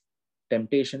of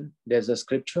temptation. There's a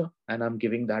scripture, and I'm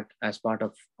giving that as part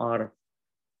of our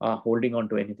holding on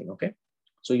to anything. Okay.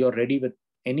 So you're ready with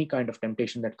any kind of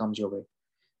temptation that comes your way,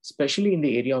 especially in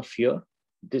the area of fear.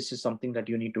 This is something that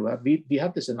you need to have. We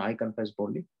have this in I Confess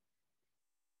Boldly.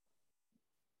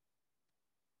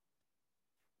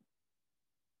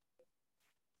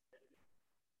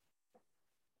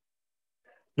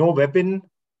 No weapon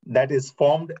that is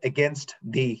formed against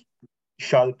thee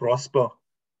shall prosper,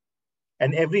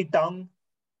 and every tongue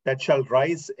that shall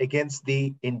rise against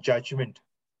thee in judgment,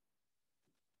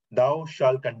 thou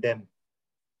shalt condemn.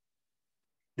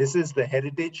 This is the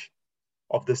heritage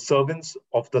of the servants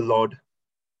of the Lord,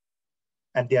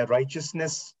 and their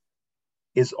righteousness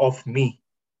is of me,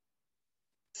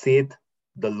 saith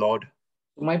the Lord.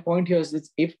 My point here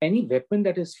is, if any weapon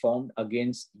that is formed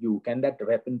against you, can that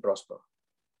weapon prosper?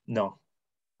 No.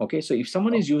 Okay, so if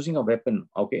someone is using a weapon,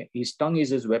 okay, his tongue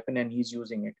is his weapon and he's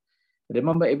using it.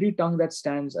 Remember, every tongue that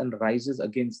stands and rises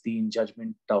against thee in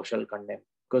judgment, thou shalt condemn,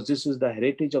 because this is the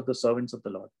heritage of the servants of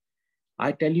the Lord.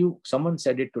 I tell you, someone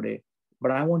said it today, but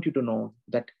I want you to know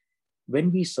that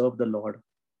when we serve the Lord,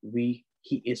 He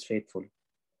is faithful.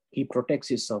 He protects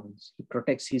His servants. He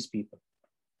protects His people.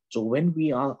 So when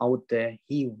we are out there,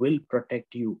 He will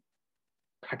protect you.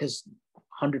 That is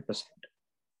 100%.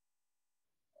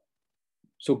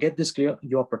 So get this clear,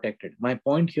 you are protected. My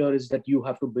point here is that you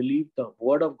have to believe the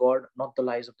word of God, not the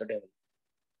lies of the devil.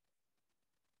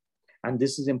 And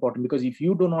this is important, because if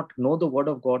you do not know the word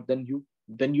of God, then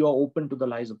you are open to the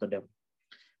lies of the devil.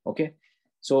 Okay.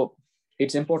 So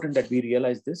it's important that we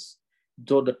realize this.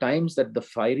 Though the times that the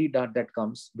fiery dart that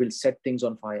comes will set things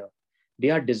on fire, they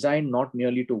are designed not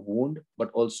merely to wound, but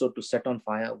also to set on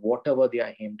fire whatever they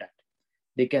are aimed at.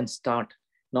 They can start.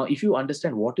 Now, if you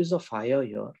understand what is a fire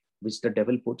here, which the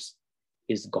devil puts,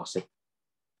 is gossip.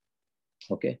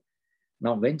 Okay.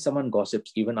 Now, when someone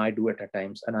gossips, even I do it at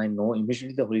times, and I know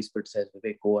immediately the Holy Spirit says,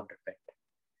 Vivek, go and repent.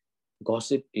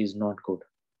 Gossip is not good.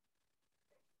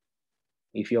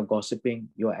 If you're gossiping,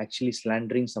 you're actually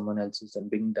slandering someone else's and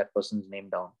bringing that person's name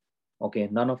down. Okay,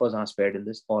 none of us are spared in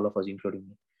this, all of us, including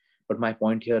me. But my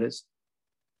point here is,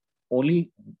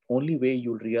 only way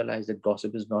you'll realize that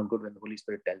gossip is not good when the Holy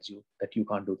Spirit tells you that you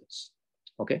can't do this.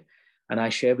 Okay, and I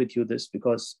share with you this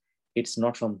because it's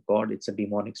not from God, it's a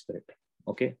demonic spirit.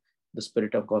 Okay, the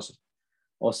spirit of gossip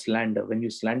or slander. When you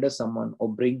slander someone or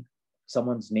bring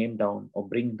someone's name down or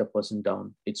bring the person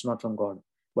down. It's not from God,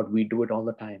 but we do it all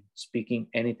the time, speaking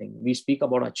anything. We speak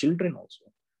about our children also.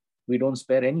 We don't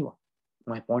spare anyone.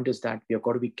 My point is that we have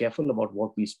got to be careful about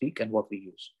what we speak and what we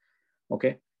use.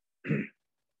 Okay.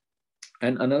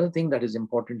 And another thing that is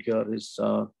important here is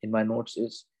in my notes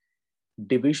is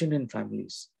division in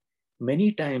families.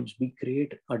 Many times we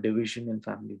create a division in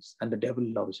families and the devil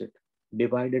loves it.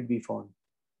 Divided we fall.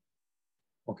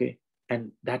 Okay.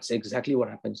 And that's exactly what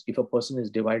happens. If a person is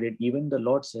divided, even the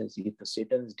Lord says, if the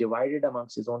Satan is divided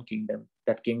amongst his own kingdom,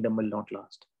 that kingdom will not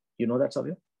last. You know that,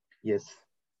 Savya? Yes.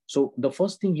 So the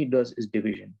first thing he does is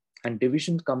division. And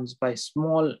division comes by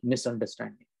small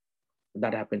misunderstanding.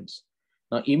 That happens.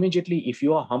 Now, immediately, if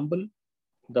you are humble,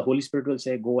 the Holy Spirit will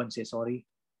say, go and say sorry.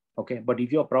 Okay. But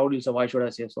if you're proud, you say, why should I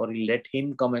say sorry? Let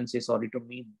him come and say sorry to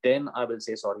me. Then I will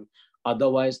say sorry.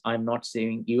 Otherwise, I'm not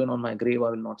saying, even on my grave,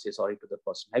 I will not say sorry to the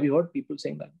person. Have you heard people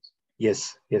saying that?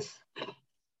 Yes. Yes.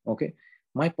 Okay.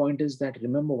 My point is that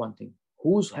remember one thing.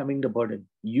 Who's having the burden?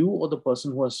 You or the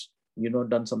person who has,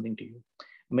 done something to you?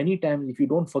 Many times, if you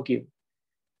don't forgive,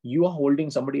 you are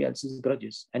holding somebody else's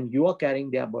grudges and you are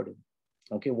carrying their burden.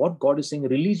 Okay. What God is saying,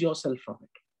 release yourself from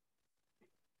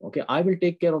it. Okay. I will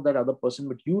take care of that other person,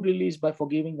 but you release by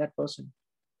forgiving that person.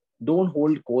 Don't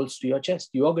hold coals to your chest.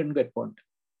 You are going to get burnt.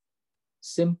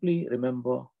 Simply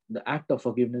remember the act of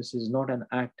forgiveness is not an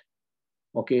act.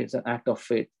 Okay. It's an act of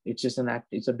faith. It's just an act.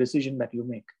 It's a decision that you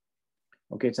make.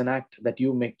 Okay. It's an act that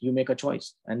you make. You make a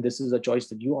choice. And this is a choice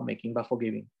that you are making by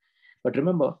forgiving. But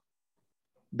remember,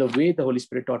 the way the Holy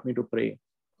Spirit taught me to pray,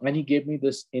 and he gave me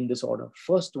this in this order.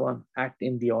 First one, act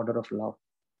in the order of love.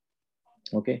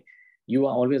 Okay. You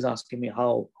are always asking me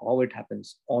how it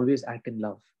happens. Always act in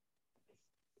love.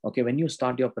 Okay. When you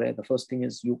start your prayer, the first thing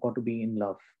is you got to be in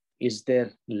love. Is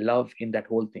there love in that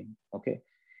whole thing? Okay.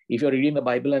 If you're reading the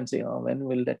Bible and say, oh, when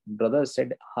will that brother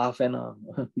said half an hour,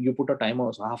 you put a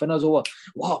timer, so half an hour is over.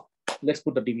 Wow, let's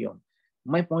put the TV on.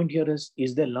 My point here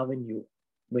is there love in you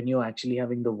when you're actually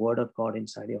having the word of God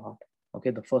inside your heart?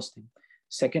 Okay, the first thing.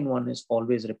 Second one is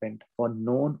always repent for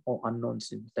known or unknown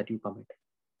sins that you commit.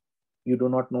 You do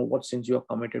not know what sins you have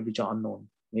committed which are unknown.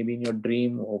 Maybe in your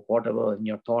dream or whatever, in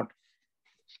your thought.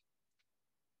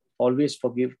 Always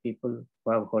forgive people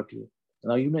who have hurt you.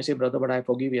 Now you may say, brother, but I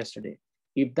forgive yesterday.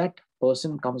 If that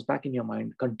person comes back in your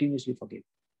mind, continuously forgive.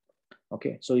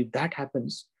 Okay, so if that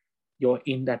happens, you're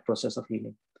in that process of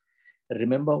healing.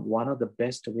 Remember, one of the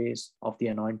best ways of the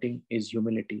anointing is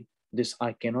humility. This,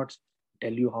 I cannot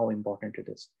tell you how important it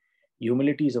is.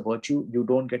 Humility is a virtue. You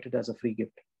don't get it as a free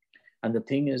gift. And the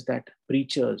thing is that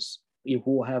preachers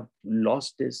who have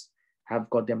lost this have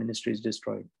got their ministries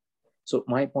destroyed. So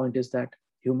my point is that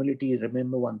humility,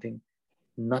 remember one thing,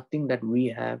 nothing that we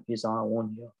have is our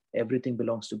own here. Everything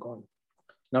belongs to God.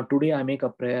 Now, today I make a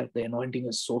prayer. The anointing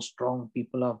is so strong.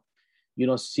 People are,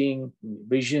 seeing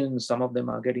visions. Some of them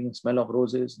are getting smell of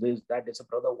roses. This, that, is a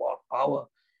brother, wow, power.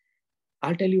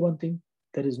 I'll tell you one thing.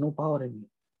 There is no power in me.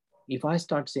 If I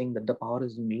start saying that the power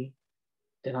is in me,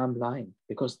 then I'm lying,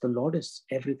 because the Lord is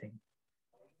everything.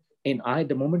 And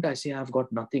the moment I say I've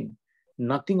got nothing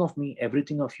of me,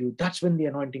 everything of you, that's when the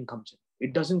anointing comes in.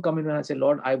 It doesn't come in when I say,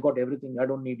 Lord, I've got everything. I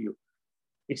don't need you.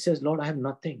 It says, Lord, I have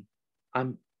nothing.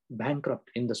 I'm bankrupt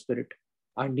in the spirit.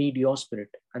 I need your spirit.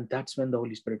 And that's when the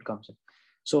Holy Spirit comes in.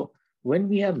 So when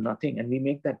we have nothing and we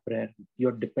make that prayer,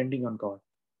 you're depending on God.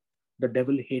 The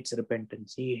devil hates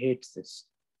repentance. He hates this.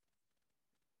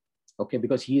 Okay,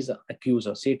 because he is an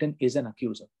accuser. Satan is an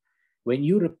accuser. When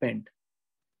you repent,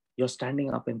 you're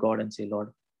standing up in God and say, Lord,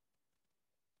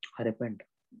 I repent.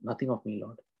 Nothing of me,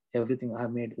 Lord. Everything I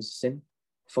have made is sin.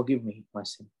 Forgive me my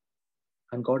sin.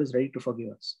 And God is ready to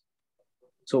forgive us.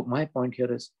 So my point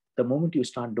here is, the moment you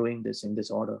start doing this in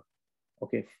this order,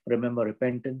 okay, remember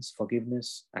repentance,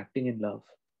 forgiveness, acting in love,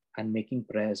 and making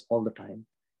prayers all the time.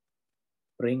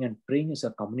 Praying is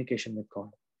a communication with God.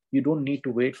 You don't need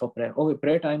to wait for prayer. Okay,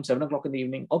 prayer time, 7 o'clock in the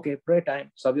evening. Okay, prayer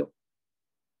time, Savio.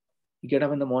 You get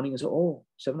up in the morning and say,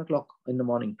 7 o'clock in the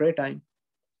morning, prayer time.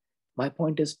 My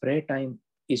point is, prayer time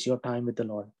is your time with the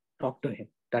Lord. Talk to him.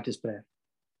 That is prayer.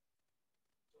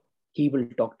 He will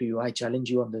talk to you. I challenge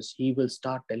you on this. He will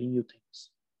start telling you things.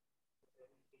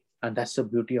 And that's the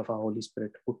beauty of our Holy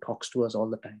Spirit, who talks to us all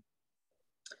the time.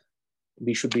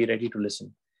 We should be ready to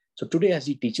listen. So today, as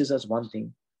he teaches us one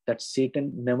thing, that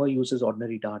Satan never uses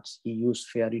ordinary darts. He used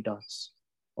fiery darts.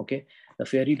 Okay? The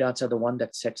fiery darts are the one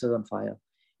that sets us on fire.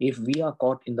 If we are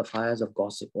caught in the fires of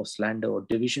gossip or slander or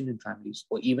division in families,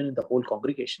 or even in the whole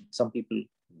congregation, some people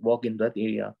walk in that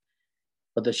area,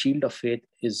 but the shield of faith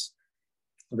is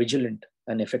vigilant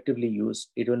and effectively used.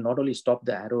 It will not only stop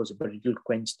the arrows, but it will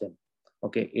quench them.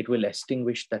 Okay, it will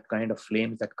extinguish that kind of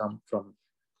flames that come from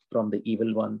the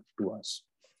evil one to us.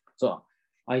 So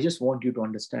I just want you to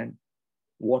understand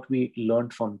what we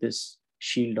learned from this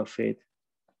shield of faith.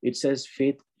 It says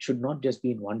faith should not just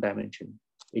be in one dimension.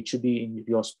 It should be in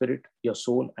your spirit, your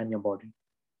soul, and your body.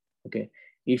 Okay.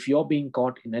 If you're being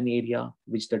caught in an area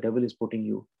which the devil is putting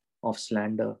you of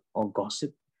slander or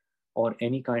gossip or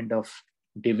any kind of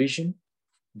division,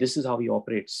 this is how he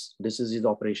operates. This is his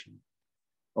operation.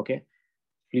 Okay.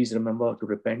 Please remember to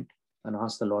repent and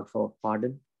ask the Lord for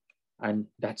pardon. And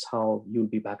that's how you'll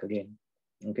be back again.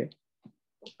 Okay.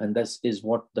 And this is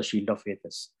what the shield of faith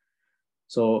is.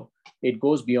 So it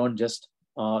goes beyond just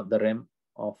the realm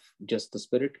of just the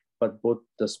spirit, but both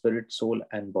the spirit, soul,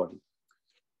 and body.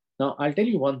 Now, I'll tell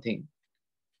you one thing.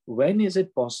 When is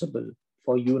it possible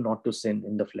for you not to sin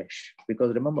in the flesh?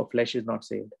 Because remember, flesh is not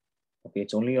saved. Okay,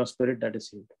 it's only your spirit that is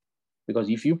saved. Because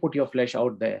if you put your flesh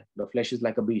out there, the flesh is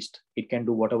like a beast. It can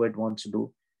do whatever it wants to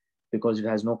do because it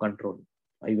has no control.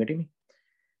 Are you getting me?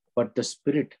 But the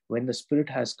spirit, when the spirit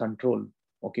has control,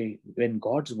 okay, when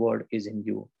God's word is in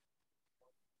you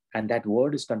and that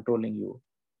word is controlling you,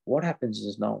 what happens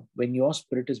is now, when your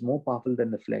spirit is more powerful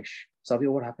than the flesh,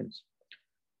 Savio, what happens?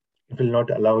 It will not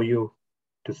allow you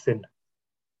to sin.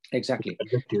 Exactly.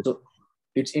 So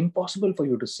it's impossible for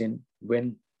you to sin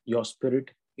when your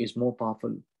spirit is more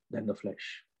powerful than the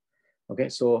flesh. Okay,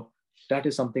 so that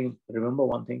is something. Remember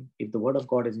one thing: if the word of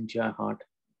God is into your heart,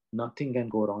 nothing can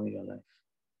go wrong in your life.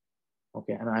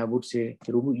 Okay, and I would say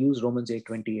use Romans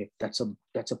 8:28.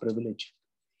 That's a privilege.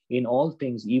 In all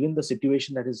things, even the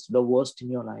situation that is the worst in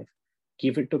your life,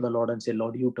 give it to the Lord and say,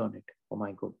 Lord, you turn it for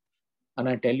my good. And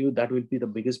I tell you, that will be the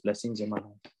biggest blessings in my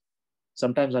life.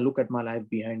 Sometimes I look at my life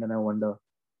behind and I wonder,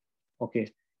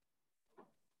 okay,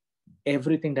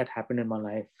 everything that happened in my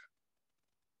life,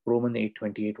 Romans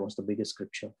 8:28 was the biggest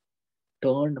scripture.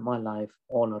 Turned my life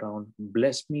all around,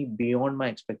 blessed me beyond my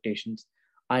expectations.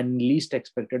 I least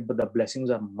expected, but the blessings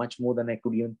are much more than I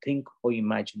could even think or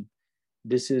imagine.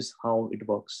 This is how it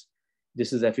works.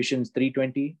 This is Ephesians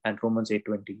 3:20 and Romans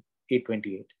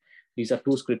 8:28. These are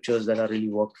two scriptures that are really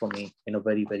worked for me in a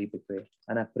very, very big way.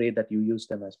 And I pray that you use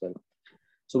them as well.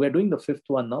 So we're doing the fifth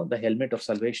one now, the helmet of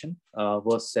salvation.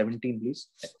 Verse 17, please.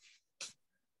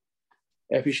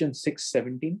 Ephesians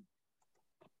 6:17.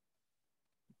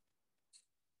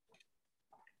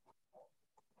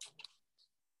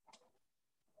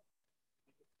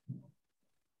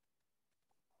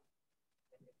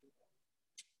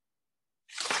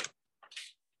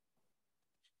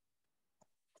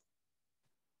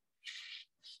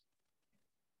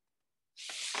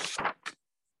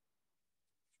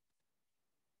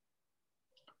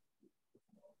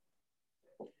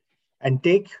 And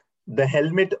take the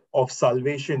helmet of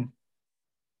salvation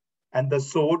and the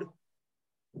sword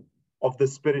of the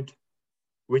Spirit,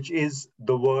 which is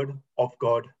the word of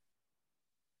God.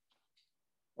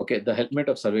 Okay, the helmet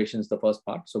of salvation is the first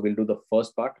part. So we'll do the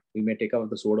first part. We may take out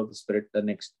the sword of the Spirit the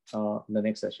next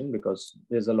session because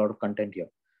there's a lot of content here.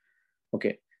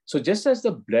 Okay, so just as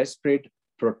the breastplate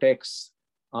protects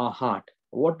our heart,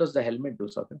 what does the helmet do,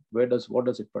 Satya? What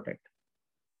does it protect?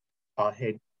 Our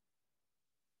head.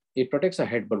 It protects our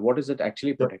head, but what is it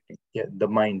actually protecting? The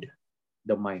mind.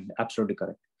 The mind, absolutely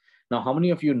correct. Now, how many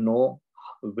of you know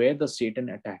where the Satan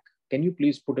attack? Can you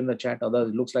please put in the chat? Otherwise,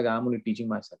 it looks like I'm only teaching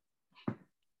myself.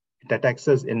 It attacks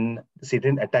us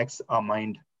Satan attacks our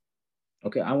mind.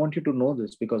 Okay, I want you to know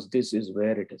this because this is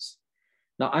where it is.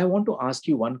 Now, I want to ask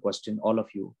you one question, all of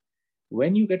you.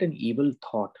 When you get an evil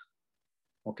thought,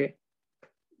 okay,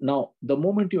 now the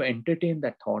moment you entertain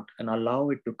that thought and allow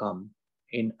it to come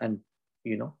in, and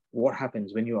what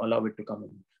happens when you allow it to come in?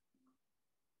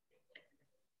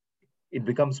 It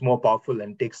becomes more powerful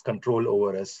and takes control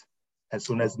over us as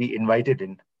soon as we invite it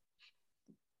in.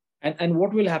 And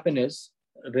what will happen is,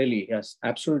 really, yes,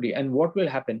 absolutely. And what will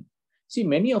happen? See,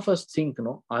 many of us think,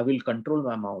 I will control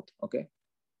my mouth. Okay,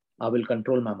 I will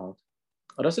control my mouth.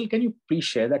 Russell, can you please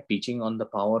share that teaching on the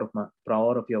power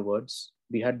of your words?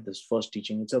 We had this first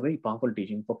teaching. It's a very powerful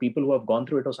teaching for people who have gone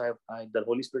through it. Also, the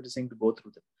Holy Spirit is saying to go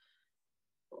through it.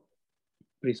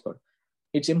 Praise God.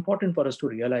 It's important for us to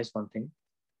realize one thing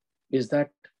is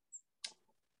that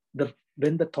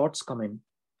when the thoughts come in,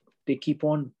 they keep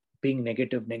on being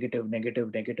negative,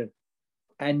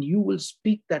 and you will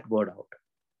speak that word out.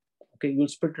 Okay, you'll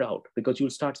spit it out because you'll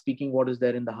start speaking what is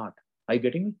there in the heart. Are you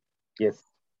getting me? Yes.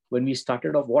 When we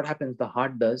started off, what happens, the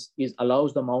heart does is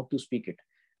allows the mouth to speak it.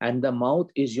 And the mouth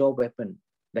is your weapon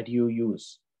that you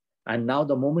use. And now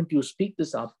the moment you speak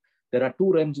this up, there are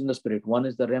two realms in the spirit. One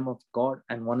is the realm of God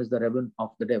and one is the realm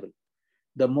of the devil.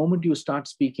 The moment you start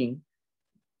speaking,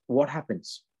 what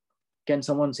happens? Can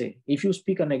someone say, if you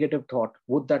speak a negative thought,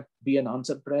 would that be an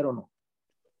answered prayer or no?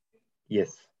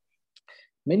 Yes.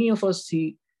 Many of us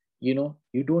see, you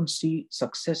don't see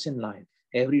success in life.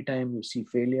 Every time you see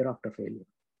failure after failure.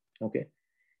 Okay.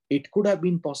 It could have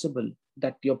been possible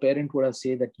that your parent would have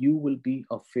said that you will be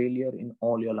a failure in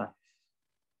all your life.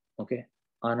 Okay.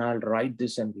 And I'll write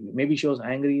this, and maybe she was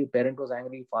angry, parent was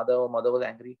angry, father or mother was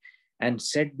angry and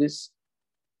said this.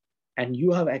 And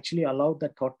you have actually allowed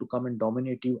that thought to come and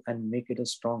dominate you and make it a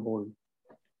stronghold.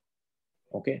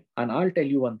 Okay. And I'll tell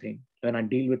you one thing, when I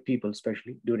deal with people,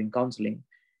 especially during counseling,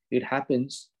 it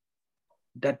happens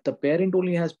that the parent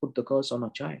only has put the curse on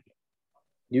a child.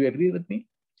 Do you agree with me?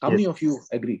 How many of you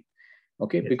agree?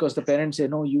 Okay. Yes. Because the parents say,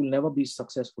 no, you'll never be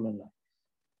successful in life.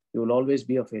 You will always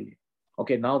be a failure.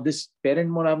 Okay. Now this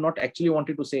parent would have not actually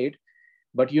wanted to say it,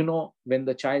 but when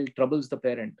the child troubles the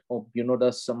parent, or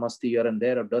does some masti here and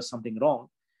there, or does something wrong,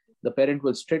 the parent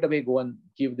will straight away go and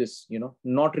give this,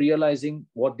 not realizing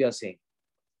what they are saying.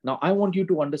 Now, I want you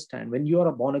to understand, when you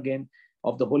are born again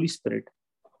of the Holy Spirit,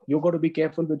 you've got to be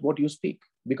careful with what you speak,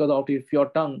 because out of your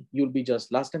tongue, you'll be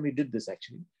just. Last time we did this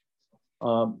actually.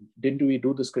 Didn't we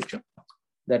do the scripture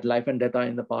that life and death are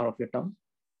in the power of your tongue?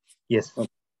 Yes. Okay.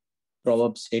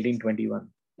 Proverbs 18:21.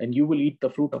 And you will eat the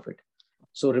fruit of it.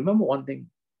 So remember one thing,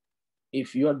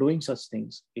 if you are doing such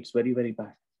things, it's very, very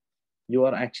bad. You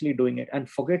are actually doing it. And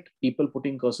forget people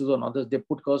putting curses on others. They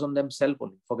put curse on themselves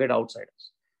only. Forget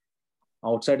outsiders.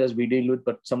 Outsiders we deal with,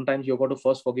 but sometimes you've got to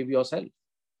first forgive yourself.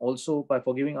 Also, by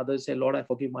forgiving others, say, Lord, I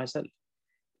forgive myself.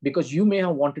 Because you may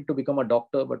have wanted to become a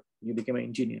doctor, but you became an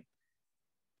engineer.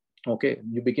 Okay,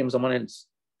 you became someone else.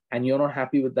 And you're not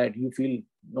happy with that. You feel,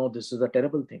 no, this is a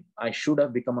terrible thing. I should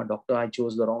have become a doctor. I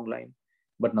chose the wrong line.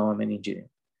 But now I'm an engineer.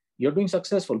 You're doing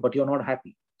successful, but you're not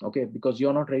happy. Okay, because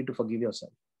you're not ready to forgive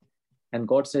yourself. And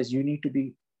God says you need to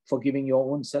be forgiving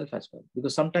your own self as well.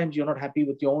 Because sometimes you're not happy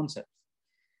with your own self.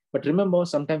 But remember,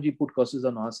 sometimes we put curses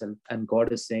on ourselves, and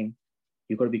God is saying,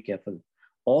 you've got to be careful.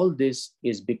 All this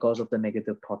is because of the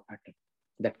negative thought pattern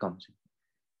that comes in.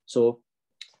 So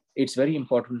it's very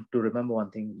important to remember one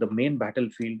thing. The main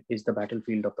battlefield is the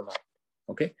battlefield of the mind.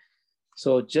 Okay.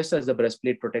 So just as the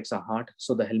breastplate protects our heart,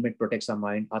 so the helmet protects our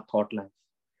mind, our thought life.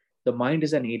 The mind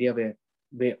is an area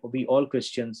where we all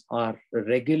Christians are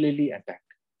regularly attacked.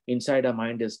 Inside our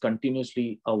mind is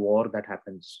continuously a war that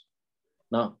happens.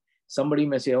 Now, somebody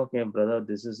may say, okay, brother,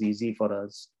 this is easy for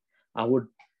us. I would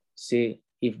say,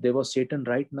 if there was Satan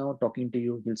right now talking to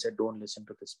you, he'll say, don't listen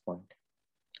to this point.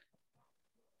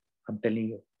 I'm telling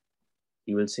you,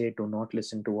 he will say, do not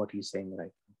listen to what he's saying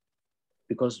right now.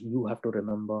 Because you have to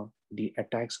remember, the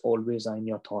attacks always are in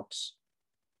your thoughts.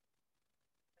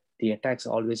 The attacks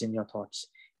are always in your thoughts.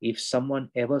 If someone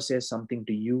ever says something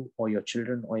to you or your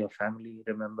children or your family,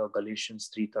 remember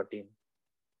Galatians 3:13.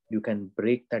 You can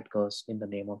break that curse in the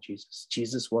name of Jesus.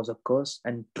 Jesus was a curse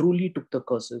and truly took the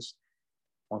curses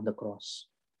on the cross.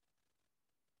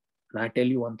 And I tell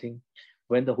you one thing,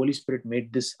 when the Holy Spirit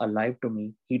made this alive to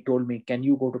me, he told me, can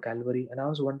you go to Calvary? And I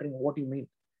was wondering, what do you mean?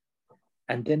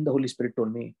 And then the Holy Spirit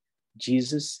told me,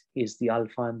 Jesus is the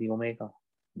Alpha and the Omega,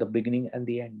 the beginning and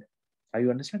the end. Are you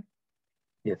understand?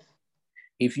 Yes.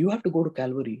 If you have to go to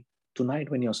Calvary tonight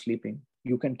when you're sleeping,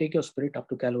 you can take your spirit up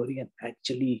to Calvary and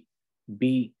actually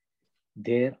be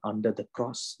there under the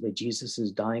cross where Jesus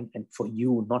is dying, and for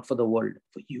you, not for the world,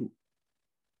 for you.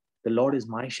 The Lord is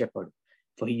my shepherd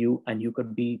for you, and you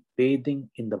could be bathing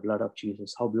in the blood of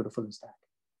Jesus. How beautiful is that?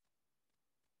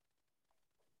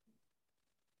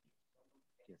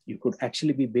 You could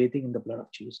actually be bathing in the blood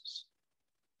of Jesus.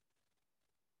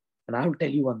 And I will tell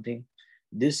you one thing.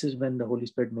 This is when the Holy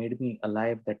Spirit made me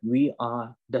alive, that we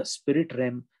are, the spirit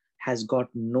realm has got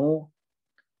no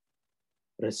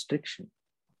restriction.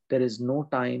 There is no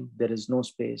time, there is no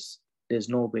space, there's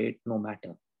no weight, no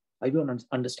matter. Are you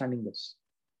understanding this?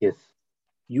 Yes.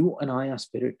 You and I are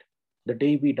spirit. The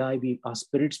day we die, our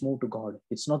spirits move to God.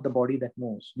 It's not the body that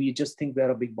moves. We just think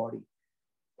we're a big body.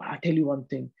 But I tell you one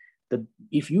thing, that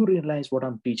if you realize what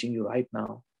I'm teaching you right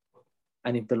now,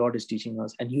 and if the Lord is teaching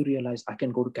us, and you realize I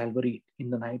can go to Calvary in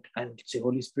the night and say,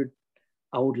 Holy Spirit,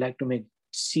 I would like to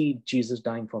see Jesus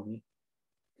dying for me,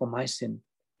 for my sin.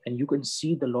 And you can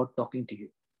see the Lord talking to you.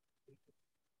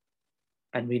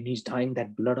 And when he's dying,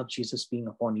 that blood of Jesus being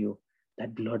upon you,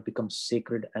 that blood becomes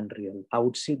sacred and real. I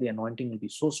would say the anointing will be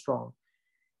so strong,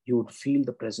 you would feel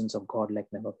the presence of God like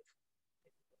never before.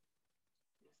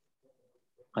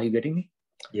 Are you getting me?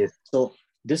 Yes. So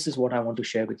this is what I want to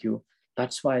share with you.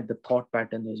 That's why the thought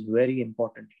pattern is very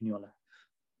important in your life.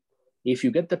 If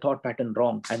you get the thought pattern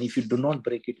wrong, and if you do not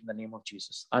break it in the name of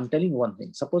Jesus, I'm telling you one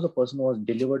thing. Suppose a person was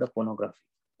delivered of pornography.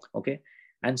 Okay.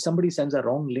 and somebody sends a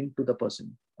wrong link to the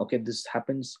person. Okay, this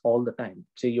happens all the time.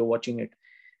 Say you're watching it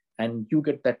and you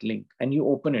get that link and you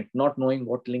open it, not knowing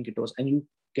what link it was, and you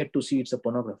get to see it's a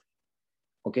pornography.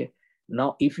 Okay,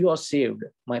 now if you are saved,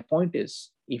 my point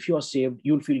is, if you are saved,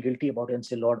 you'll feel guilty about it and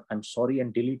say, Lord, I'm sorry,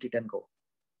 and delete it and go.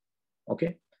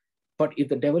 Okay, but if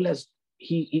the devil has,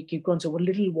 he keeps on saying, well,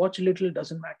 little, watch a little,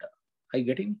 doesn't matter. Are you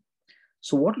getting?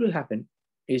 So what will happen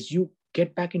is you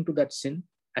get back into that sin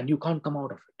and you can't come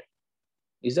out of it.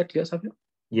 Is that clear, Savio?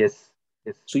 Yes.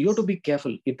 Yes. So you have to be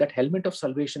careful. If that helmet of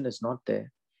salvation is not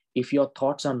there, if your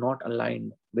thoughts are not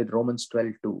aligned with Romans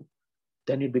 12:2,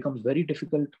 then it becomes very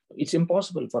difficult. It's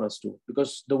impossible for us to,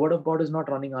 because the word of God is not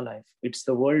running our life. It's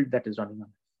the world that is running our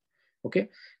life. Okay.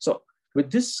 So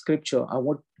with this scripture, I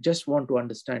just want to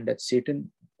understand that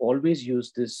Satan always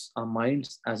uses our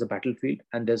minds as a battlefield,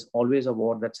 and there's always a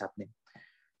war that's happening.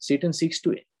 Satan seeks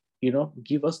to,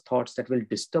 give us thoughts that will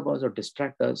disturb us or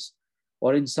distract us,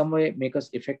 or in some way make us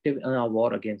effective in our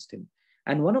war against him.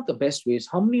 And one of the best ways,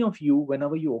 how many of you,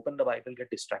 whenever you open the Bible, get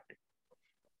distracted?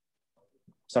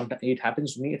 Sometimes it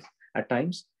happens to me at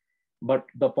times, but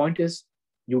the point is,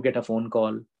 you get a phone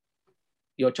call,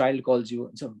 your child calls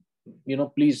you, so,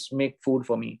 please make food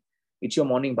for me. It's your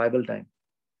morning Bible time.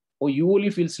 Or you only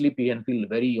feel sleepy and feel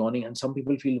very yawning. And some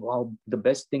people feel, wow, the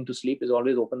best thing to sleep is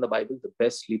always open the Bible, the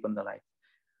best sleep in the life.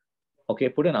 Okay,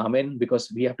 put an amen,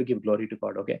 because we have to give glory to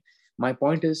God. Okay, my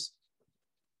point is,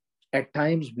 at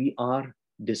times we are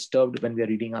disturbed when we are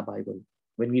reading our Bible.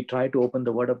 When we try to open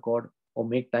the word of God or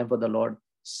make time for the Lord,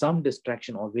 some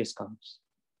distraction always comes.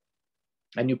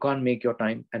 And you can't make your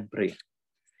time and pray.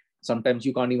 Sometimes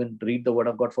you can't even read the word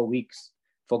of God for weeks.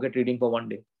 Forget reading for one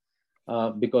day.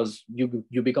 Because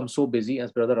you become so busy,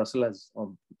 as Brother Russell has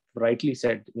rightly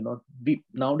said,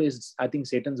 nowadays, I think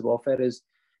Satan's warfare is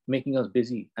making us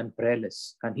busy and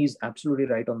prayerless. And he's absolutely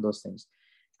right on those things.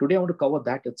 Today, I want to cover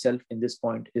that itself in this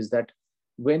point, is that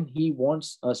when he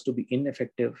wants us to be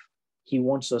ineffective, he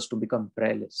wants us to become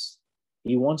prayerless.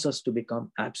 He wants us to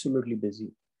become absolutely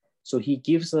busy. So he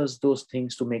gives us those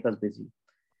things to make us busy.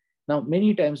 Now,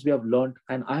 many times we have learned,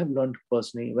 and I have learned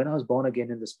personally, when I was born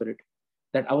again in the Spirit,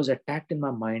 that I was attacked in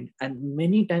my mind. And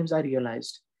many times I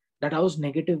realized that I was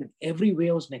negative in every way.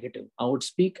 I was negative. I would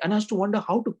speak and I used to wonder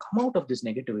how to come out of this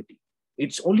negativity.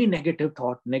 It's only negative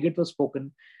thought, negative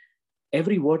spoken.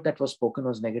 Every word that was spoken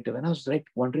was negative. And I was like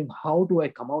wondering, how do I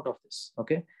come out of this?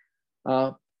 Okay.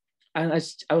 And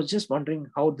I was just wondering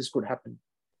how this could happen.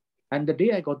 And the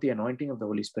day I got the anointing of the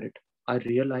Holy Spirit, I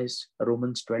realized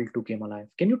Romans 12:2 came alive.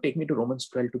 Can you take me to Romans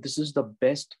 12:2? This is the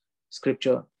best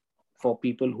scripture for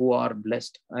people who are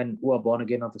blessed and who are born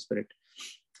again of the Spirit.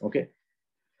 Okay.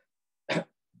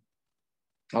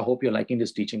 I hope you're liking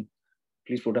this teaching.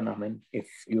 Please put an amen if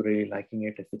you're really liking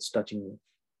it, if it's touching you.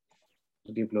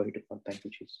 Give glory to God. Thank you,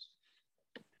 Jesus.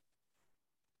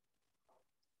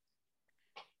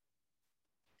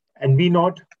 And be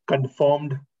not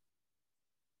conformed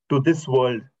to this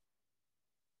world,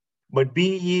 but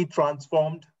be ye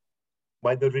transformed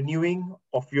by the renewing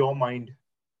of your mind,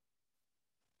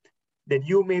 that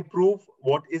you may prove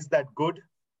what is that good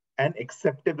and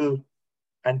acceptable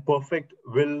and perfect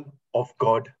will of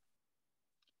God.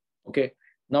 Okay.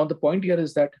 Now the point here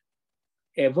is that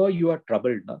ever you are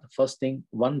troubled, now the first thing,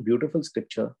 one beautiful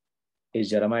scripture is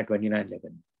Jeremiah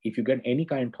 29:11. If you get any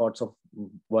kind of thoughts of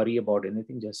worry about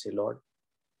anything, just say, Lord,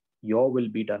 your will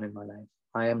be done in my life.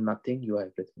 I am nothing, you are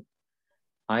everything.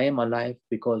 I am alive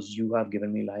because you have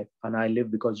given me life, and I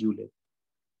live because you live.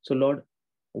 So Lord,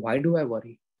 why do I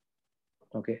worry?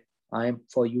 Okay, I am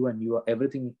for you, and you are,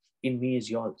 everything in me is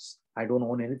yours. I don't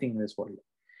own anything in this world.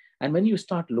 And when you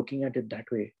start looking at it that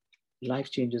way,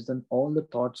 life changes. Then all the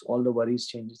thoughts, all the worries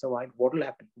changes. So what will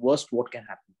happen? Worst, what can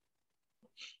happen?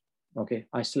 Okay,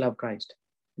 I still have Christ.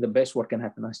 The best, what can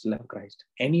happen? I still have Christ.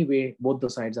 Anyway, both the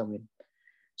sides are win.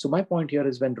 So my point here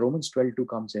is, when Romans 12:2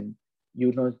 comes in,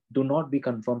 do not be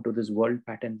conformed to this world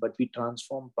pattern, but be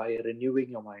transformed by renewing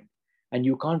your mind. And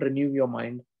you can't renew your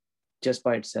mind just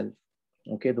by itself.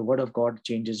 Okay, the word of God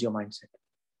changes your mindset.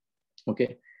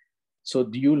 Okay, so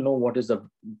do you know what is the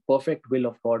perfect will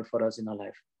of God for us in our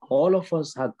life? All of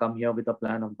us have come here with a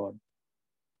plan of God.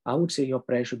 I would say your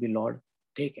prayer should be, Lord,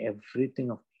 take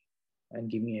everything of me and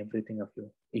give me everything of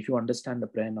you. If you understand the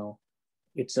prayer now,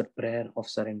 it's a prayer of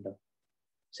surrender.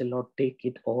 Say, Lord, take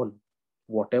it all.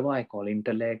 Whatever I call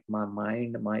intellect, my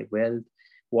mind, my wealth,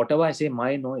 whatever I say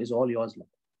mine is all yours, Lord.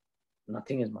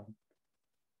 Nothing is mine.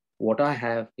 What I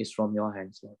have is from your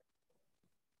hands, Lord.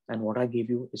 And what I give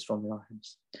you is from your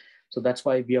hands. So that's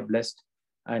why we are blessed.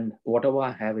 And whatever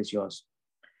I have is yours.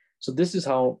 So this is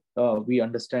how we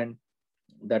understand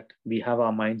that we have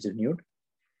our minds renewed.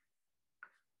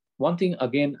 one thing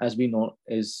again, as we know,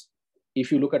 is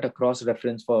if you look at a cross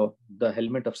reference for the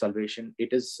helmet of salvation,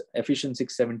 it is Ephesians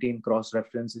 6:17 cross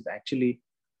reference is actually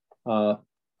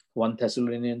 1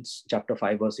 Thessalonians chapter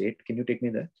 5 verse 8. Can you take me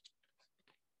there?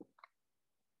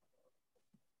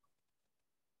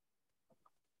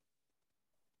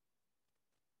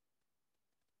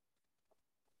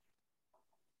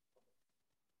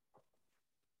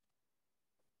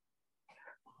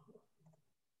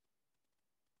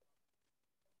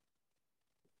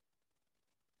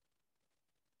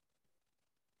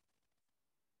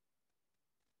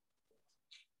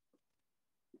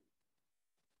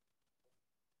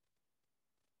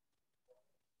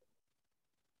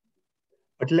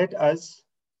 But let us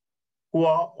who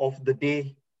are of the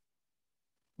day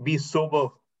be sober,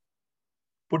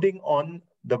 putting on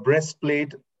the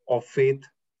breastplate of faith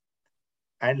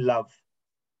and love,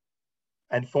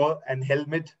 and for an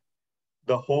helmet,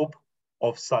 the hope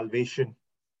of salvation.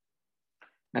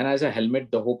 And as a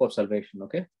helmet, the hope of salvation,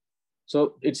 okay?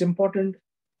 So it's important,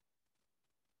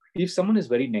 if someone is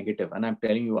very negative, and I'm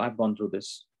telling you, I've gone through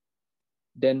this,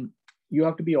 then you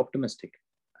have to be optimistic.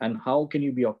 And how can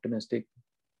you be optimistic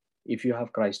if you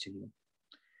have Christ in you?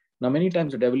 Now, many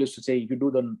times the devil used to say, if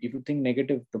you think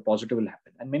negative, the positive will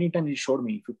happen. And many times he showed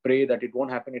me, if you pray that it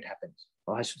won't happen, it happens.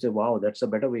 Or I should say, wow, that's a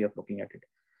better way of looking at it.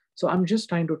 So I'm just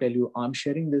trying to tell you, I'm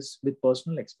sharing this with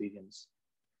personal experience,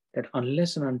 that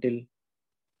unless and until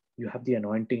you have the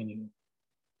anointing in you,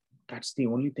 that's the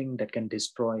only thing that can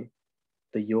destroy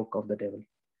the yoke of the devil.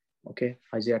 Okay,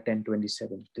 Isaiah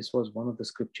 10:27. This was one of the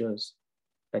scriptures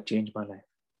that changed my life.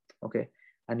 Okay,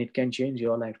 and it can change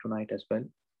your life tonight as well.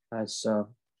 As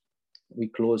we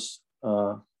close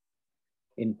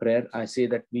in prayer, I say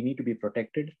that we need to be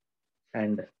protected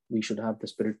and we should have the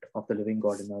Spirit of the living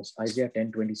God in us. Isaiah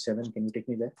 10:27. Can you take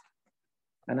me there?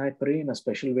 And I pray in a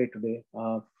special way today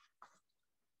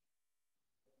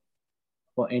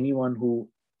for anyone who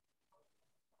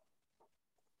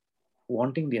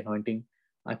wanting the anointing.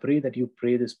 I pray that you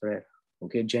pray this prayer.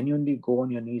 Okay, genuinely go on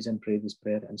your knees and pray this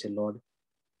prayer and say, Lord,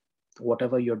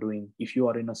 whatever you're doing, if you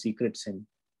are in a secret sin,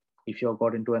 if you have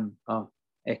got into an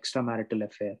extramarital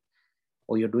affair,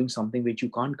 or you're doing something which you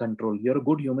can't control, you're a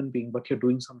good human being, but you're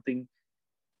doing something,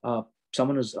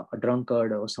 someone is a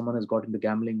drunkard, or someone has got into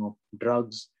gambling or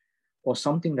drugs, or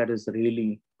something that is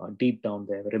really deep down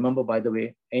there. Remember, by the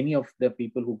way, any of the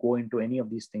people who go into any of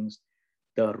these things,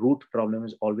 the root problem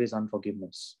is always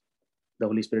unforgiveness. The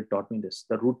Holy Spirit taught me this.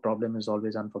 The root problem is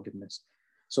always unforgiveness.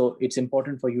 So it's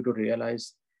important for you to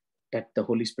realize that the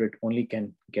Holy Spirit only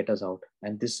can get us out.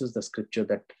 And this is the scripture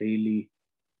that really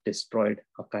destroyed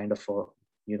a kind of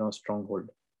a, stronghold.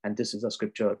 And this is a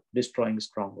scripture destroying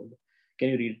stronghold. Can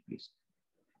you read it, please?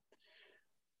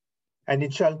 And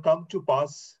it shall come to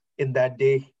pass in that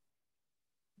day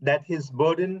that his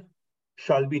burden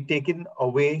shall be taken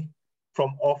away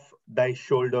from off thy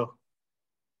shoulder,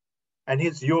 and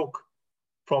his yoke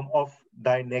from off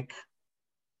thy neck.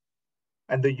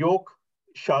 And the yoke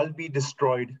shall be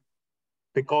destroyed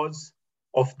because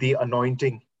of the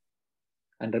anointing.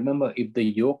 And remember, if the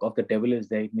yoke of the devil is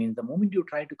there, it means the moment you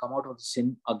try to come out of the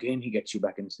sin, again, he gets you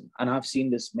back in sin. And I've seen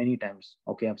this many times.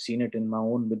 Okay, I've seen it with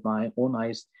my own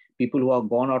eyes. People who have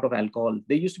gone out of alcohol.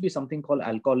 There used to be something called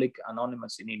Alcoholic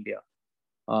Anonymous in India.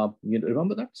 You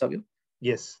remember that, Savio?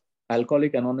 Yes.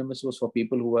 Alcoholic Anonymous was for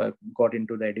people who got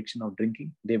into the addiction of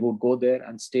drinking. They would go there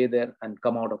and stay there and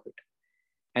come out of it.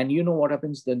 And you know what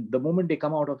happens then? The moment they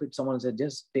come out of it, someone said,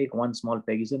 just take one small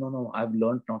peg. He said, no, I've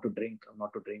learned not to drink.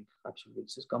 Absolutely. He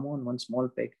says, come on, one small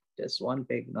peg, just one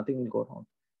peg, nothing will go wrong.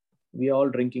 We are all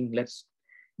drinking.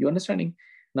 You understanding?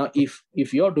 Now,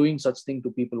 if you're doing such thing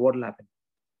to people, what will happen?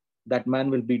 That man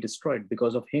will be destroyed.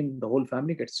 Because of him, the whole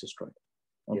family gets destroyed.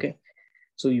 Okay. Yes.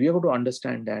 So you have to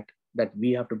understand that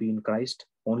we have to be in Christ.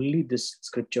 Only this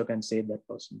scripture can save that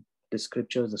person. This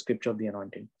scripture is the scripture of the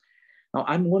anointing. Now,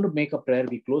 I'm going to make a prayer.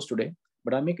 We close today,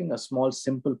 but I'm making a small,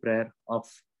 simple prayer of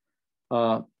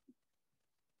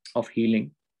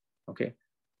healing. Okay.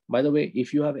 By the way,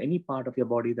 if you have any part of your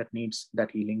body that needs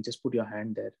that healing, just put your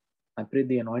hand there. I pray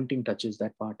the anointing touches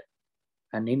that part.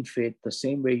 And in faith, the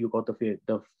same way you got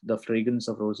the fragrance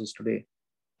of roses today,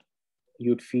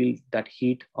 you'd feel that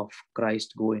heat of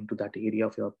Christ go into that area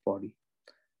of your body,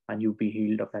 and you'll be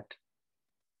healed of that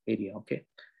area. Okay.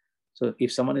 So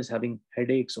if someone is having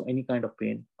headaches or any kind of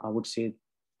pain, I would say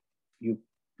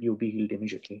you'll be healed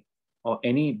immediately. Or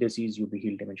any disease, you'll be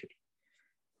healed immediately.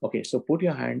 Okay, so put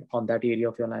your hand on that area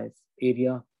of your life.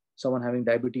 Someone having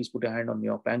diabetes, put your hand on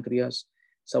your pancreas.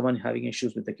 Someone having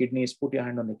issues with the kidneys, put your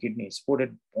hand on the kidneys. Put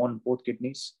it on both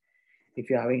kidneys. If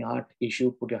you're having a heart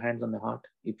issue, put your hands on the heart.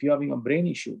 If you're having a brain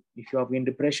issue, if you're having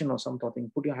depression or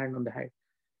something, put your hand on the head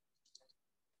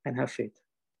and have faith.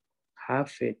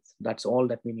 Have faith. That's all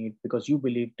that we need, because you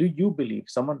believe. Do you believe?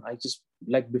 Someone, I just,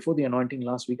 like before the anointing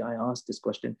last week, I asked this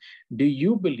question. Do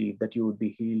you believe that you would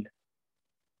be healed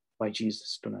by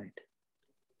Jesus tonight?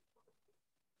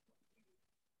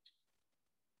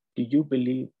 Do you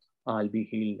believe I'll be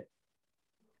healed?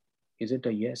 Is it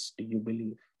a yes? Do you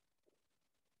believe?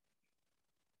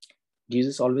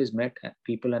 Jesus always met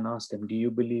people and asked them, do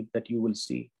you believe that you will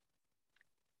see?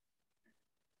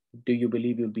 Do you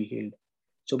believe you'll be healed?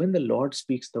 So when the Lord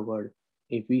speaks the word,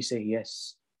 if we say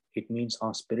yes, it means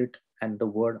our spirit and the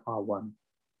word are one.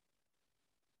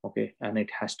 Okay, and it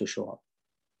has to show up.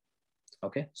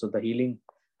 Okay, so the healing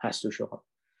has to show up.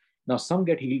 Now, some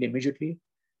get healed immediately,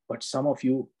 but some of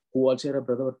you who also say,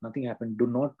 brother, nothing happened, do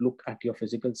not look at your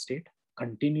physical state.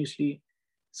 Continuously,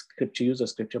 scripture, use a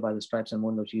scripture, by the stripes and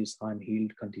wounds of Jesus, I am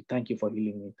healed. Thank you for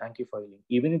healing me. Thank you for healing.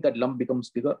 Even if that lump becomes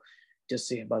bigger, just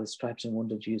say, by the stripes and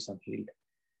wounds of Jesus, I'm healed.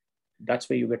 That's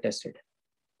where you get tested.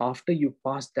 After you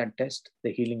pass that test,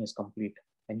 the healing is complete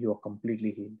and you are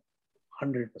completely healed.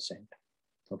 100%.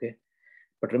 Okay.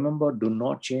 But remember, do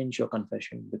not change your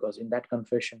confession, because in that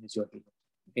confession is your healing.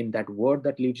 In that word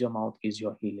that leaves your mouth is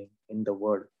your healing, in the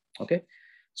word. Okay.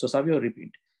 So Savio,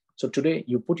 repeat. So today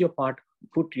you put your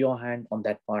hand on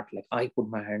that part, like I put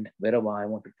my hand wherever I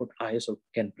want to put. I also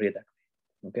can pray that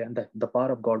way. Okay. And the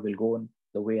power of God will go in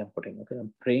the way I'm putting. Okay.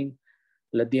 I'm praying.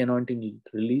 Let the anointing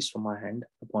release from my hand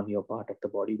upon your part of the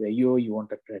body where you want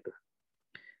to pray to.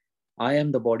 I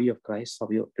am the body of Christ.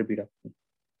 Savio, repeat after me.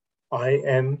 I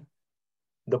am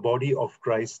the body of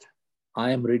Christ.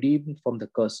 I am redeemed from the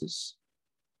curses.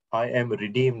 I am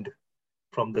redeemed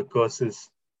from the curses.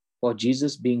 For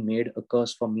Jesus being made a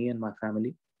curse for me and my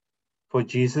family. For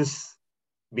Jesus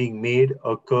being made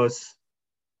a curse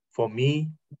for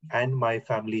me and my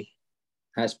family.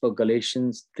 As per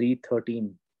Galatians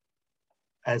 3:13.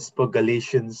 As per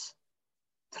Galatians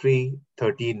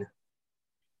 3:13.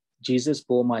 Jesus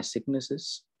bore my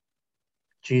sicknesses.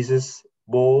 Jesus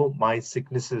bore my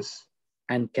sicknesses.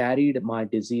 And carried my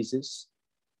diseases.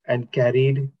 And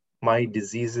carried my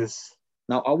diseases.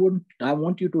 Now, I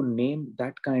want you to name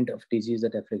that kind of disease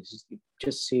that afflicts you.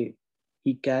 Just say,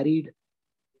 he carried,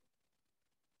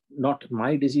 not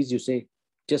my disease, you say,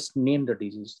 just name the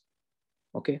disease.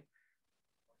 Okay?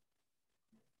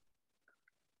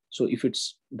 So if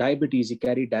it's diabetes, he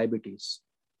carried diabetes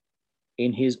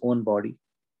in his own body.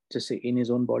 Just say, in his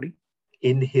own body.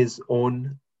 In his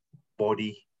own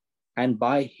body. And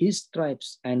by his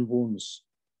stripes and wounds.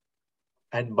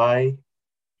 And by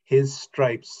his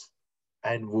stripes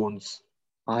and wounds.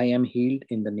 I am healed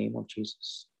in the name of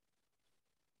Jesus.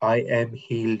 I am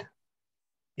healed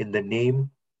in the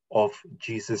name of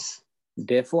Jesus.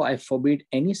 Therefore, I forbid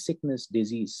any sickness,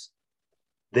 disease.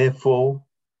 Therefore,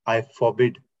 I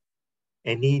forbid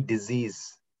any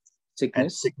disease, sickness,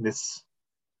 and sickness,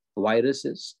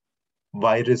 viruses,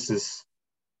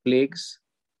 plagues,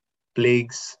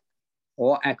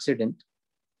 or accidents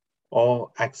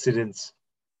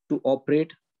to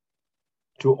operate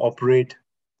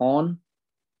on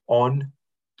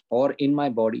or in my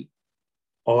body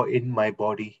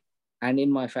and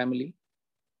in my family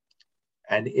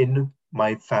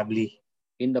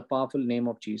in the powerful name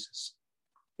of Jesus.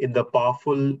 In the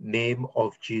powerful name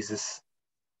of Jesus.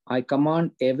 I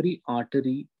command every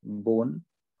artery, bone.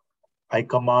 I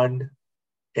command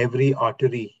every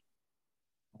artery,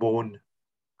 bone,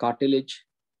 cartilage,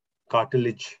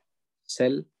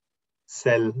 cell,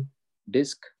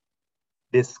 disc,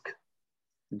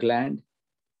 gland,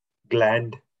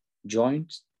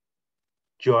 joints,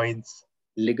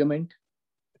 ligament,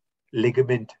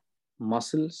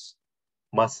 muscles,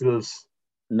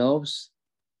 nerves,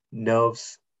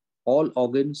 all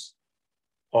organs,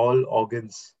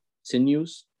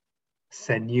 sinews,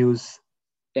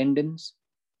 tendons,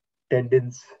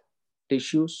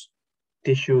 tissues,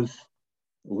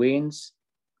 veins,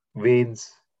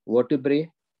 vertebrae,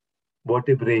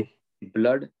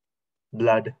 blood,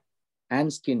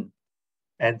 and skin,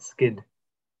 and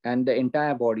the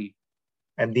entire body,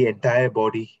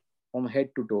 from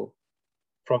head to toe,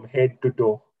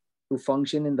 to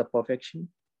function in the perfection,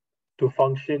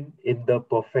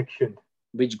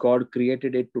 which God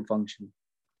created it to function.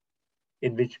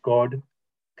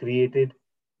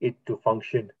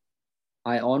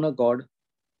 I honor God.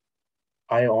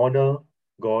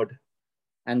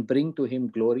 And bring to him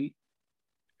glory.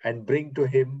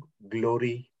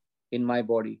 In my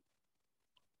body.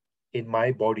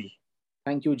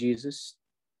 Thank you, Jesus.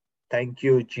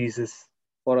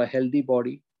 For a healthy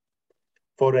body.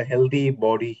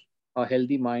 a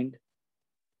healthy mind,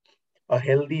 a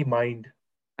healthy mind,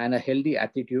 and a healthy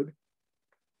attitude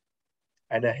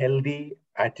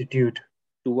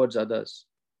towards others,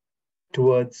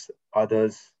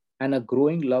 and a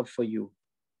growing love for you,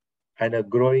 and a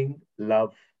growing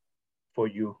love for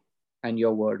you, and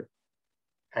your word,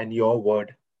 and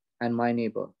my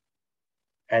neighbor.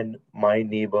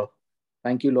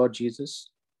 Thank you, Lord Jesus.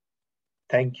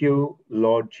 Thank you,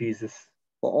 Lord Jesus,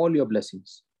 for all your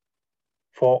blessings.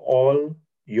 For all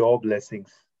your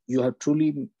blessings. You have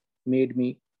truly made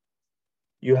me.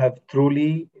 You have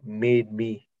truly made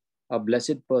me a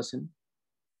blessed person.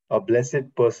 A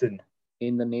blessed person.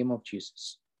 In the name of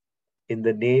Jesus. In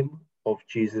the name of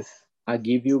Jesus. I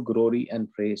give you glory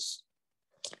and praise.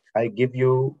 I give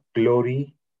you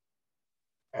glory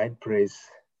and praise.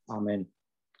 Amen.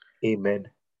 Amen.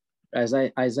 As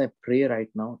I pray right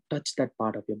now, touch that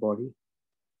part of your body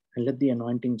and let the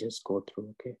anointing just go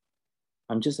through, okay?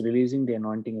 I'm just releasing the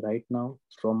anointing right now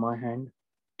from my hand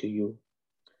to you.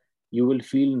 You will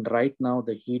feel right now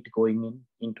the heat going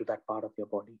into that part of your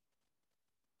body.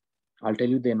 I'll tell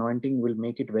you, the anointing will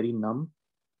make it very numb.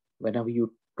 Whenever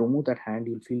you remove that hand,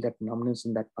 you'll feel that numbness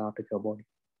in that part of your body.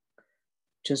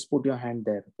 Just put your hand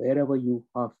there, wherever you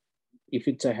are. If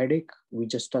it's a headache, we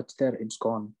just touch there, it's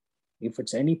gone. If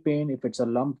it's any pain, if it's a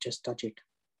lump, just touch it.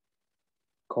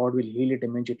 God will heal it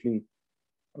immediately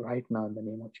right now in the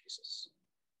name of Jesus.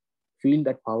 Feel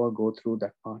that power go through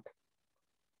that part.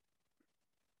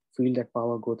 Feel that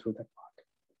power go through that part.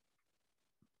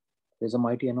 There's a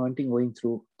mighty anointing going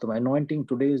through. The anointing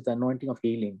today is the anointing of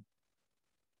healing.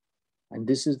 And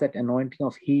this is that anointing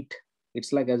of heat.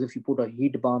 It's like as if you put a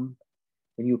heat bomb.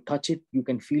 When you touch it, you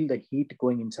can feel the heat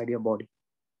going inside your body.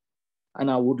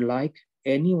 And I would like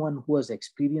anyone who has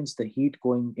experienced the heat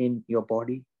going in your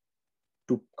body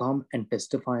to come and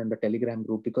testify in the Telegram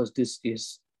group, because this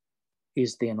is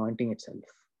the anointing itself.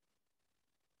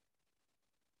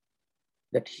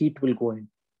 That heat will go in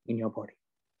your body.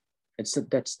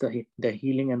 That's the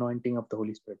healing anointing of the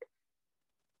Holy Spirit.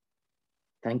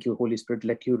 Thank you, Holy Spirit.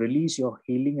 Let you release your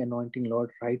healing anointing,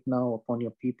 Lord, right now upon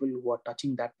your people who are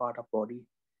touching that part of body.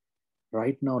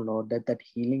 Right now, Lord, let that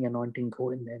healing anointing go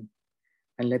in them.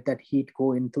 And let that heat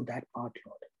go into that part,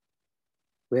 Lord,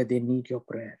 where they need your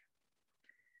prayer.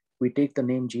 We take the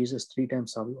name Jesus 3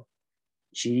 times, Savio.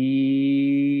 Jesus.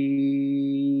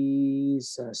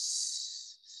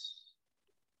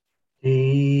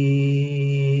 Jesus.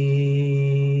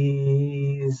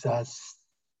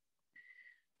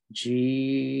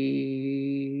 Jesus.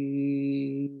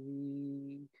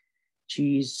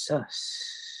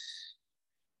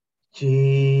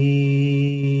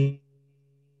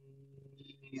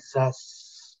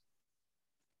 Jesus.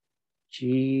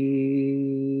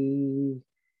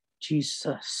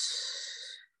 Jesus.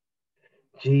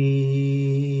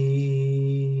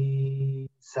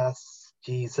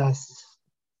 Jesus.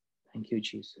 Thank you,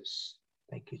 Jesus.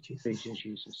 Thank you, Jesus. Praise you,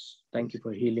 Jesus. Thank you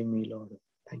for healing me, Lord.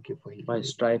 Thank you for healing By me.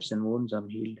 stripes and wounds, I'm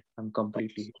healed. I'm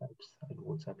completely healed. Stripes and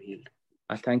wounds, I'm healed.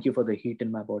 I thank you for the heat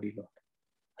in my body, Lord.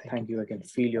 Thank you. I can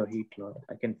feel your heat, Lord.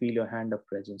 I can feel your hand of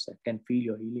presence. I can feel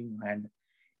your healing hand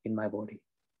in my body.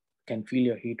 I can feel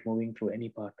your heat moving through any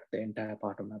part, the entire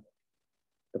part of my body.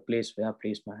 The place where I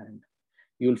placed my hand.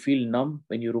 You'll feel numb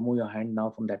when you remove your hand now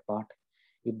from that part.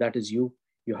 If that is you,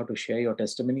 you have to share your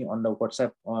testimony on the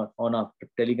WhatsApp or on our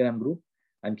Telegram group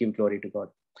and give glory to God.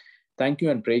 Thank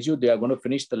you and praise you. They are going to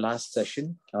finish the last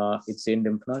session. It's St.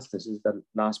 Dimpnas. This is the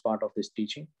last part of this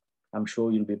teaching. I'm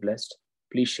sure you'll be blessed.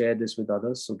 Please share this with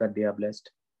others so that they are blessed.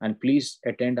 And please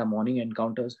attend our morning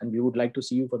encounters. And we would like to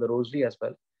see you for the rosary as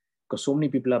well, because so many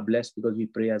people are blessed because we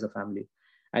pray as a family.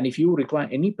 And if you require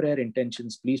any prayer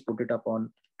intentions, please put it up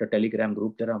on the Telegram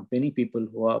group. There are many people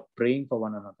who are praying for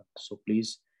one another. So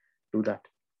please do that.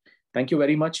 Thank you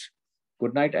very much.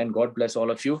 Good night and God bless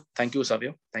all of you. Thank you,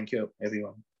 Savio. Thank you,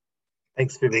 everyone.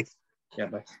 Thanks, Vivek. Yeah,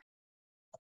 bye.